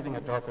everything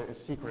at DARPA is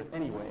secret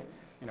anyway.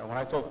 When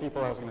I told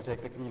people I was going to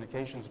take the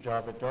communications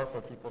job at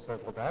DARPA, people said,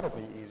 well, that'll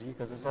be easy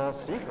because it's all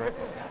secret.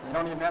 You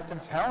don't even have to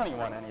tell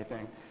anyone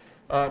anything.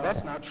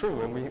 That's not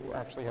true, and we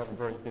actually have a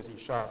very busy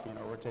shop.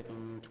 We're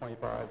taking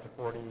 25 to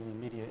 40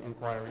 media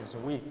inquiries a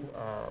week,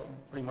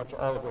 pretty much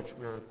all of which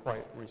we're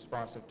quite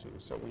responsive to.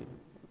 So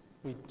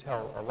we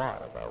tell a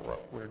lot about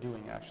what we're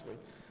doing, actually.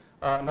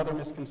 Another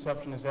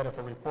misconception is that if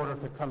a reporter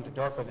could come to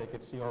DARPA, they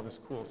could see all this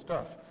cool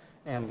stuff.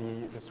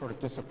 And the sort of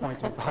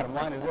disappointing bottom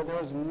line is that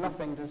there is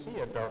nothing to see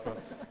at DARPA.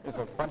 There's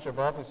a bunch of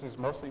offices,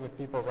 mostly with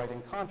people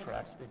writing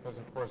contracts, because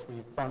of course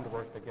we fund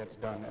work that gets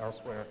done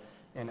elsewhere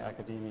in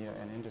academia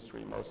and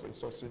industry mostly.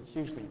 So it's a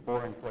hugely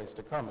boring place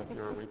to come if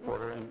you're a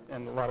reporter,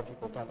 and a lot of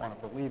people don't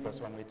want to believe us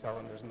when we tell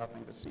them there's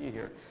nothing to see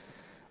here.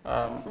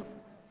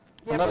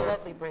 You have a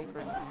lovely break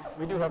room.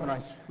 We do have a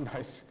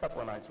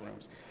couple of nice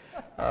rooms.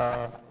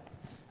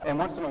 And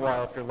once in a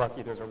while, if you're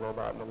lucky, there's a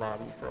robot in the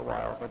lobby for a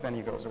while, but then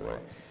he goes away.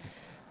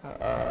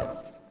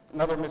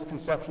 Another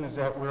misconception is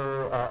that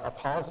we're a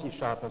policy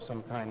shop of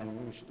some kind,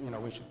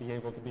 and we should be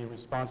able to be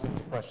responsive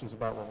to questions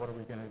about, well, what are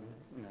we going to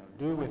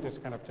do with this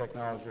kind of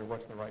technology, or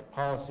what's the right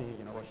policy,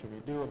 what should we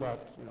do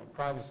about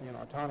privacy and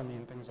autonomy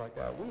and things like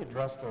that. We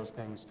address those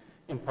things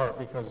in part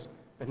because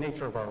the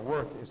nature of our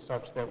work is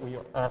such that we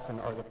often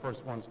are the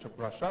first ones to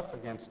brush up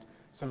against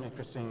some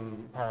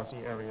interesting policy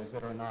areas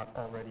that are not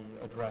already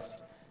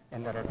addressed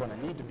and that are going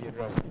to need to be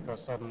addressed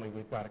because suddenly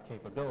we've got a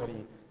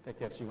capability that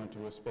gets you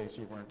into a space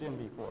you weren't in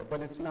before.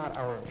 But it's not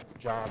our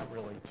job,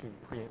 really,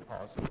 to create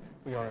policy.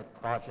 We are a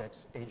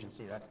projects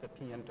agency. That's the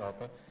P in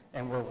DARPA,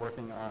 and we're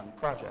working on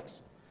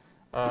projects.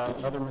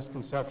 Another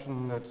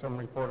misconception that some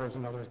reporters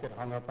and others get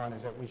hung up on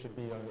is that we should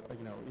be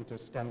into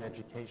STEM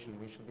education.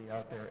 We should be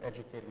out there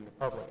educating the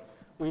public.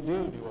 We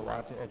do a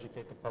lot to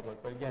educate the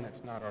public, but again,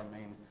 it's not our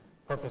main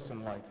purpose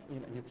in life.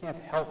 You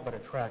can't help but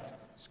attract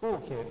school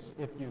kids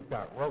if you've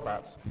got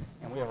robots,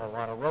 and we have a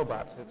lot of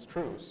robots, it's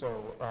true.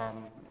 So,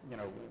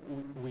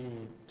 we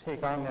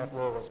take on that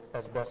role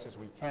as best as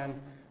we can.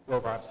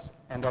 Robots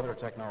and other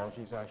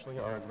technologies actually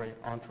are a great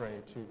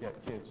entree to get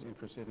kids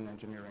interested in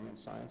engineering and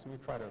science, and we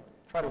try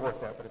to work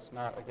that, but it's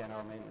not, again,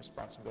 our main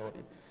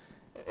responsibility.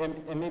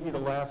 And maybe the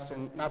last,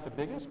 and not the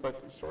biggest,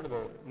 but sort of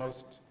the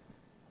most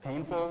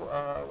painful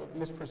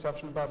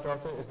misperception about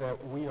DARPA is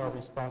that we are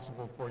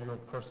responsible for your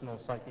personal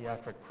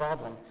psychiatric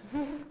problem.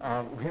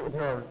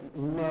 There are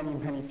many,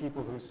 many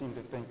people who seem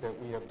to think that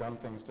we have done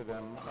things to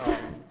them.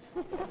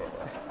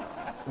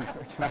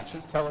 Can I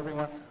just tell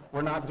everyone,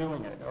 we're not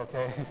doing it,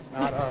 okay? It's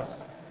not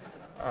us.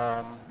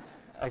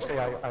 Actually,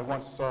 I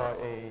once saw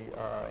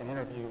an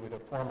interview with a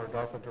former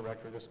DARPA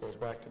director, this goes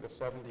back to the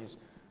 70s,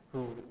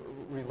 who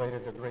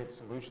related a great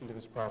solution to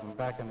this problem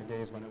back in the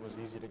days when it was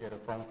easy to get a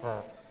phone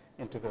call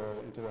into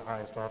the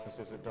highest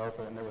offices at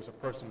DARPA, and there was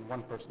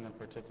one person in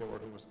particular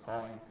who was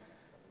calling,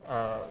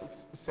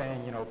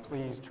 saying,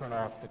 please turn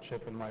off the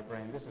chip in my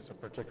brain. This is a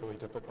particularly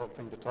difficult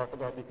thing to talk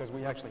about because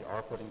we actually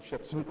are putting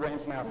chips in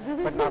brains now,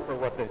 but not for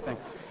what they think.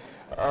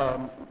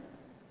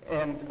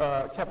 And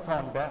kept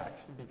calling back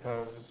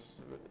because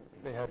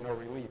they had no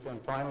relief.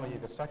 And finally,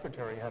 the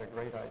secretary had a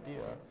great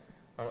idea,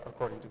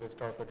 according to this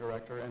DARPA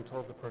director, and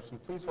told the person,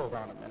 please hold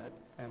on a minute,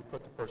 and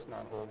put the person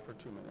on hold for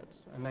 2 minutes.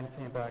 And then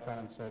came back on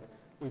and said,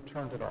 we've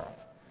turned it off.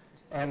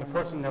 And the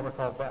person never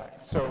called back.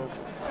 So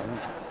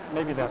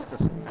maybe that's the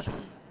solution.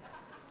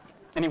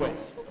 Anyway,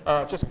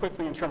 just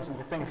quickly in terms of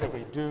the things that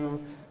we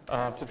do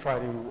to try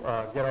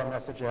to get our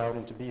message out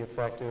and to be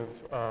effective,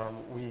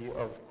 we,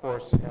 of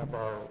course, have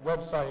our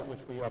website,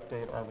 which we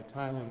update all the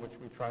time, in which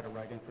we try to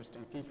write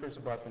interesting features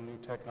about the new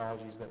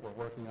technologies that we're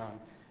working on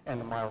and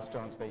the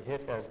milestones they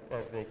hit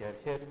as they get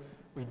hit.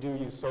 We do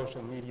use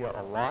social media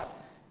a lot,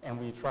 and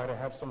we try to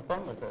have some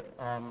fun with it.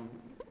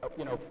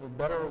 For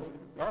better,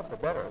 not for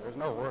better, there's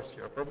no worse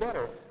here. For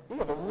better, we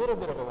have a little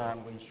bit of a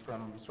long leash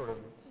from sort of,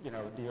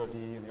 DOD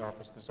and the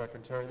Office of the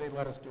Secretary. They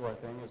let us do our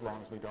thing as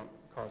long as we don't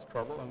cause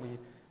trouble, and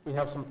we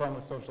have some fun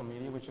with social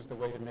media, which is the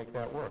way to make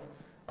that work.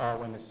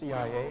 When the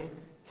CIA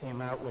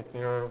came out with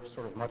their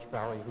sort of much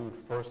ballyhooed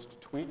first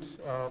tweet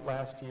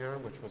last year,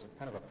 which was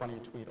kind of a funny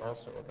tweet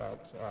also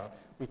about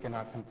we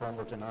cannot confirm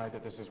or deny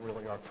that this is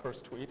really our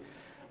first tweet.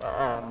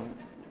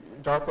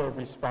 DARPA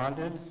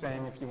responded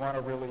saying, if you want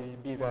to really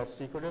be that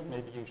secretive,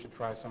 maybe you should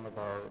try some of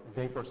our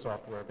Vapor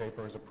software.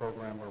 Vapor is a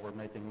program where we're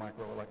making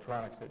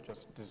microelectronics that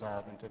just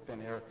dissolve into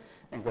thin air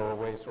and go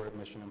away, sort of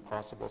Mission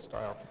Impossible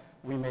style.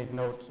 We made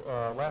note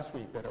last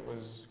week that it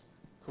was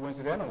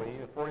coincidentally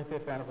the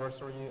 45th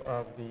anniversary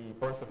of the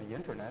birth of the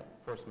internet,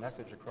 first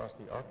message across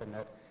the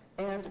ARPANET,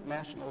 and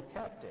National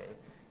Cat Day.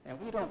 And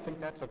we don't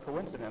think that's a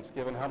coincidence,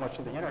 given how much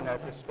of the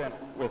internet is spent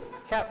with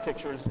cat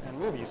pictures and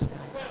movies.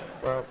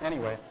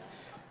 Anyway.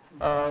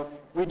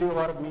 We do a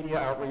lot of media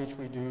outreach.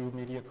 We do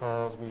media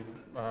calls.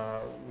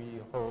 We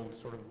hold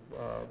sort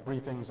of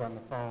briefings on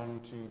the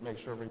phone to make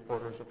sure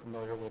reporters are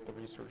familiar with the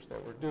research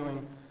that we're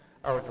doing.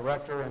 Our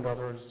director and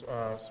others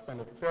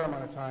spend a fair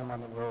amount of time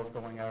on the road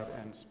going out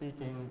and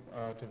speaking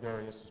to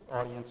various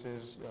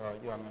audiences,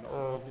 young and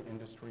old,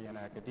 industry and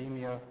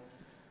academia.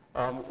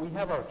 We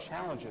have our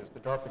challenges, the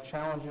DARPA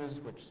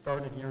challenges, which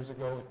started years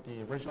ago with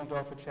the original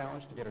DARPA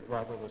challenge to get a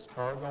driverless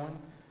car going,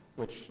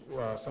 which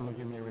some of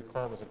you may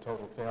recall was a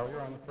total failure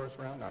on the first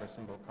round. Not a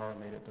single car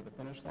made it to the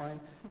finish line.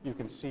 You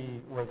can see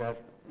where that,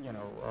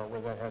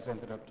 where that has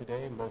ended up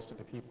today. Most of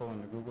the people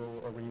in the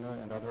Google arena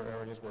and other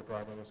areas where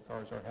driverless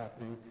cars are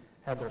happening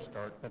had their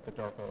start at the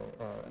DARPA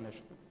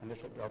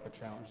initial DARPA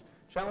challenge.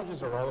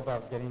 Challenges are all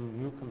about getting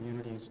new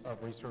communities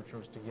of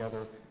researchers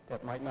together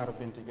that might not have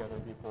been together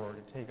before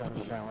to take on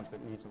a challenge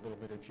that needs a little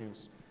bit of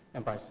juice.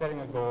 And by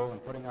setting a goal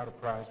and putting out a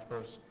prize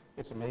purse,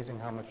 it's amazing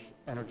how much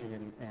energy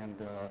and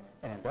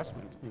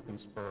investment you can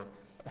spur.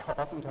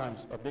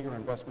 Oftentimes, a bigger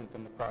investment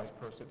than the prize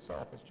purse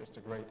itself is just a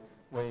great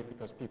way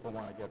because people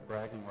want to get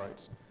bragging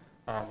rights.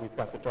 We've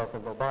got the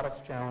DARPA Robotics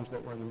Challenge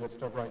that we're in the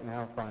midst of right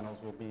now. Finals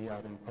will be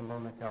out in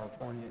Pomona,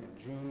 California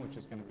in June, which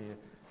is going to be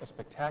a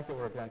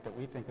spectacular event that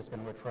we think is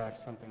going to attract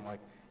something like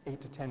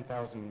 8,000 to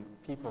 10,000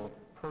 people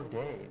per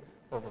day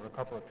over a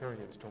couple of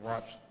periods to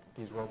watch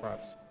these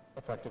robots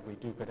effectively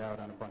duke it out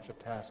on a bunch of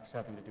tasks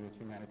having to do with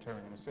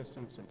humanitarian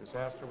assistance and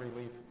disaster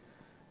relief.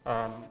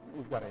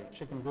 We've got a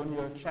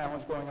chikungunya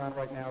challenge going on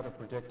right now to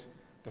predict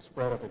the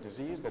spread of a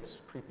disease that's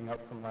creeping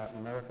up from Latin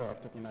America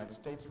up to the United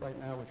States right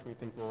now, which we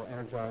think will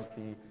energize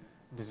the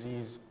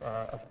disease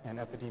and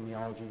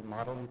epidemiology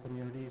modeling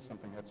community,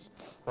 something that's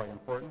quite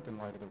important in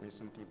light of the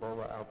recent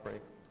Ebola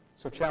outbreak.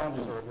 So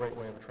challenges are a great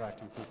way of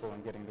attracting people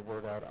and getting the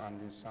word out on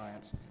new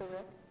science. So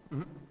Rick,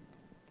 can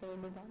we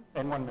move on?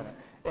 In 1 minute.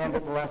 And the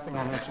last thing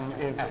I'll mention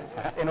is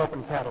an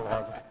open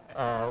catalog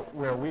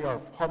where we are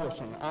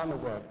publishing on the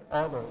web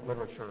all the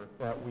literature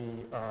that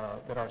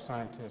our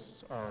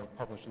scientists are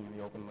publishing in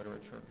the open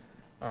literature,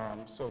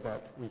 so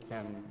that we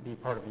can be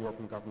part of the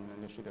open government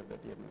initiative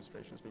that the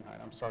administration is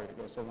behind. I'm sorry to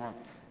go so long.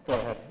 Go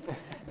ahead.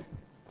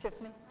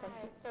 Tiffany, thank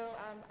you. So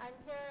I'm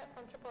here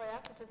from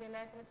AAAS, which is the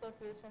American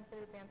Association for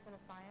the Advancement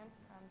of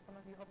Science. Some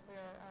of you hopefully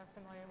are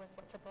familiar with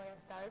what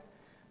AAAS does.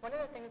 One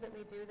of the things that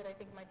we do that I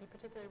think might be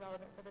particularly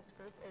relevant for this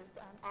group is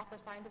offer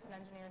scientists and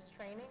engineers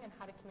training in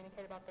how to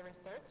communicate about the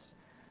research.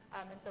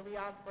 And so we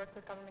have worked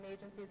with government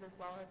agencies as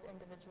well as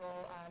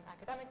individual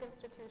academic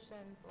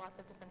institutions, lots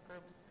of different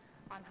groups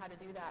on how to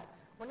do that.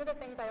 One of the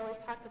things I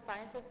always talk to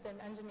scientists and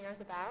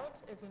engineers about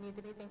is you need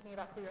to be thinking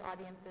about who your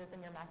audience is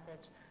and your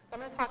message. So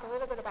I'm going to talk a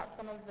little bit about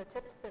some of the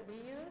tips that we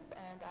use,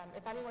 and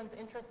if anyone's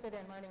interested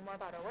in learning more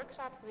about our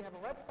workshops, we have a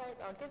website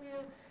I'll give you.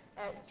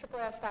 It's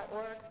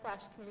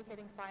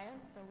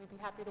AAAS.org/communicating-science, and we'd be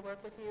happy to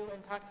work with you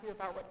and talk to you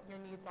about what your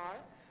needs are.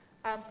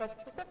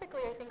 But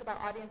specifically, I think about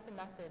audience and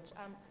message.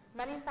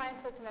 Many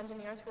scientists and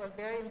engineers who are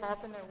very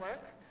involved in their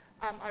work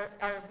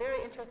are very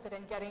interested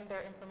in getting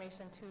their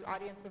information to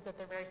audiences that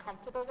they're very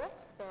comfortable with.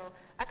 So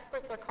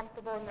experts are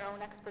comfortable in their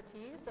own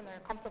expertise, and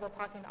they're comfortable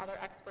talking to other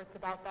experts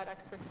about that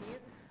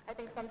expertise. I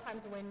think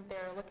sometimes when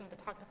they're looking to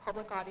talk to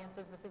public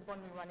audiences, this is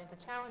when we run into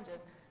challenges.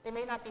 They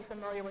may not be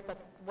familiar with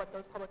what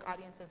those public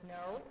audiences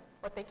know,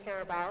 what they care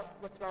about,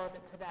 what's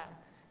relevant to them.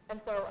 And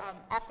so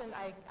often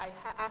I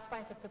ask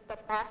scientists to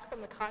step back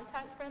from the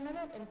content for a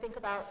minute and think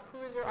about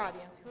who is your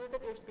audience, who is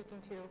it you're speaking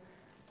to,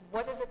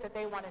 what is it that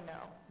they want to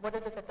know, what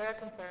is it that their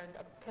concerns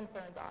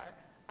are.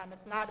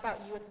 It's not about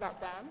you, it's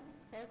about them.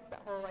 It's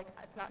that whole, like,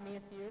 it's not me,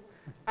 it's you.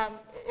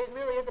 It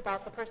really is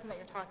about the person that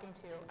you're talking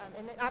to.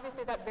 And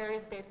obviously that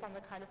varies based on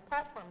the kind of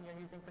platform you're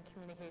using for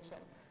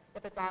communication.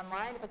 If it's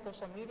online, if it's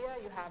social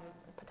media, you have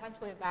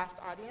potentially a vast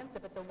audience.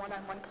 If it's a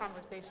one-on-one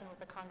conversation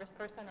with a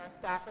congressperson or a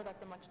staffer,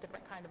 that's a much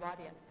different kind of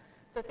audience.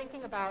 So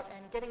thinking about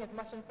and getting as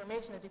much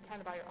information as you can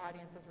about your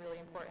audience is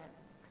really important.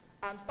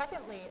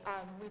 Secondly,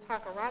 we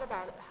talk a lot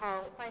about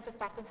how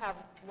scientists often have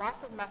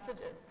lots of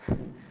messages,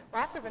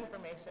 lots of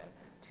information,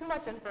 too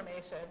much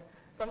information,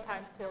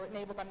 sometimes to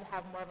enable them to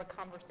have more of a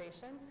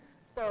conversation.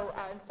 So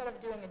instead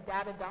of doing a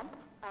data dump,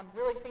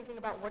 really thinking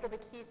about what are the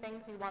key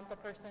things you want the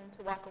person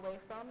to walk away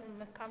from in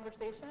this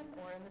conversation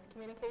or in this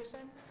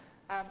communication.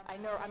 I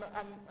know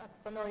I'm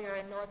familiar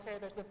in military,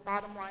 there's this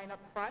bottom line up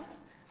front.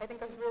 I think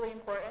that's really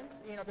important,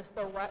 you know, the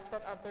so what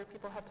that other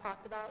people have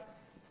talked about.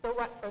 So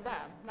what for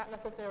them, not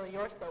necessarily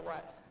your so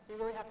what. So you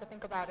really have to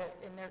think about it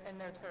in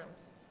their terms.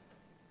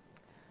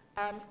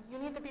 You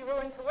need to be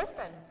willing to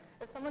listen.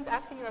 If someone's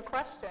asking you a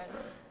question,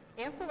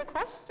 answer the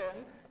question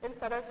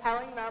instead of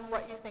telling them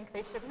what you think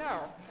they should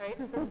know, right?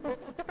 So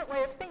it's a different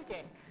way of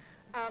thinking.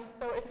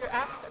 So if you're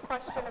asked a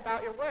question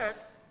about your work,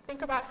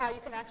 think about how you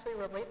can actually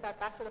relate that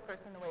back to the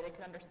person in a way they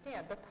can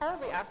understand. They're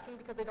probably asking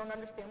because they don't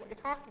understand what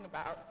you're talking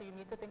about, so you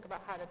need to think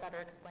about how to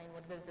better explain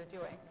what it is they're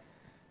doing.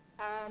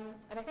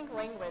 And I think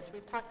language,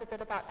 we've talked a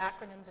bit about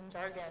acronyms and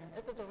jargon.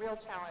 This is a real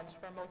challenge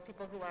for most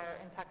people who are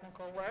in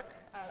technical work.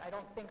 I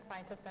don't think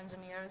scientists,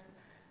 engineers,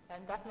 and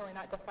definitely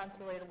not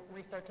defense-related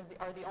researchers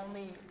are the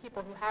only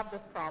people who have this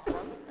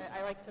problem.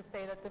 I like to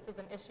say that this is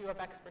an issue of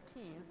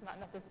expertise,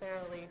 not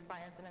necessarily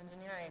science and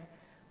engineering.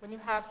 When you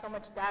have so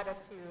much data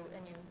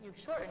and you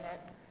shorten it,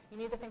 you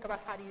need to think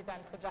about how do you then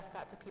project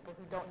that to people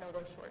who don't know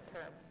those short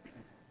terms.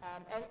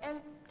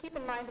 And keep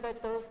in mind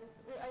that those,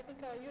 I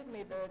think you had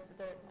made that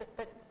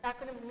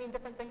acronyms mean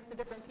different things to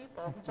different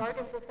people.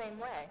 Jargon's the same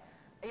way.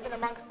 Even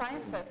amongst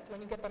scientists,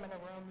 when you get them in a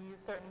room, you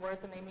use certain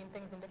words and they mean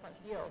things in different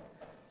fields.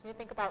 So you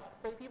think about,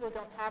 for people who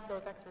don't have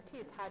those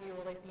expertise, how do you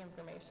relate the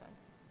information?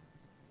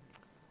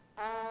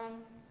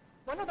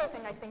 One other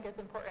thing I think is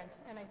important,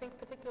 and I think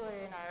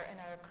particularly in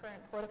our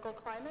current political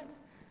climate,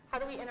 how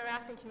do we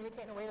interact and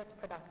communicate in a way that's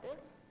productive?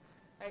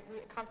 Right?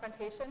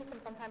 Confrontation can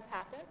sometimes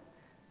happen,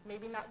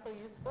 maybe not so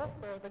useful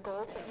for the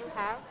goals that you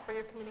have for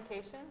your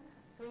communication.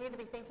 So we need to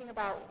be thinking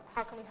about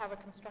how can we have a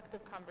constructive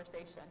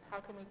conversation? How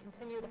can we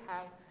continue to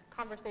have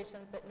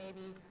conversations that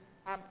maybe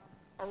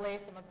allay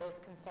some of those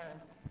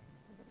concerns?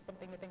 It's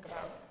something to think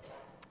about.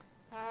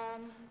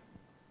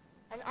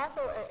 And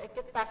also, it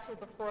gets back to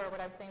before what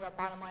I was saying about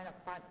bottom line up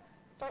front.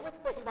 Start with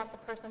what you want the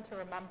person to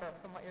remember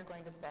from what you're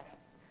going to say.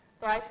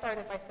 So I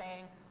started by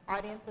saying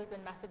audiences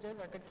and messages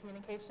are good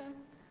communication.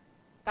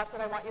 That's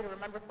what I want you to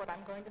remember for what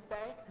I'm going to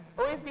say.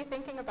 Always be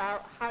thinking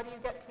about how do you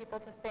get people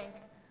to think,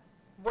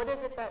 what is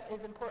it that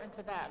is important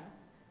to them,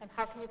 and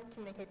how can you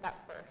communicate that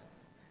first?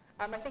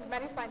 I think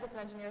many scientists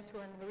and engineers who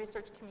are in the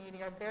research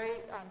community are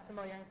very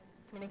familiar in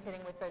communicating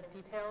with the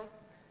details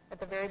at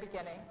the very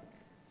beginning.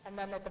 And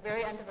then at the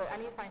very end of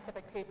any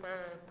scientific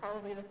paper,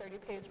 probably the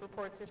 30-page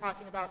reports you're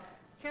talking about,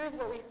 here's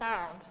what we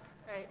found,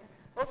 right?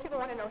 Most people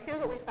want to know, here's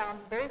what we found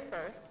very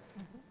first,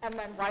 and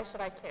then why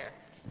should I care?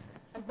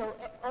 And so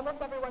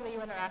almost everyone that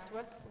you interact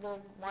with will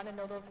want to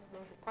know those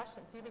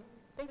questions. So you'd be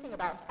thinking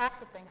about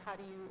practicing, how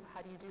do you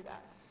do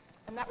that?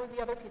 And that was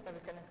the other piece I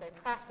was going to say.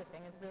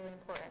 Practicing is really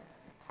important.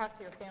 Talk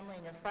to your family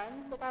and your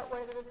friends about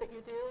what it is that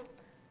you do.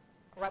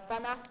 Let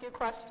them ask you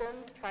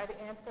questions. Try to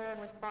answer and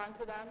respond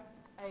to them.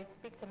 I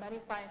speak to many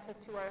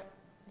scientists who are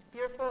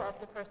fearful of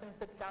the person who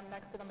sits down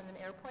next to them in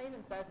an airplane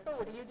and says, so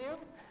what do you do?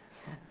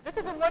 This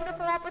is a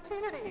wonderful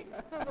opportunity.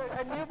 This is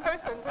a new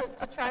person to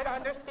try to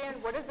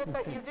understand what is it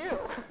that you do.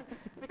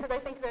 Because I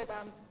think that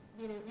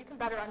you can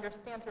better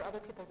understand through other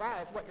people's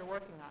eyes what you're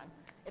working on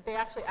if they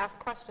actually ask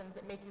questions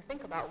that make you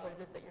think about what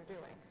it is that you're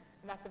doing.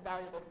 And that's a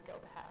valuable skill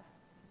to have.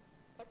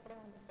 That's what I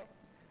wanted to say.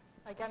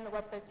 Again, the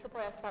website's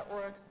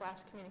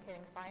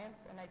AAAS.org/communicatingscience,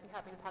 and I'd be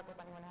happy to talk with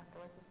anyone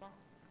afterwards as well.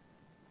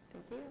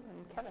 Thank you.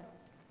 And Kevin.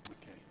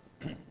 Okay.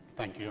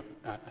 Thank you.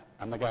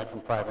 I'm the guy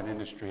from private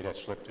industry that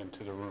slipped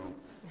into the room.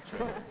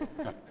 So,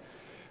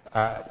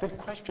 the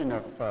question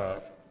of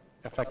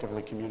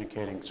effectively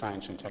communicating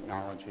science and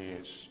technology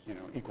is,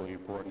 equally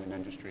important in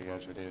industry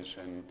as it is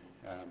in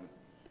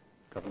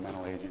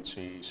governmental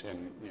agencies,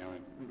 and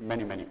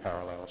many, many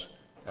parallels.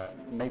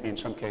 Maybe in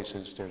some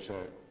cases there's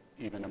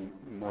even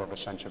more of a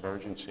sense of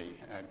urgency.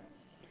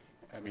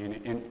 I mean,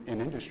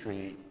 in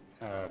industry,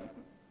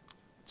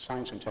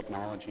 science and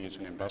technology is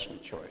an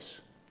investment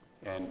choice.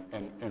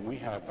 And we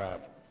have, are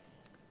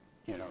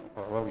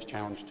always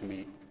challenged to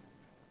meet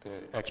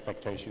the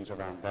expectations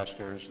of our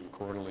investors and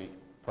quarterly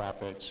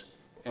profits.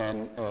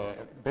 And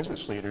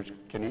business leaders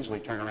can easily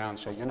turn around and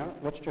say,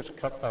 let's just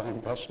cut that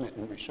investment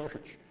in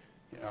research.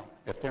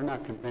 If they're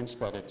not convinced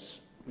that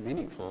it's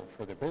meaningful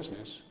for the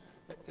business,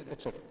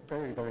 it's a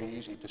very, very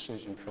easy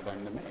decision for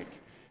them to make.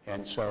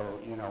 And so,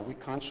 we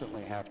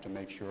constantly have to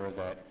make sure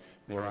that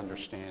they're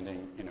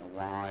understanding,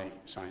 why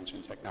science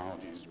and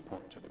technology is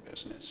important to the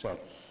business. So,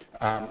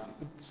 I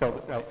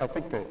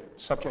think the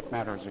subject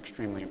matter is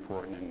extremely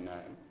important,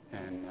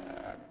 and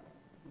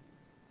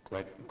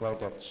glad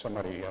that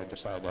somebody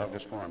decided to have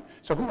this forum.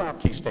 So, who are our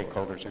key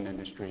stakeholders in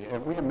industry?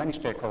 We have many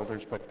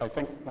stakeholders, but I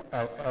think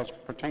as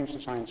pertains to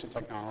science and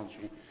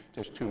technology,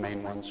 there's two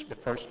main ones. The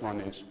first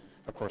one is,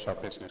 of course, our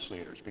business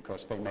leaders,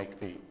 because they make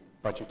the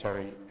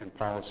budgetary and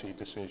policy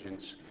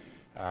decisions.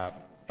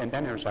 And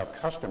then there's our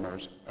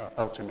customers,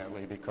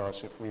 ultimately,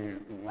 because if we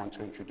want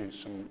to introduce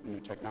some new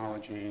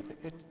technology,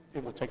 it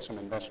will take some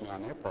investment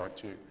on their part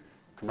to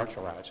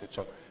commercialize it.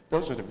 So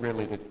those are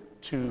really the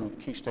two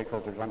key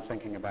stakeholders I'm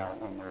thinking about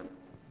when we're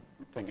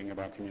thinking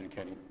about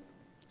communicating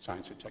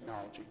science and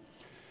technology.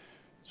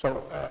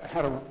 So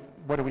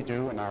what do we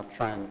do? And I'll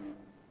try and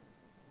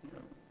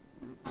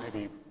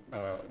maybe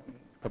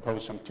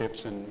propose some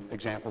tips and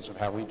examples of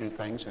how we do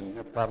things, and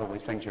probably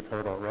things you've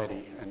heard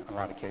already in a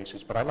lot of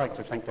cases. But I like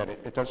to think that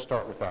it does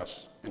start with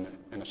us in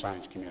the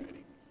science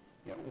community.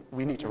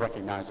 We need to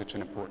recognize it's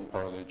an important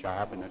part of the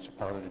job, and it's a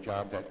part of the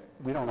job that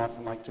we don't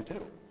often like to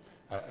do.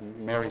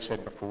 Mary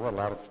said before, a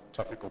lot of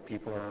technical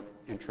people are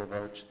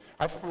introverts.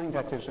 I find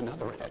that there's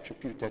another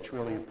attribute that's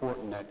really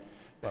important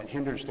that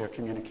hinders their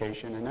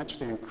communication, and that's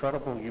the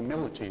incredible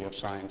humility of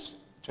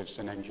scientists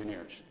and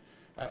engineers.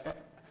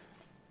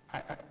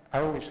 I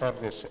always have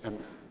this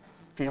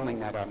feeling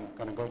that I'm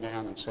going to go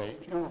down and say,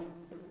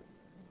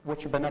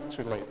 what you been up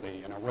to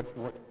lately?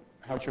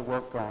 How's your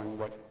work going?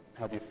 What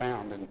have you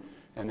found?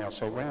 And they'll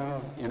say,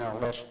 well,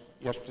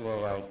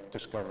 yesterday I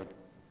discovered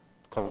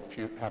how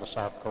to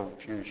solve cold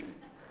fusion.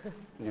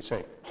 And you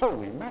say,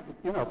 holy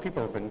mackerel,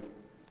 people have been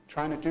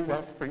trying to do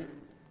that for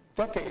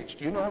decades.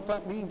 Do you know what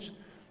that means?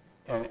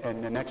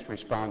 And the next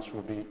response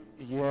will be,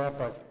 yeah,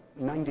 but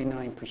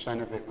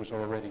 99% of it was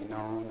already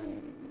known,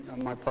 and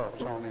my part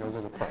was only a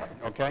little part,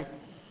 okay?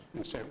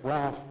 And say,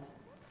 well,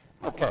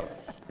 okay.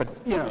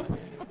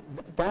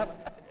 But,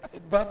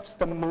 that's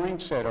the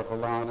mindset of a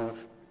lot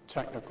of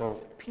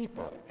technical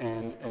people,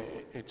 and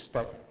it's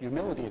that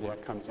humility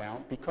that comes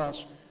out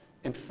because,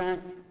 in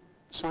fact,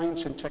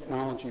 science and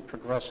technology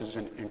progresses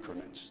in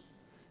increments.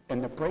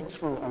 And the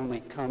breakthrough only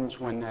comes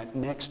when that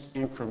next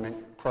increment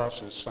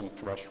crosses some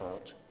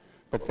threshold.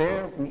 But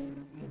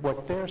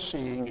what they're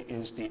seeing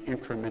is the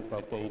increment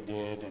that they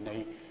did, and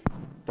they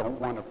don't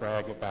want to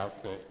brag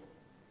about the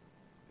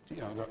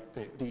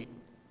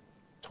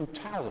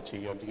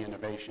totality of the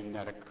innovation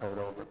that occurred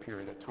over a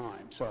period of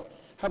time. So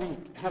how do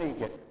you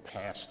get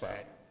past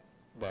that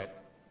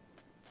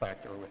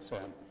factor with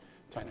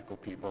technical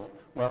people?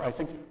 Well, I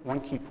think one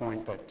key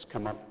point that's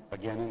come up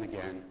again and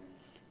again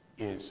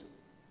is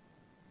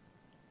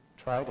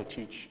try to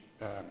teach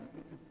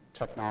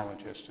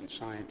technologists and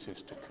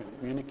scientists to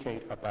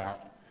communicate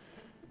about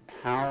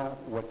how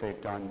what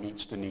they've done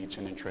meets the needs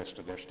and interests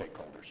of their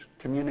stakeholders.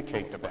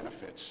 Communicate the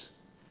benefits.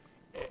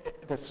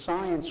 The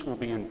science will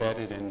be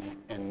embedded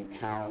in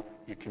how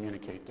you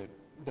communicate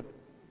the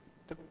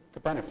the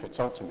benefits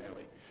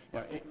ultimately. You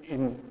know,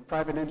 in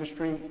private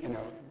industry, you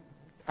know,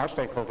 our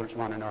stakeholders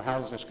want to know, how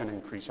is this going to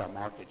increase our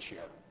market share?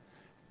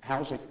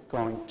 How is it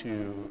going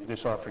to,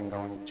 this offering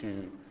going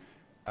to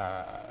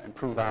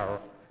improve our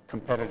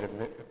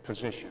competitive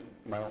position?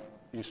 Well,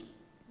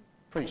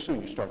 pretty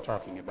soon you start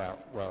talking about,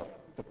 well,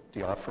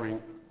 the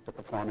offering, the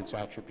performance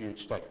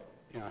attributes that,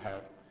 you know,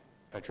 have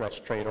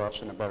addressed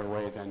trade-offs in a better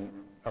way than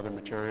other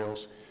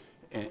materials,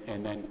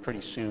 and then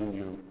pretty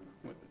soon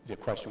the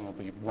question will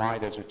be, why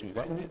does it do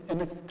that?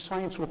 And the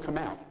science will come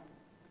out.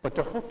 But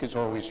the hook is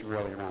always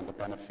really around the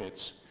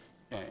benefits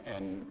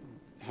and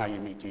how you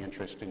meet the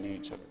interests and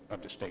needs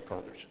of the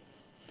stakeholders.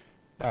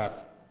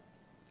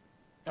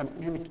 Let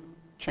me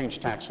change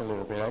tacks a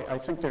little bit. I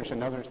think there's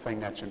another thing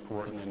that's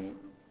important in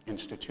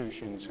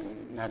institutions,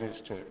 and that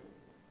is to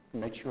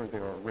make sure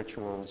there are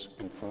rituals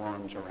and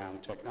forums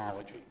around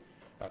technology.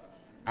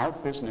 Our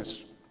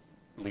business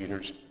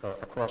leaders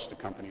across the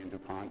company in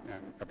DuPont,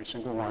 every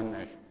single one,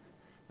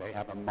 they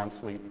have a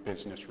monthly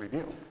business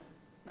review.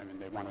 I mean,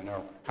 they want to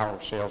know how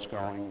are sales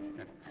going,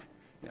 and,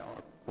 you know,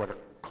 what do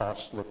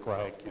costs look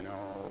like, you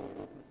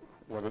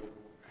know,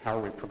 how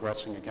are we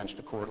progressing against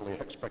the quarterly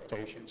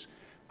expectations.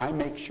 I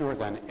make sure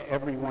that in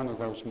every one of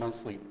those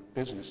monthly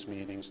business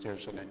meetings,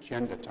 there's an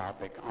agenda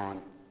topic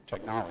on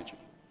technology.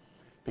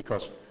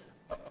 Because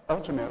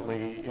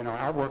ultimately, you know,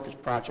 our work is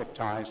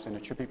projectized, and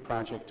it should be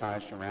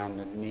projectized around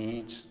the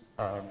needs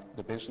of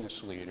the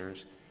business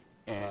leaders,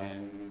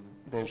 and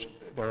there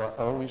are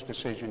always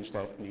decisions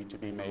that need to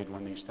be made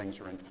when these things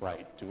are in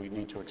flight. Do we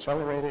need to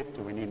accelerate it?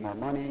 Do we need more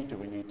money? Do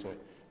we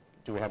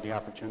have the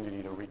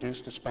opportunity to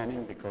reduce the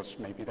spending because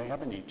maybe they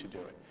have a need to do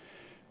it?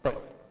 But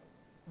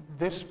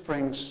this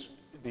brings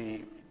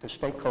the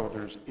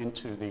stakeholders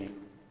into the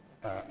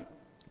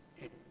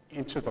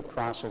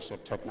process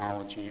of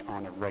technology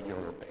on a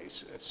regular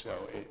basis.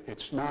 So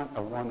it's not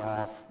a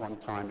one-off, one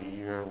time a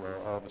year where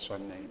all of a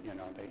sudden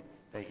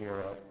they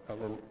hear a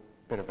little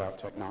bit about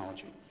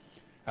technology.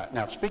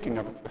 Now, speaking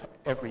of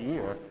every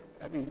year,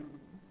 I mean,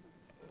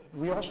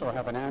 we also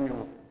have an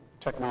annual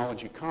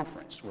technology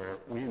conference where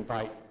we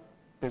invite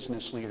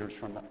business leaders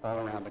from all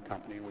around the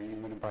company. We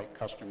even invite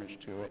customers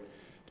to it.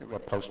 There are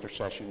poster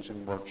sessions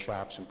and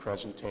workshops and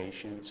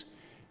presentations.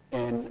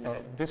 And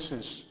this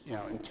is, you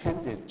know,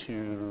 intended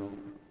to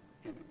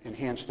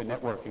enhance the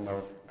networking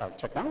of our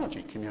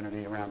technology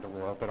community around the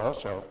world, but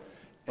also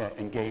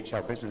engage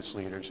our business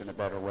leaders in a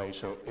better way.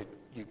 So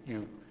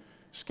you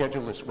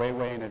schedule this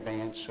way in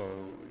advance, so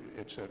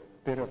it's a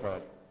bit of a,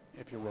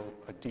 if you will,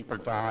 a deeper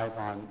dive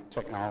on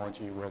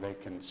technology where they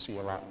can see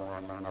a lot more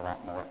and learn a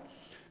lot more.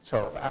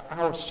 So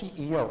our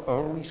CEO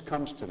always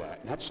comes to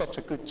that, and that sets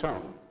a good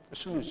tone. As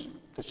soon as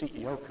the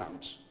CEO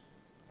comes,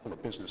 all the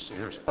business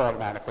leaders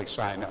automatically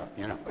sign up,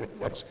 you know.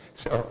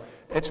 So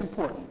it's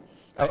important.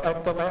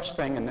 The last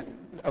thing, and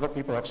other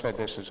people have said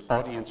this, is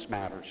audience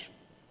matters.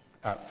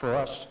 For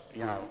us,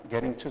 you know,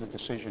 getting to the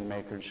decision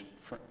makers,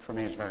 for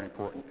me, is very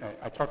important.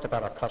 I talked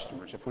about our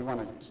customers. If we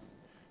want to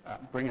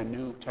bring a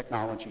new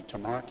technology to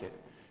market,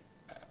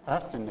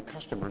 often the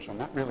customers are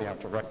not really our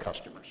direct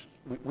customers.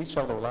 We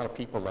sell to a lot of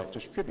people that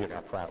distribute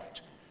our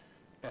product.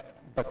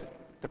 But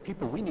the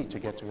people we need to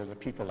get to are the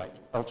people that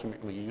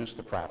ultimately use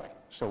the product,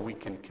 so we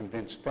can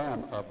convince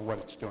them of what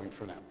it's doing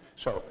for them.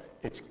 So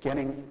it's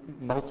getting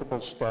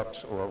multiple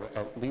steps, or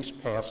at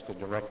least past the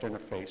direct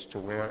interface, to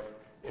where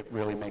it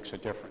really makes a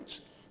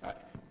difference.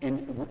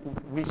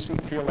 We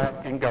feel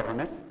that in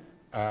government.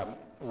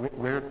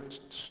 We're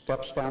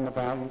steps down the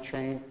value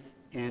chain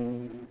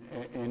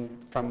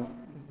from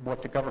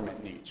what the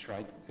government needs,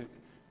 right? The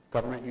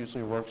government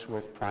usually works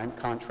with prime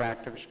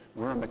contractors.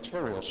 We're a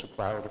material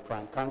supplier to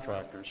prime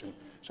contractors. And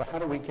so how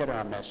do we get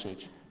our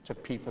message to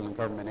people in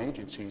government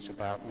agencies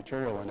about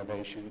material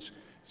innovations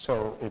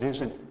so it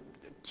isn't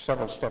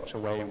several steps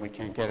away and we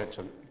can't get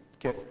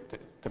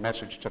the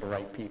message to the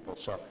right people?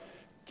 So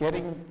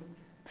getting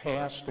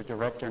past the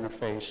direct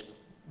interface,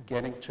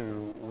 getting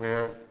to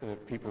where the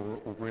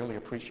people will really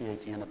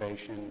appreciate the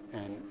innovation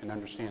and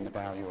understand the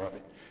value of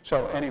it.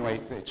 So anyway,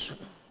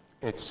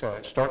 it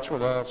starts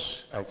with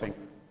us. I think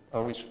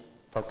always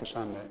focus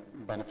on the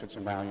benefits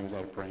and value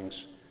that it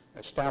brings.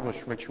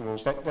 Establish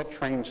rituals. That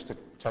trains the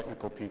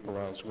technical people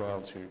as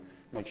well to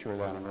make sure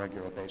that on a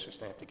regular basis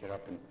they have to get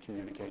up and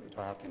communicate and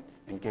talk and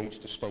engage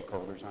the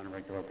stakeholders on a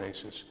regular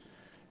basis,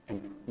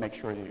 and make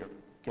sure that you're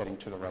getting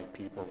to the right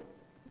people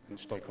and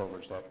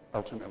stakeholders that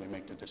ultimately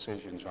make the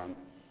decisions on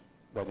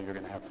whether you're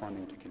going to have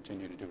funding to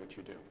continue to do what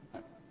you do.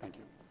 Thank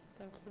you.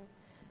 Thank you.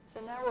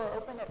 So now we'll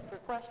open it for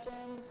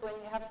questions. When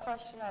you have a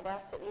question, I'd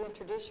ask that you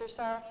introduce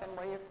yourself and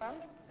where you're from,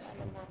 and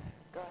then we'll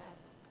go ahead.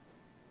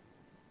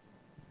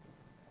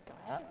 Go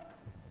ahead.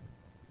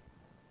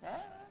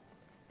 Yeah.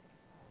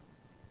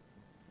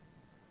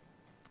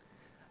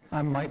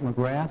 I'm Mike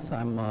McGrath.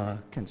 I'm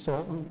a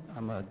consultant.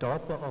 I'm a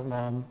DARPA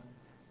alum,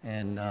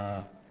 and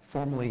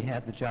formerly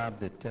had the job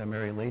that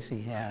Mary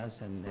Lacy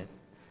has, and that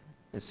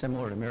is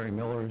similar to Mary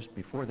Miller's.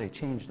 Before they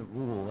changed the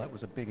rule, that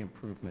was a big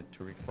improvement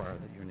to require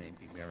that your name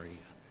be Mary.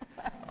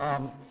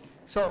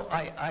 So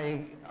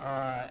I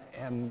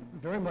am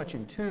very much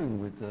in tune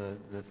with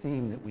the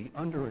theme that we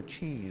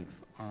underachieve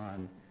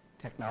on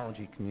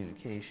technology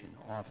communication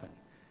often,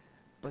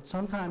 but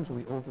sometimes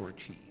we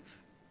overachieve,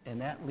 and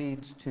that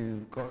leads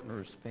to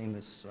Gartner's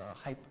famous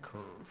hype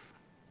curve.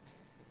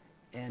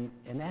 And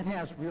that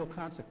has real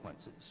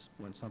consequences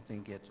when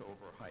something gets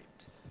overhyped.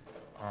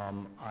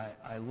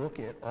 I look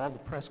at all the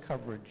press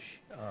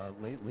coverage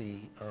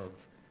lately of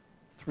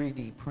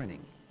 3D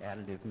printing,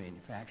 additive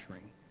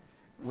manufacturing,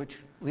 which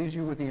leaves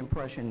you with the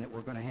impression that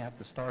we're going to have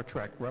the Star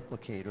Trek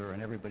replicator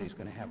and everybody's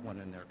going to have one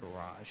in their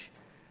garage.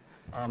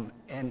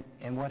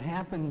 And what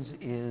happens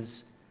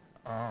is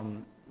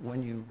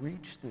when you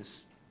reach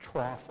this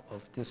trough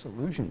of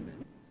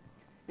disillusionment,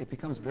 it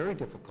becomes very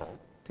difficult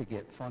to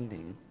get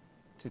funding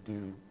to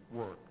do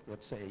work.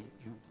 Let's say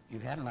you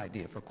had an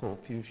idea for cold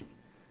fusion.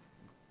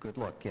 Good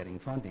luck getting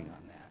funding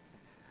on that.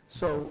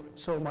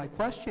 So my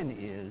question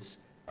is,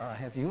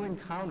 have you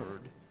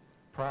encountered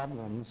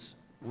problems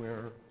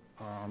where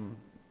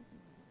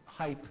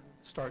hype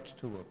starts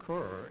to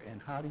occur,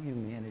 and how do you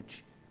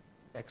manage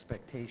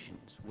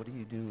expectations? What do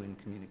you do in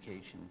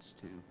communications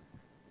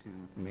to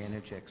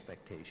manage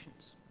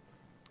expectations?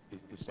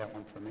 Is that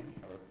one for me?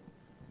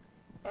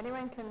 Or?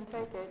 Anyone can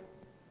take it.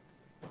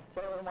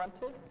 Does anyone want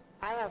to?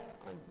 I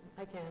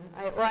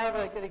have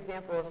a good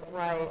example of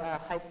why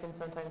hype can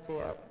sometimes be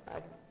a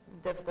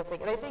difficult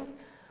thing. And I think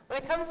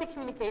when it comes to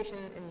communication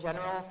in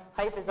general,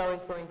 hype is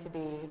always going to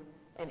be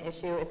an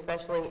issue,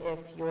 especially if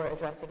you're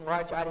addressing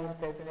large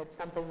audiences and it's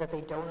something that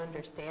they don't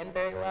understand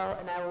very well.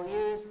 And I will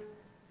use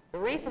the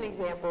recent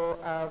example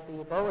of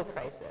the Ebola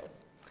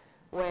crisis,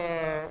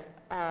 where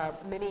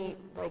many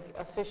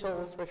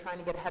officials were trying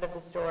to get ahead of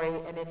the story,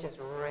 and it just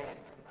ran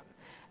from them.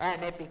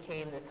 And it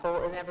became this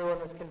whole, and everyone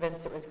was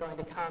convinced it was going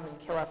to come and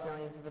kill off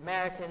millions of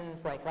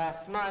Americans like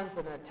last month,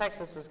 and that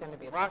Texas was going to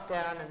be locked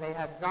down, and they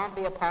had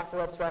zombie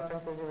apocalypse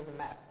references. It was a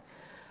mess.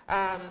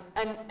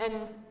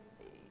 And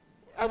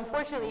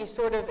unfortunately, you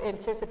sort of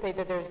anticipate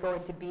that there's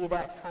going to be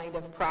that kind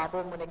of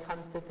problem when it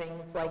comes to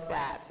things like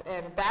that.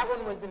 And that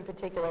one was in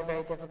particular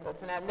very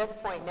difficult. And at this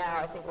point now,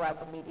 I think a lot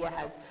of the media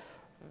has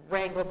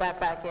wrangled that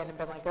back in and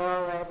been like,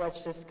 all right,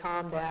 let's just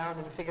calm down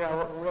and figure out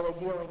what we're really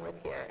dealing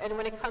with here. And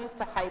when it comes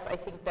to hype, I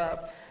think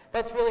that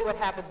that's really what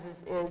happens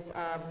is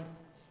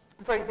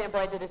for example,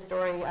 I did a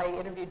story, I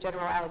interviewed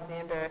General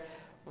Alexander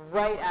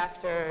right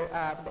after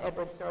the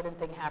Edward Snowden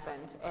thing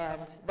happened,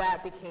 and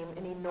that became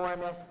an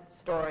enormous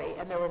story.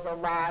 And there was a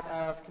lot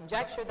of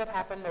conjecture that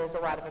happened, there was a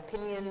lot of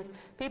opinions,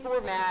 people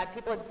were mad,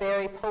 people had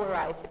very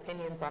polarized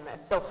opinions on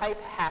this, so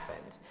hype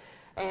happened.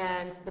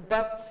 And the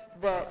best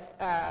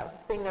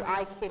thing that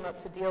I came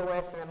up to deal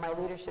with and that my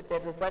leadership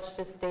did was, let's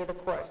just stay the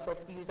course.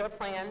 Let's use our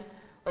plan.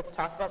 Let's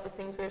talk about the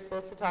things we were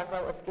supposed to talk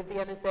about. Let's give the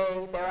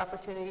NSA their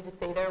opportunity to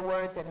say their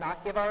words and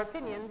not give our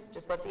opinions.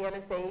 Just let the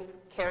NSA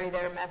carry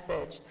their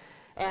message.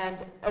 And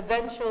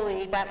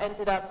eventually that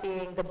ended up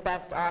being the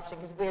best option,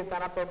 because we had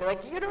gone up there and be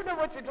like, you don't know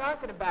what you're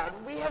talking about.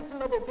 We have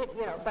some other,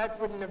 that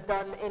wouldn't have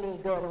done any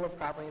good. It would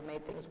probably have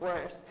made things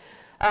worse.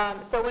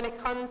 So when it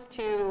comes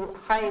to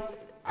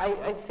hype,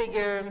 I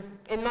figure,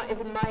 in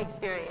my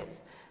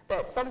experience,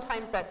 that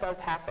sometimes that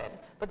does happen.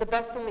 But the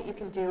best thing that you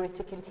can do is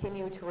to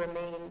continue to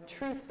remain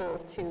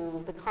truthful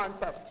to the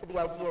concepts, to the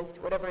ideas,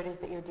 to whatever it is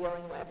that you're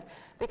dealing with.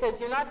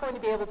 Because you're not going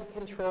to be able to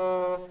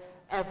control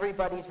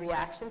everybody's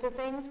reaction to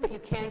things, but you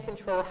can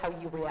control how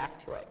you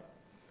react to it.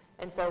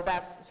 And so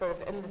that's sort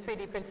of, and the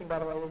 3D printing, by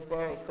the way, was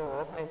very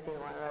cool. I've seen a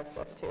lot of that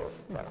stuff too.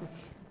 So.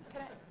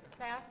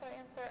 Can I ask that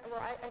answer? Well,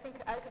 I think,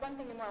 because I'm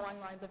thinking more along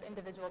the lines of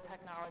individual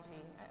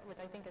technology, which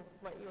I think is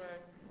what you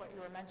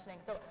were mentioning.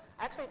 So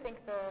I actually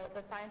think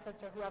the scientist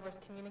or whoever's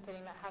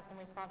communicating that has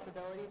some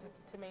responsibility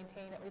to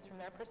maintain, at least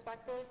from their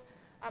perspective,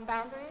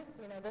 boundaries.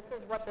 This is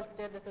what this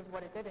did, this is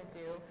what it didn't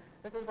do,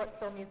 this is what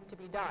still needs to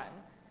be done.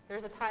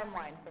 There's a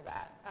timeline for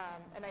that.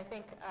 And I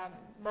think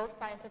most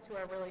scientists who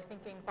are really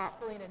thinking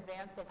thoughtfully in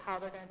advance of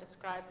how they're going to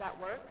describe that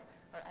work,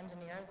 or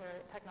engineers or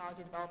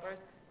technology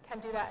developers,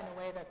 can do that in a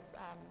way that's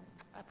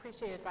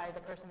appreciated by the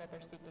person that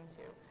they're speaking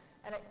to.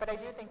 But I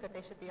do think that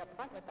they should be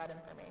upfront with that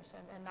information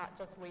and not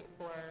just wait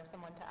for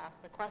someone to ask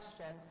the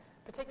question,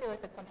 particularly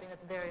if it's something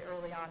that's very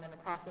early on in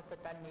the process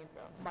that then needs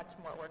much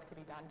more work to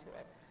be done to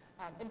it.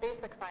 And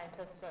basic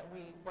scientists that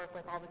we work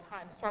with all the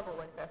time struggle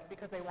with this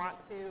because they want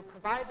to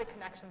provide the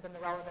connections and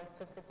the relevance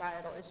to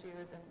societal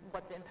issues and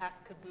what the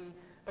impacts could be,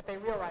 but they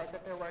realize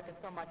that their work is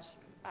so much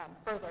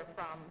further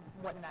from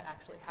what that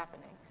actually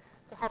happening.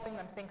 So helping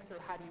them think through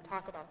how do you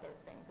talk about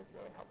those things is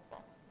really helpful.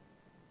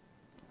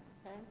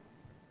 Okay.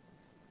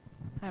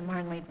 I'm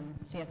Martin Lee from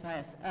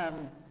CSIS. I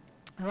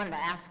wanted to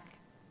ask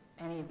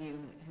any of you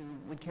who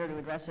would care to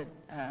address it.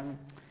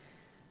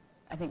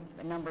 I think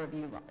a number of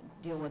you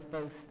deal with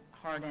both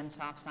hard and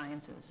soft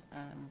sciences,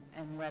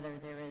 and whether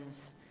there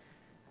is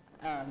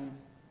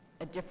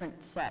a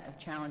different set of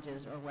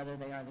challenges or whether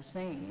they are the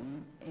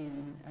same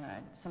in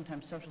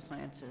sometimes social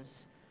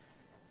sciences.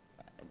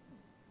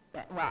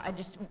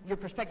 Your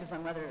perspectives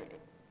on whether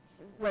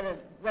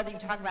you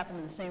talk about them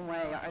in the same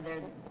way, are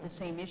there the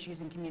same issues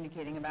in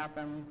communicating about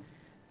them?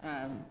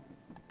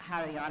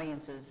 how the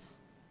audiences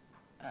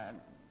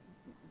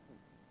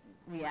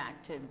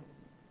react to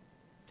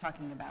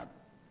talking about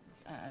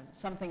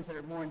some things that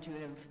are more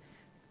intuitive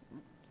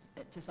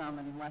to some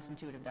and less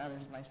intuitive to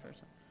others, and vice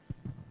versa.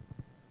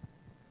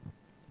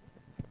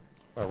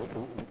 Well,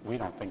 we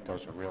don't think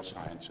those are real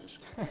sciences.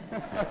 We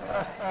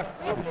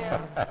do.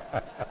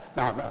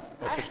 No,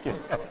 just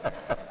kidding.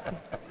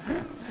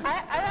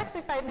 I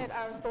actually find that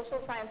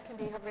social science can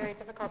be very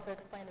difficult to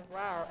explain as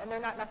well, and they're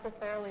not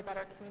necessarily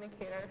better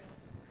communicators,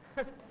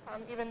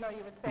 even though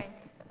you would think.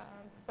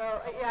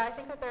 Yeah, I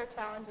think that there are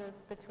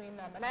challenges between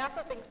them. And I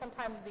also think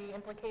sometimes the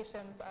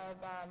implications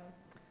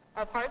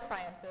of hard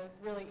sciences,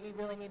 you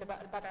really need a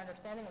better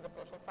understanding of the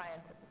social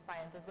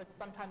sciences, which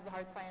sometimes the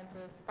hard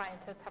sciences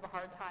scientists have a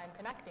hard time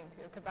connecting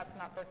to because that's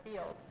not their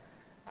field.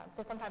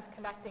 So sometimes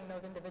connecting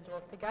those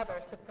individuals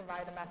together to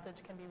provide a message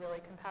can be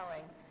really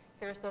compelling.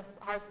 Here's this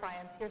hard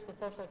science, here's the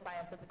social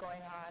science that's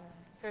going on,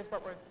 here's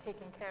what we're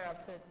taking care of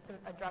to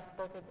address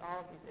all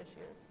of these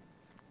issues.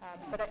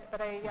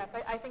 Yes,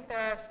 I think there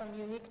are some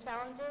unique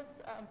challenges,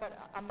 but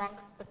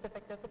amongst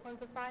specific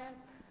disciplines of science,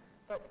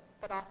 but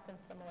often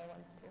similar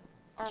ones too.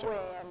 I'll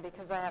weigh in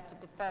because I have to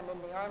defend in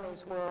the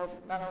Army's world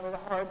not only the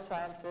hard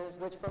sciences,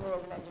 which for me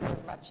as an engineer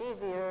is much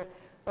easier,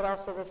 but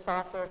also the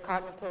softer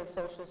cognitive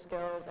social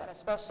skills, and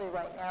especially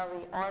right now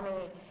the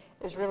Army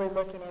is really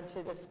looking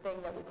into this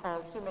thing that we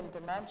call human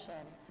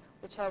dimension,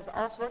 which has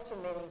all sorts of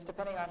meanings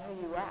depending on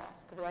who you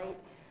ask, right?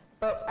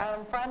 But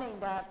I'm finding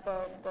that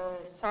the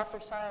softer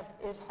science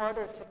is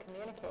harder to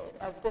communicate,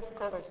 as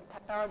difficult as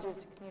technology is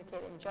to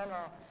communicate in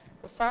general.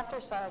 The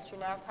softer science, you're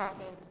now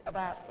talking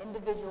about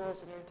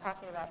individuals and you're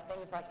talking about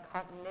things like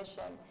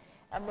cognition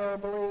and their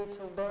ability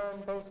to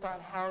learn based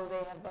on how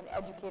they have been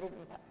educated.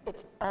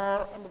 It's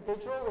all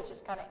individual, which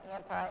is kind of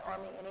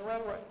anti-Army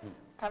anyway. We're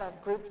kind of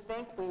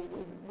groupthink.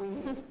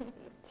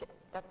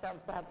 That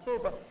sounds bad too,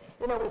 but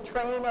we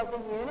train as a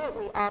unit,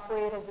 we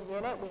operate as a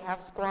unit, we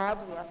have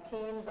squads, we have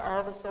teams,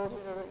 all the soldiers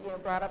are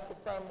brought up the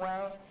same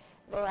way,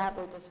 they have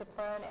their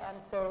discipline,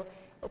 and so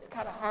it's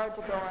kind of hard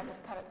to go on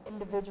this kind of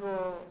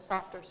individual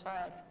softer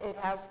science. It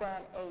has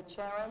been a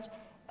challenge.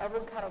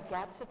 Everyone kind of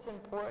gets it's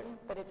important,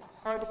 but it's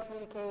hard to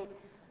communicate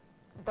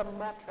the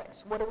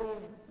metrics. What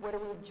are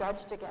we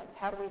judged against?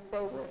 How do we say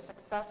we're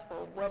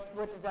successful?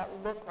 What does that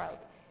look like?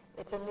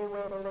 It's a new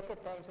way to look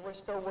at things, and we're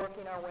still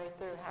working our way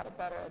through how to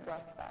better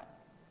address that.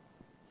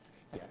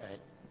 Yeah,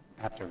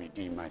 I have to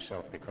redeem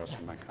myself because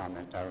of my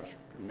comment. I was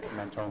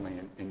meant only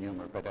in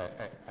humor, but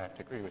I have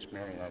to agree with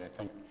Mary that I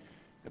think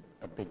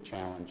a big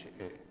challenge,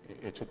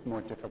 it's a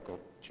more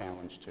difficult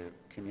challenge to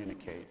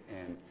communicate,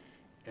 and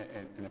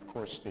of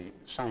course the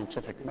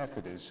scientific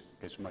method is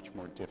much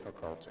more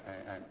difficult.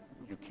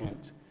 You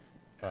can't,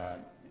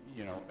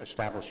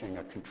 establishing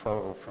a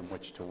control from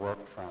which to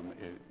work from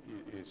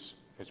is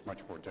much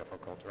more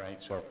difficult,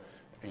 right? So,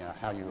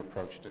 how you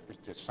approach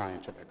the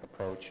scientific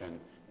approach and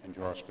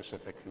draw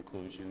specific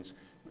conclusions.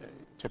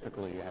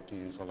 Typically, you have to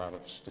use a lot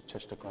of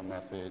statistical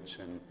methods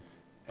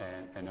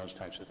and those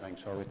types of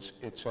things. So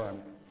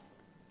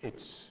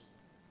it's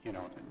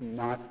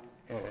not,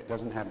 it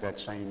doesn't have that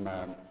same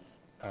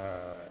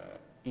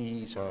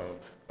ease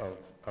of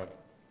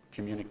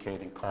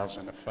communicating cause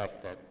and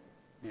effect that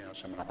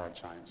some of the hard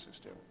sciences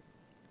do.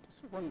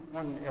 Just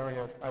one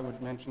area I would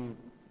mention.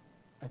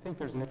 I think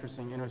there's an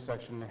interesting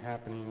intersection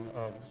happening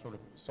of sort of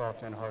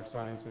soft and hard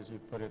sciences, you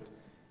put it,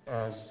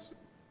 as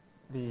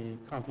the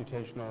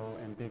computational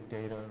and big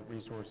data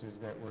resources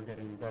that we're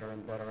getting better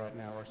and better at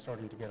now are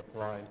starting to get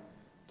applied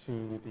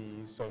to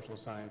the social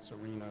science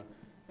arena,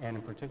 and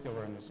in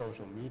particular in the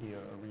social media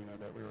arena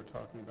that we were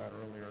talking about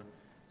earlier.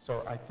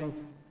 So I think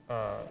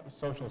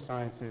social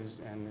sciences,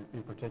 and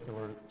in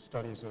particular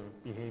studies of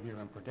behavior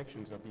and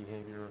predictions of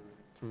behavior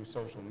through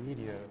social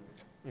media,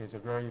 is a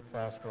very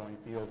fast-growing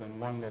field and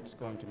one that's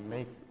going to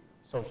make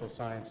social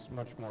science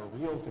much more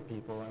real to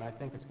people, and I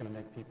think it's going to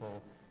make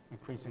people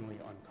increasingly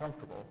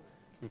uncomfortable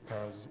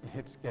because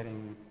it's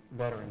getting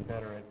better and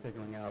better at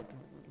figuring out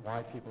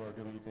why people are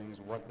doing things,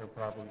 what they're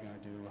probably going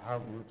to do, how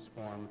groups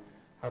form,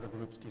 how do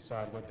groups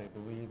decide what they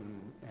believe,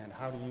 and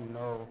how do you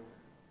know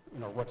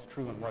what's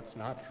true and what's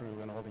not true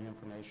and all the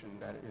information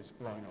that is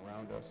flowing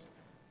around us.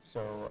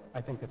 So I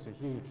think it's a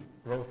huge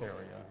growth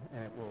area,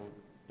 and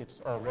it's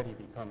already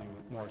becoming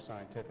more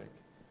scientific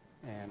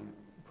and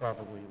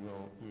probably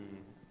will be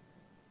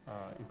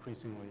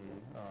increasingly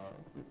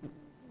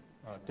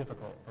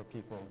difficult for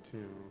people to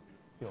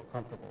feel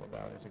comfortable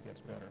about as it gets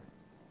better.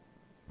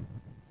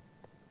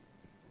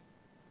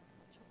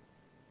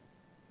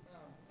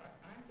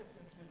 I'm just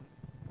interested in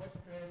what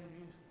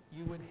strategies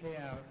you would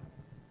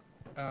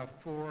have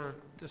for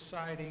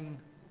deciding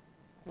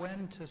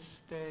when to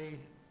stay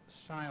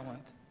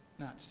silent,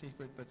 not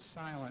secret, but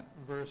silent,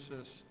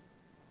 versus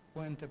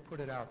when to put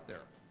it out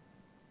there.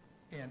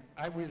 And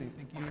I really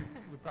think you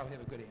would probably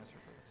have a good answer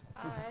for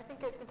this. I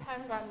think it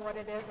depends on what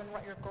it is and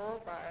what your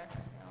goals are.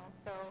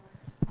 So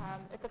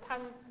it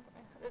depends.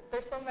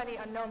 There's so many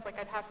unknowns. Like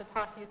I'd have to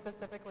talk to you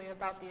specifically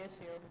about the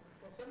issue.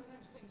 Well,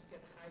 sometimes things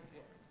get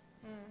hijacked.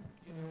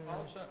 You know,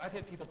 all of a sudden,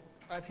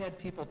 I've had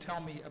people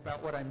tell me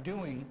about what I'm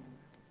doing,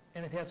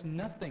 and it has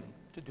nothing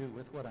to do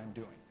with what I'm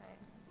doing.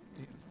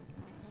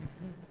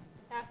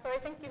 Yeah, so I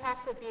think you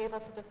have to be able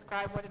to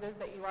describe what it is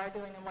that you are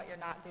doing and what you're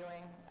not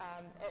doing.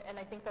 And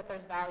I think that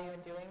there's value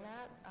in doing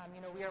that.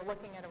 You know, we are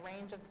looking at a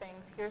range of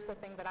things. Here's the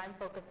thing that I'm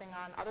focusing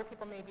on. Other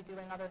people may be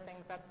doing other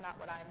things. That's not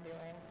what I'm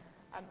doing.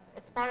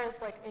 As far as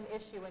like an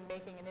issue and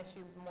making an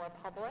issue more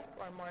public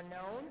or more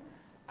known,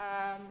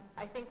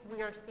 I think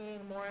we are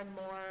seeing more and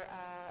more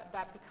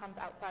that becomes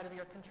outside of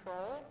your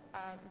control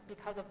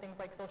because of things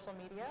like social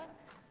media.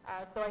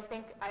 So I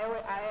think I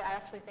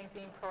actually think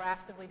being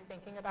proactively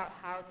thinking about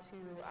how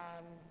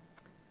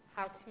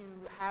to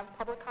have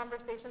public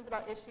conversations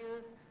about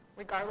issues,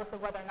 regardless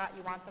of whether or not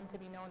you want them to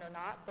be known or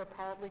not, they're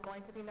probably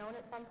going to be known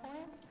at some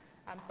point.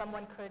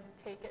 Someone could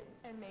take it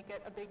and make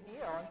it a big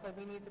deal, and so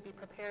we need to be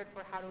prepared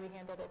for how do we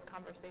handle those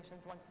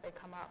conversations once they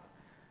come up.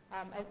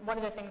 And one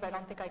of the things I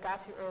don't think I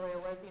got to earlier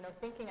was, you know,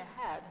 thinking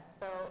ahead.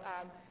 So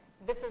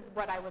this is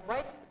what I would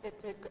like it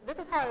to. This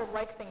is how I would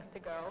like things to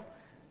go.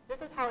 This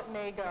is how it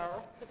may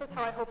go. This is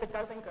how I hope it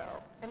doesn't go.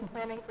 And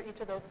planning for each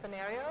of those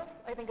scenarios,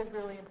 I think, is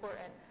really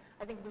important.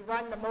 I think we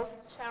run the most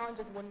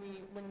challenges when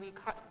we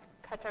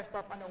catch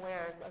ourselves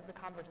unawares of the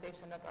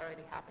conversation that's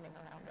already happening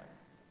around us.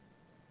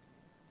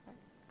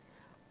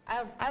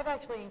 I've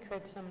actually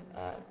incurred some,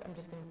 I'm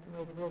just going to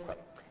move it real quick.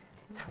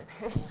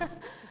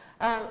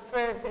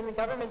 In the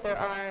government, there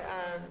are,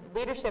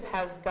 leadership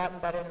has gotten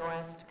better in the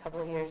last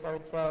couple of years, I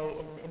would say,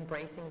 in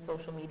embracing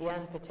social media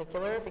in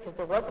particular, because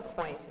there was a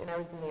point, and I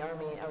was in the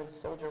Army, I was a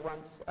soldier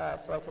once,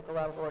 so I took a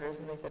lot of orders,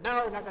 and they said,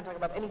 no, you're not going to talk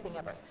about anything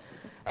ever.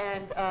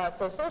 And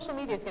so social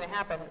media is going to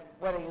happen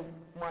whether you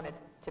want it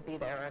to be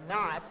there or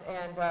not.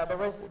 And there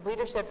was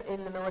leadership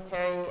in the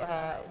military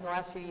in the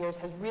last few years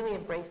has really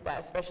embraced that,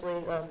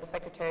 especially the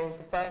Secretary of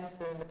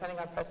Defense and the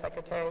Pentagon Press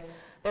Secretary.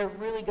 They're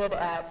really good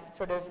at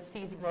sort of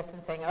seizing this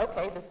and saying,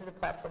 okay, this is a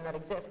platform that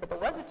exists. But there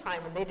was a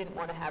time when they didn't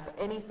want to have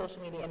any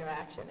social media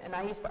interaction. And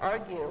I used to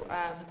argue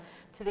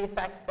to the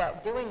effect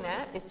that doing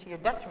that is to your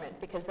detriment,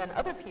 because then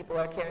other people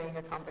are carrying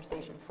your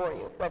conversation for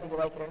you, whether you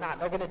like it or not.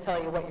 They're going to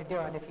tell you what you're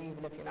doing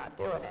even if you're not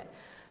doing it.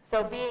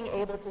 So being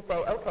able to say,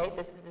 okay,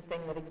 this is a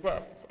thing that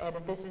exists, and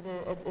if this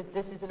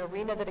is an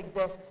arena that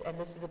exists, and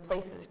this is a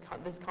place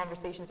that these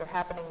conversations are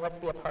happening, let's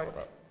be a part of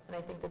it. And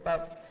I think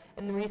that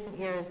in the recent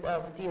years,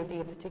 the DoD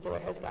in particular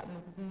has gotten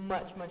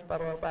much, much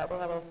better at that. They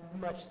have a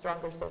much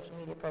stronger social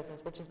media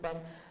presence, which has been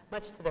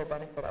much to their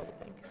benefit, I would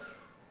think.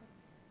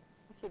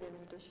 If you didn't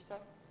introduce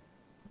yourself.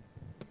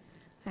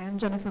 Hi, I'm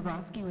Jennifer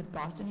Brodsky with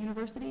Boston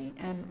University,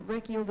 and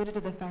Rick, you alluded to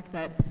the fact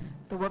that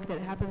the work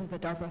that happens with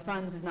DARPA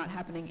funds is not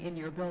happening in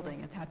your building,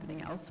 it's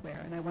happening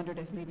elsewhere, and I wondered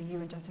if maybe you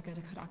and Jessica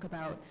could talk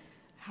about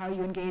how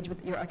you engage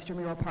with your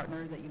extramural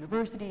partners at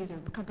universities or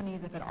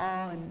companies, if at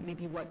all, and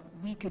maybe what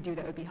we could do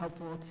that would be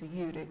helpful to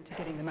you to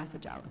getting the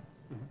message out.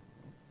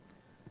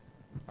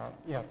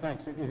 Yeah,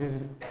 thanks.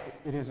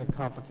 It is a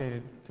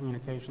complicated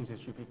communications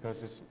issue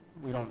because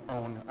we don't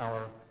own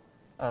all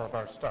of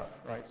our stuff,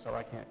 right? So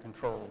I can't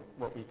control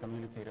what we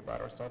communicate about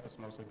our stuff. It's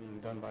mostly being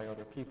done by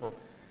other people.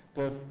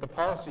 The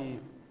policy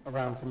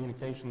around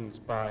communications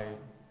by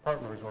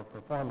partners or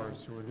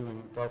performers who are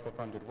doing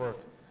DARPA-funded work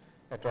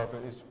at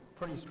DARPA is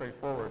pretty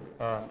straightforward.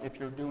 If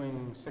you're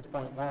doing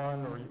 6.1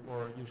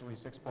 or usually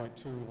 6.2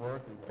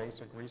 work and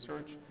basic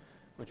research,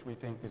 which we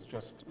think is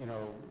just, you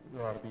know,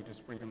 there ought to be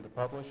just freedom to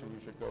publish and you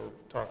should go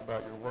talk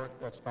about your work,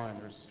 that's fine.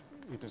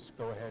 You just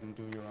go ahead and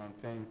do your own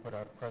thing, put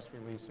out a press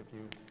release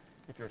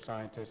if your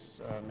scientists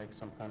make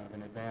some kind of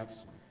an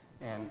advance,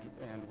 and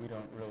we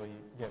don't really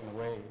get in the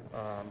way.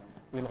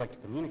 We like to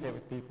communicate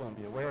with people and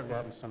be aware of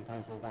that, and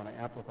sometimes we'll want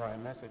to amplify a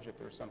message if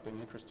there's something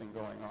interesting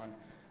going on,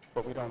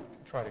 but we don't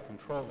try to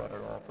control that at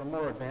all. For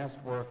more advanced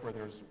work where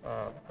there's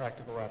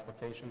practical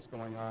applications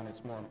going on,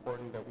 it's more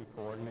important that we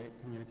coordinate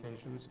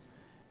communications,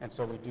 and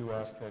so we do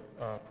ask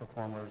that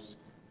performers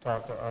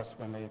talk to us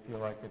when they feel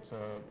like it's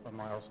a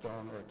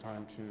milestone or a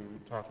time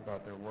to talk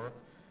about their work.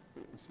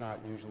 It's not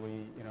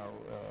usually, you know,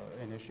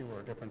 an issue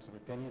or a difference of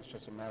opinion. It's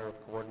just a matter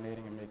of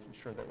coordinating and making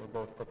sure that we're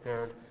both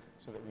prepared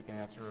so that we can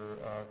answer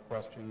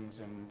questions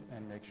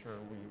and make sure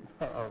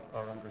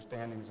our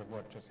understandings of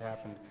what just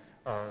happened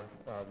are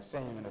the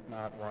same, and if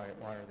not, why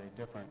are they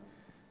different?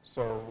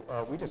 So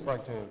we just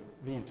like to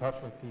be in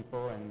touch with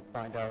people and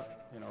find out,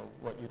 you know,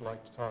 what you'd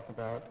like to talk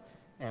about,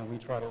 and we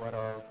try to let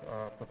our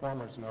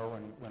performers know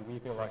when we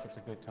feel like it's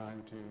a good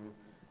time to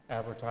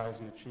advertise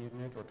an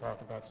achievement or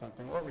talk about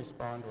something, or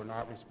respond or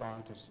not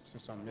respond to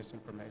some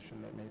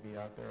misinformation that may be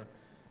out there,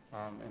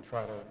 and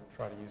try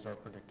to use our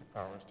predictive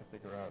powers to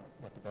figure out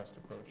what the best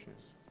approach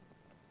is.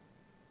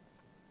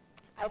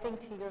 I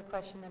think to your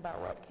question about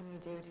what can you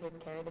do to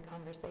carry the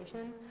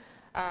conversation,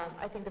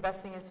 I think the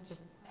best thing is to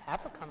just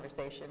have a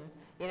conversation.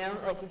 You know,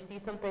 like you see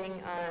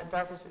something,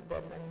 DARPA's,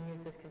 and use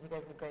this because you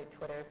guys have a great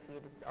Twitter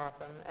feed, it's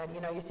awesome. And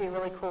you know, you see a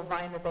really cool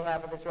Vine that they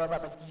have with this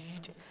robot, like,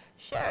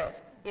 share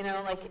it. You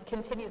know, like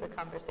continue the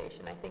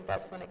conversation. I think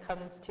that's when it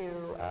comes to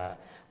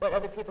what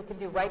other people can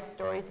do. Write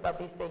stories about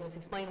these things,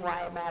 explain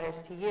why it matters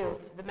to you.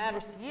 Because if it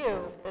matters to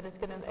you, then it's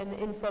going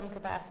to, in some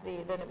capacity,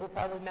 then it will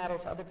probably matter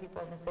to other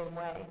people in the same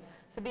way.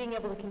 So being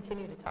able to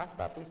continue to talk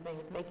about these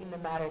things, making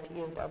them matter to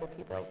you and to other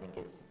people, I think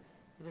is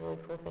a really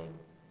cool thing.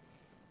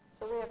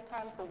 So we have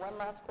time for one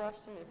last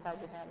question. You've had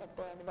your hand up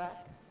there in the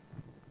back.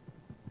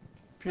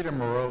 Peter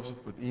Morozov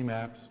with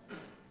EMAPS.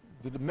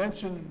 The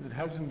dimension that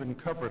hasn't been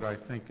covered, I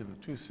think, in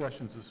the two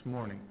sessions this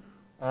morning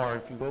are,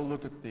 if you go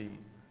look at the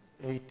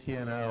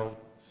AT&L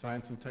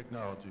Science and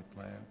Technology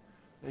Plan,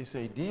 they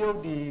say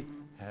DOD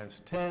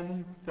has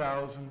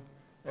 10,000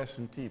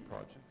 S&T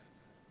projects.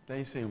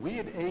 They say we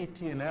at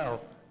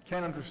AT&L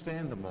can't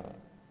understand them all.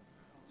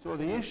 So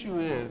the issue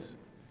is,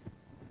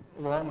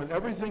 along with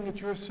everything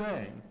that you're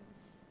saying,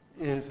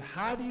 is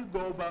how do you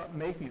go about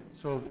making it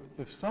so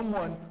that if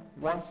someone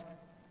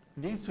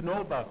needs to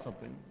know about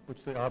something,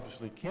 which they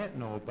obviously can't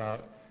know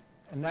about,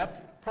 and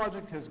that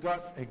project has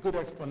got a good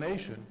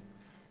explanation,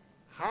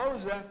 how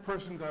has that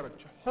person got a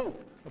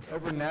hope of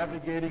ever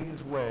navigating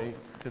his way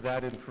to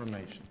that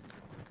information?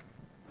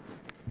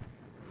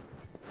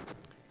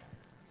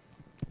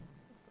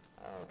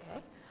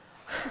 Okay.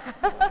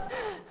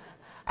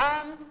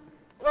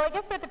 Well, I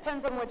guess that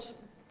depends on which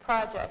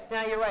project.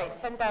 Now, you're right,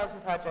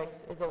 10,000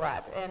 projects is a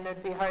lot, and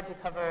it'd be hard to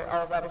cover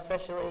all of that,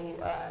 especially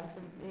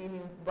from a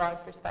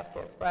broad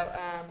perspective. But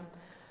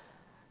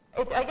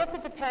I guess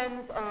it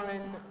depends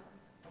on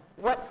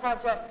what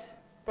project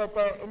that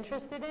they're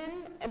interested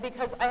in, and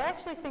because I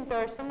actually think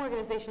there are some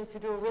organizations who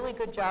do a really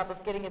good job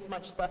of getting as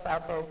much stuff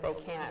out there as they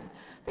can,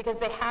 because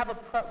they have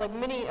like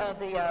many of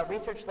the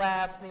research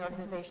labs and the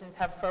organizations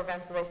have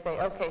programs where they say,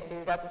 okay, so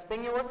you've got this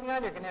thing you're working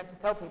on, you're going to have to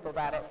tell people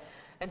about it.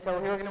 And so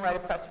we're going to write a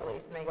press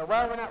release. And they go,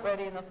 well, we're not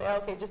ready. And they'll say,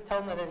 okay, just tell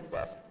them that it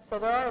exists. So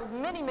there are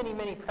many, many,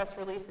 many press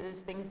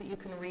releases, things that you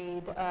can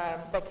read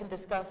that can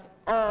discuss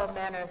all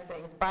manner of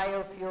things,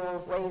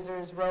 biofuels,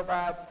 lasers,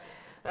 robots,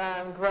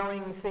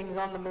 growing things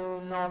on the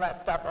moon, and all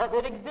that stuff.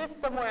 It exists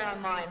somewhere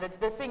online.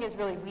 The thing is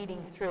really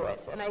weeding through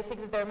it. And I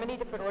think that there are many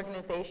different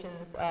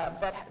organizations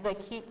that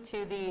keep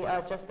to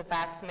the just the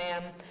facts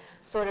man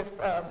sort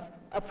of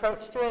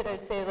approach to it.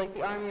 I'd say like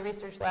the Army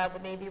Research Lab, the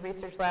Navy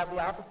Research Lab, the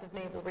Office of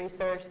Naval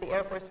Research, the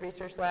Air Force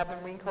Research Lab, the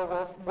Marine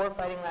Corps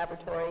Warfighting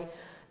Laboratory,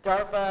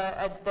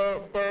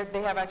 DARPA,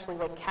 they have actually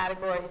like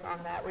categories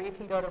on that where you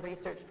can go to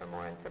research for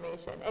more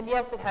information. And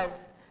yes,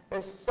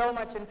 there's so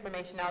much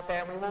information out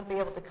there, and we won't be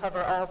able to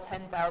cover all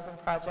 10,000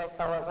 projects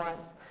all at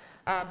once.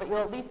 But you'll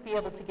at least be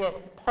able to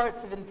get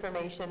parts of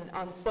information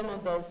on some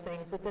of those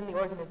things within the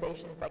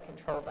organizations that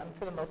control them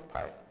for the most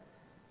part.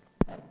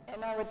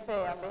 And I would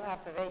say on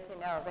behalf of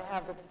AT&L, they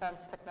have the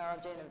Defense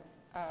Technology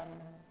and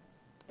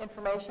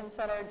Information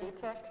Center,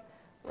 DTIC,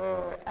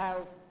 where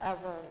as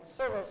a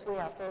service we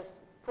have to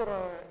put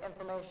our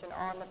information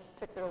on the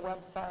particular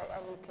website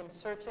and you can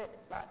search it.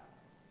 It's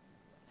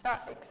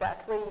not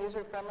exactly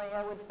user-friendly,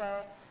 I would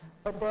say,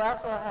 but they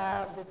also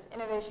have this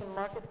innovation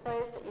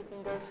marketplace that you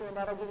can go to, and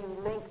that'll give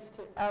you links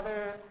to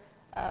other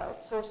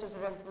sources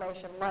of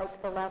information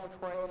like the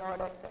laboratory in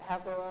Nordics that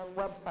have their own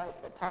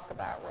websites that talk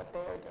about what they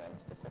are doing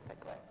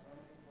specifically.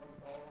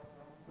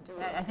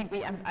 I think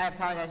I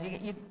apologize,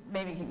 you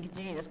maybe can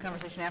continue this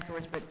conversation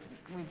afterwards, but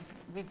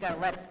we've got to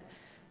let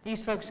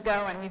these folks go,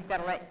 and we've got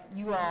to let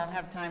you all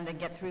have time to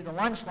get through the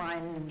lunch line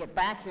and get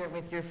back here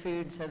with your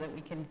food so that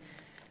we can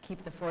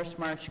keep the forced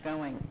march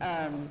going.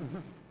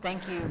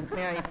 Thank you,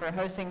 Mary, for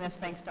hosting this.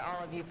 Thanks to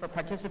all of you for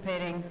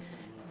participating.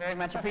 Very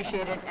much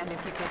appreciated. And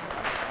if you could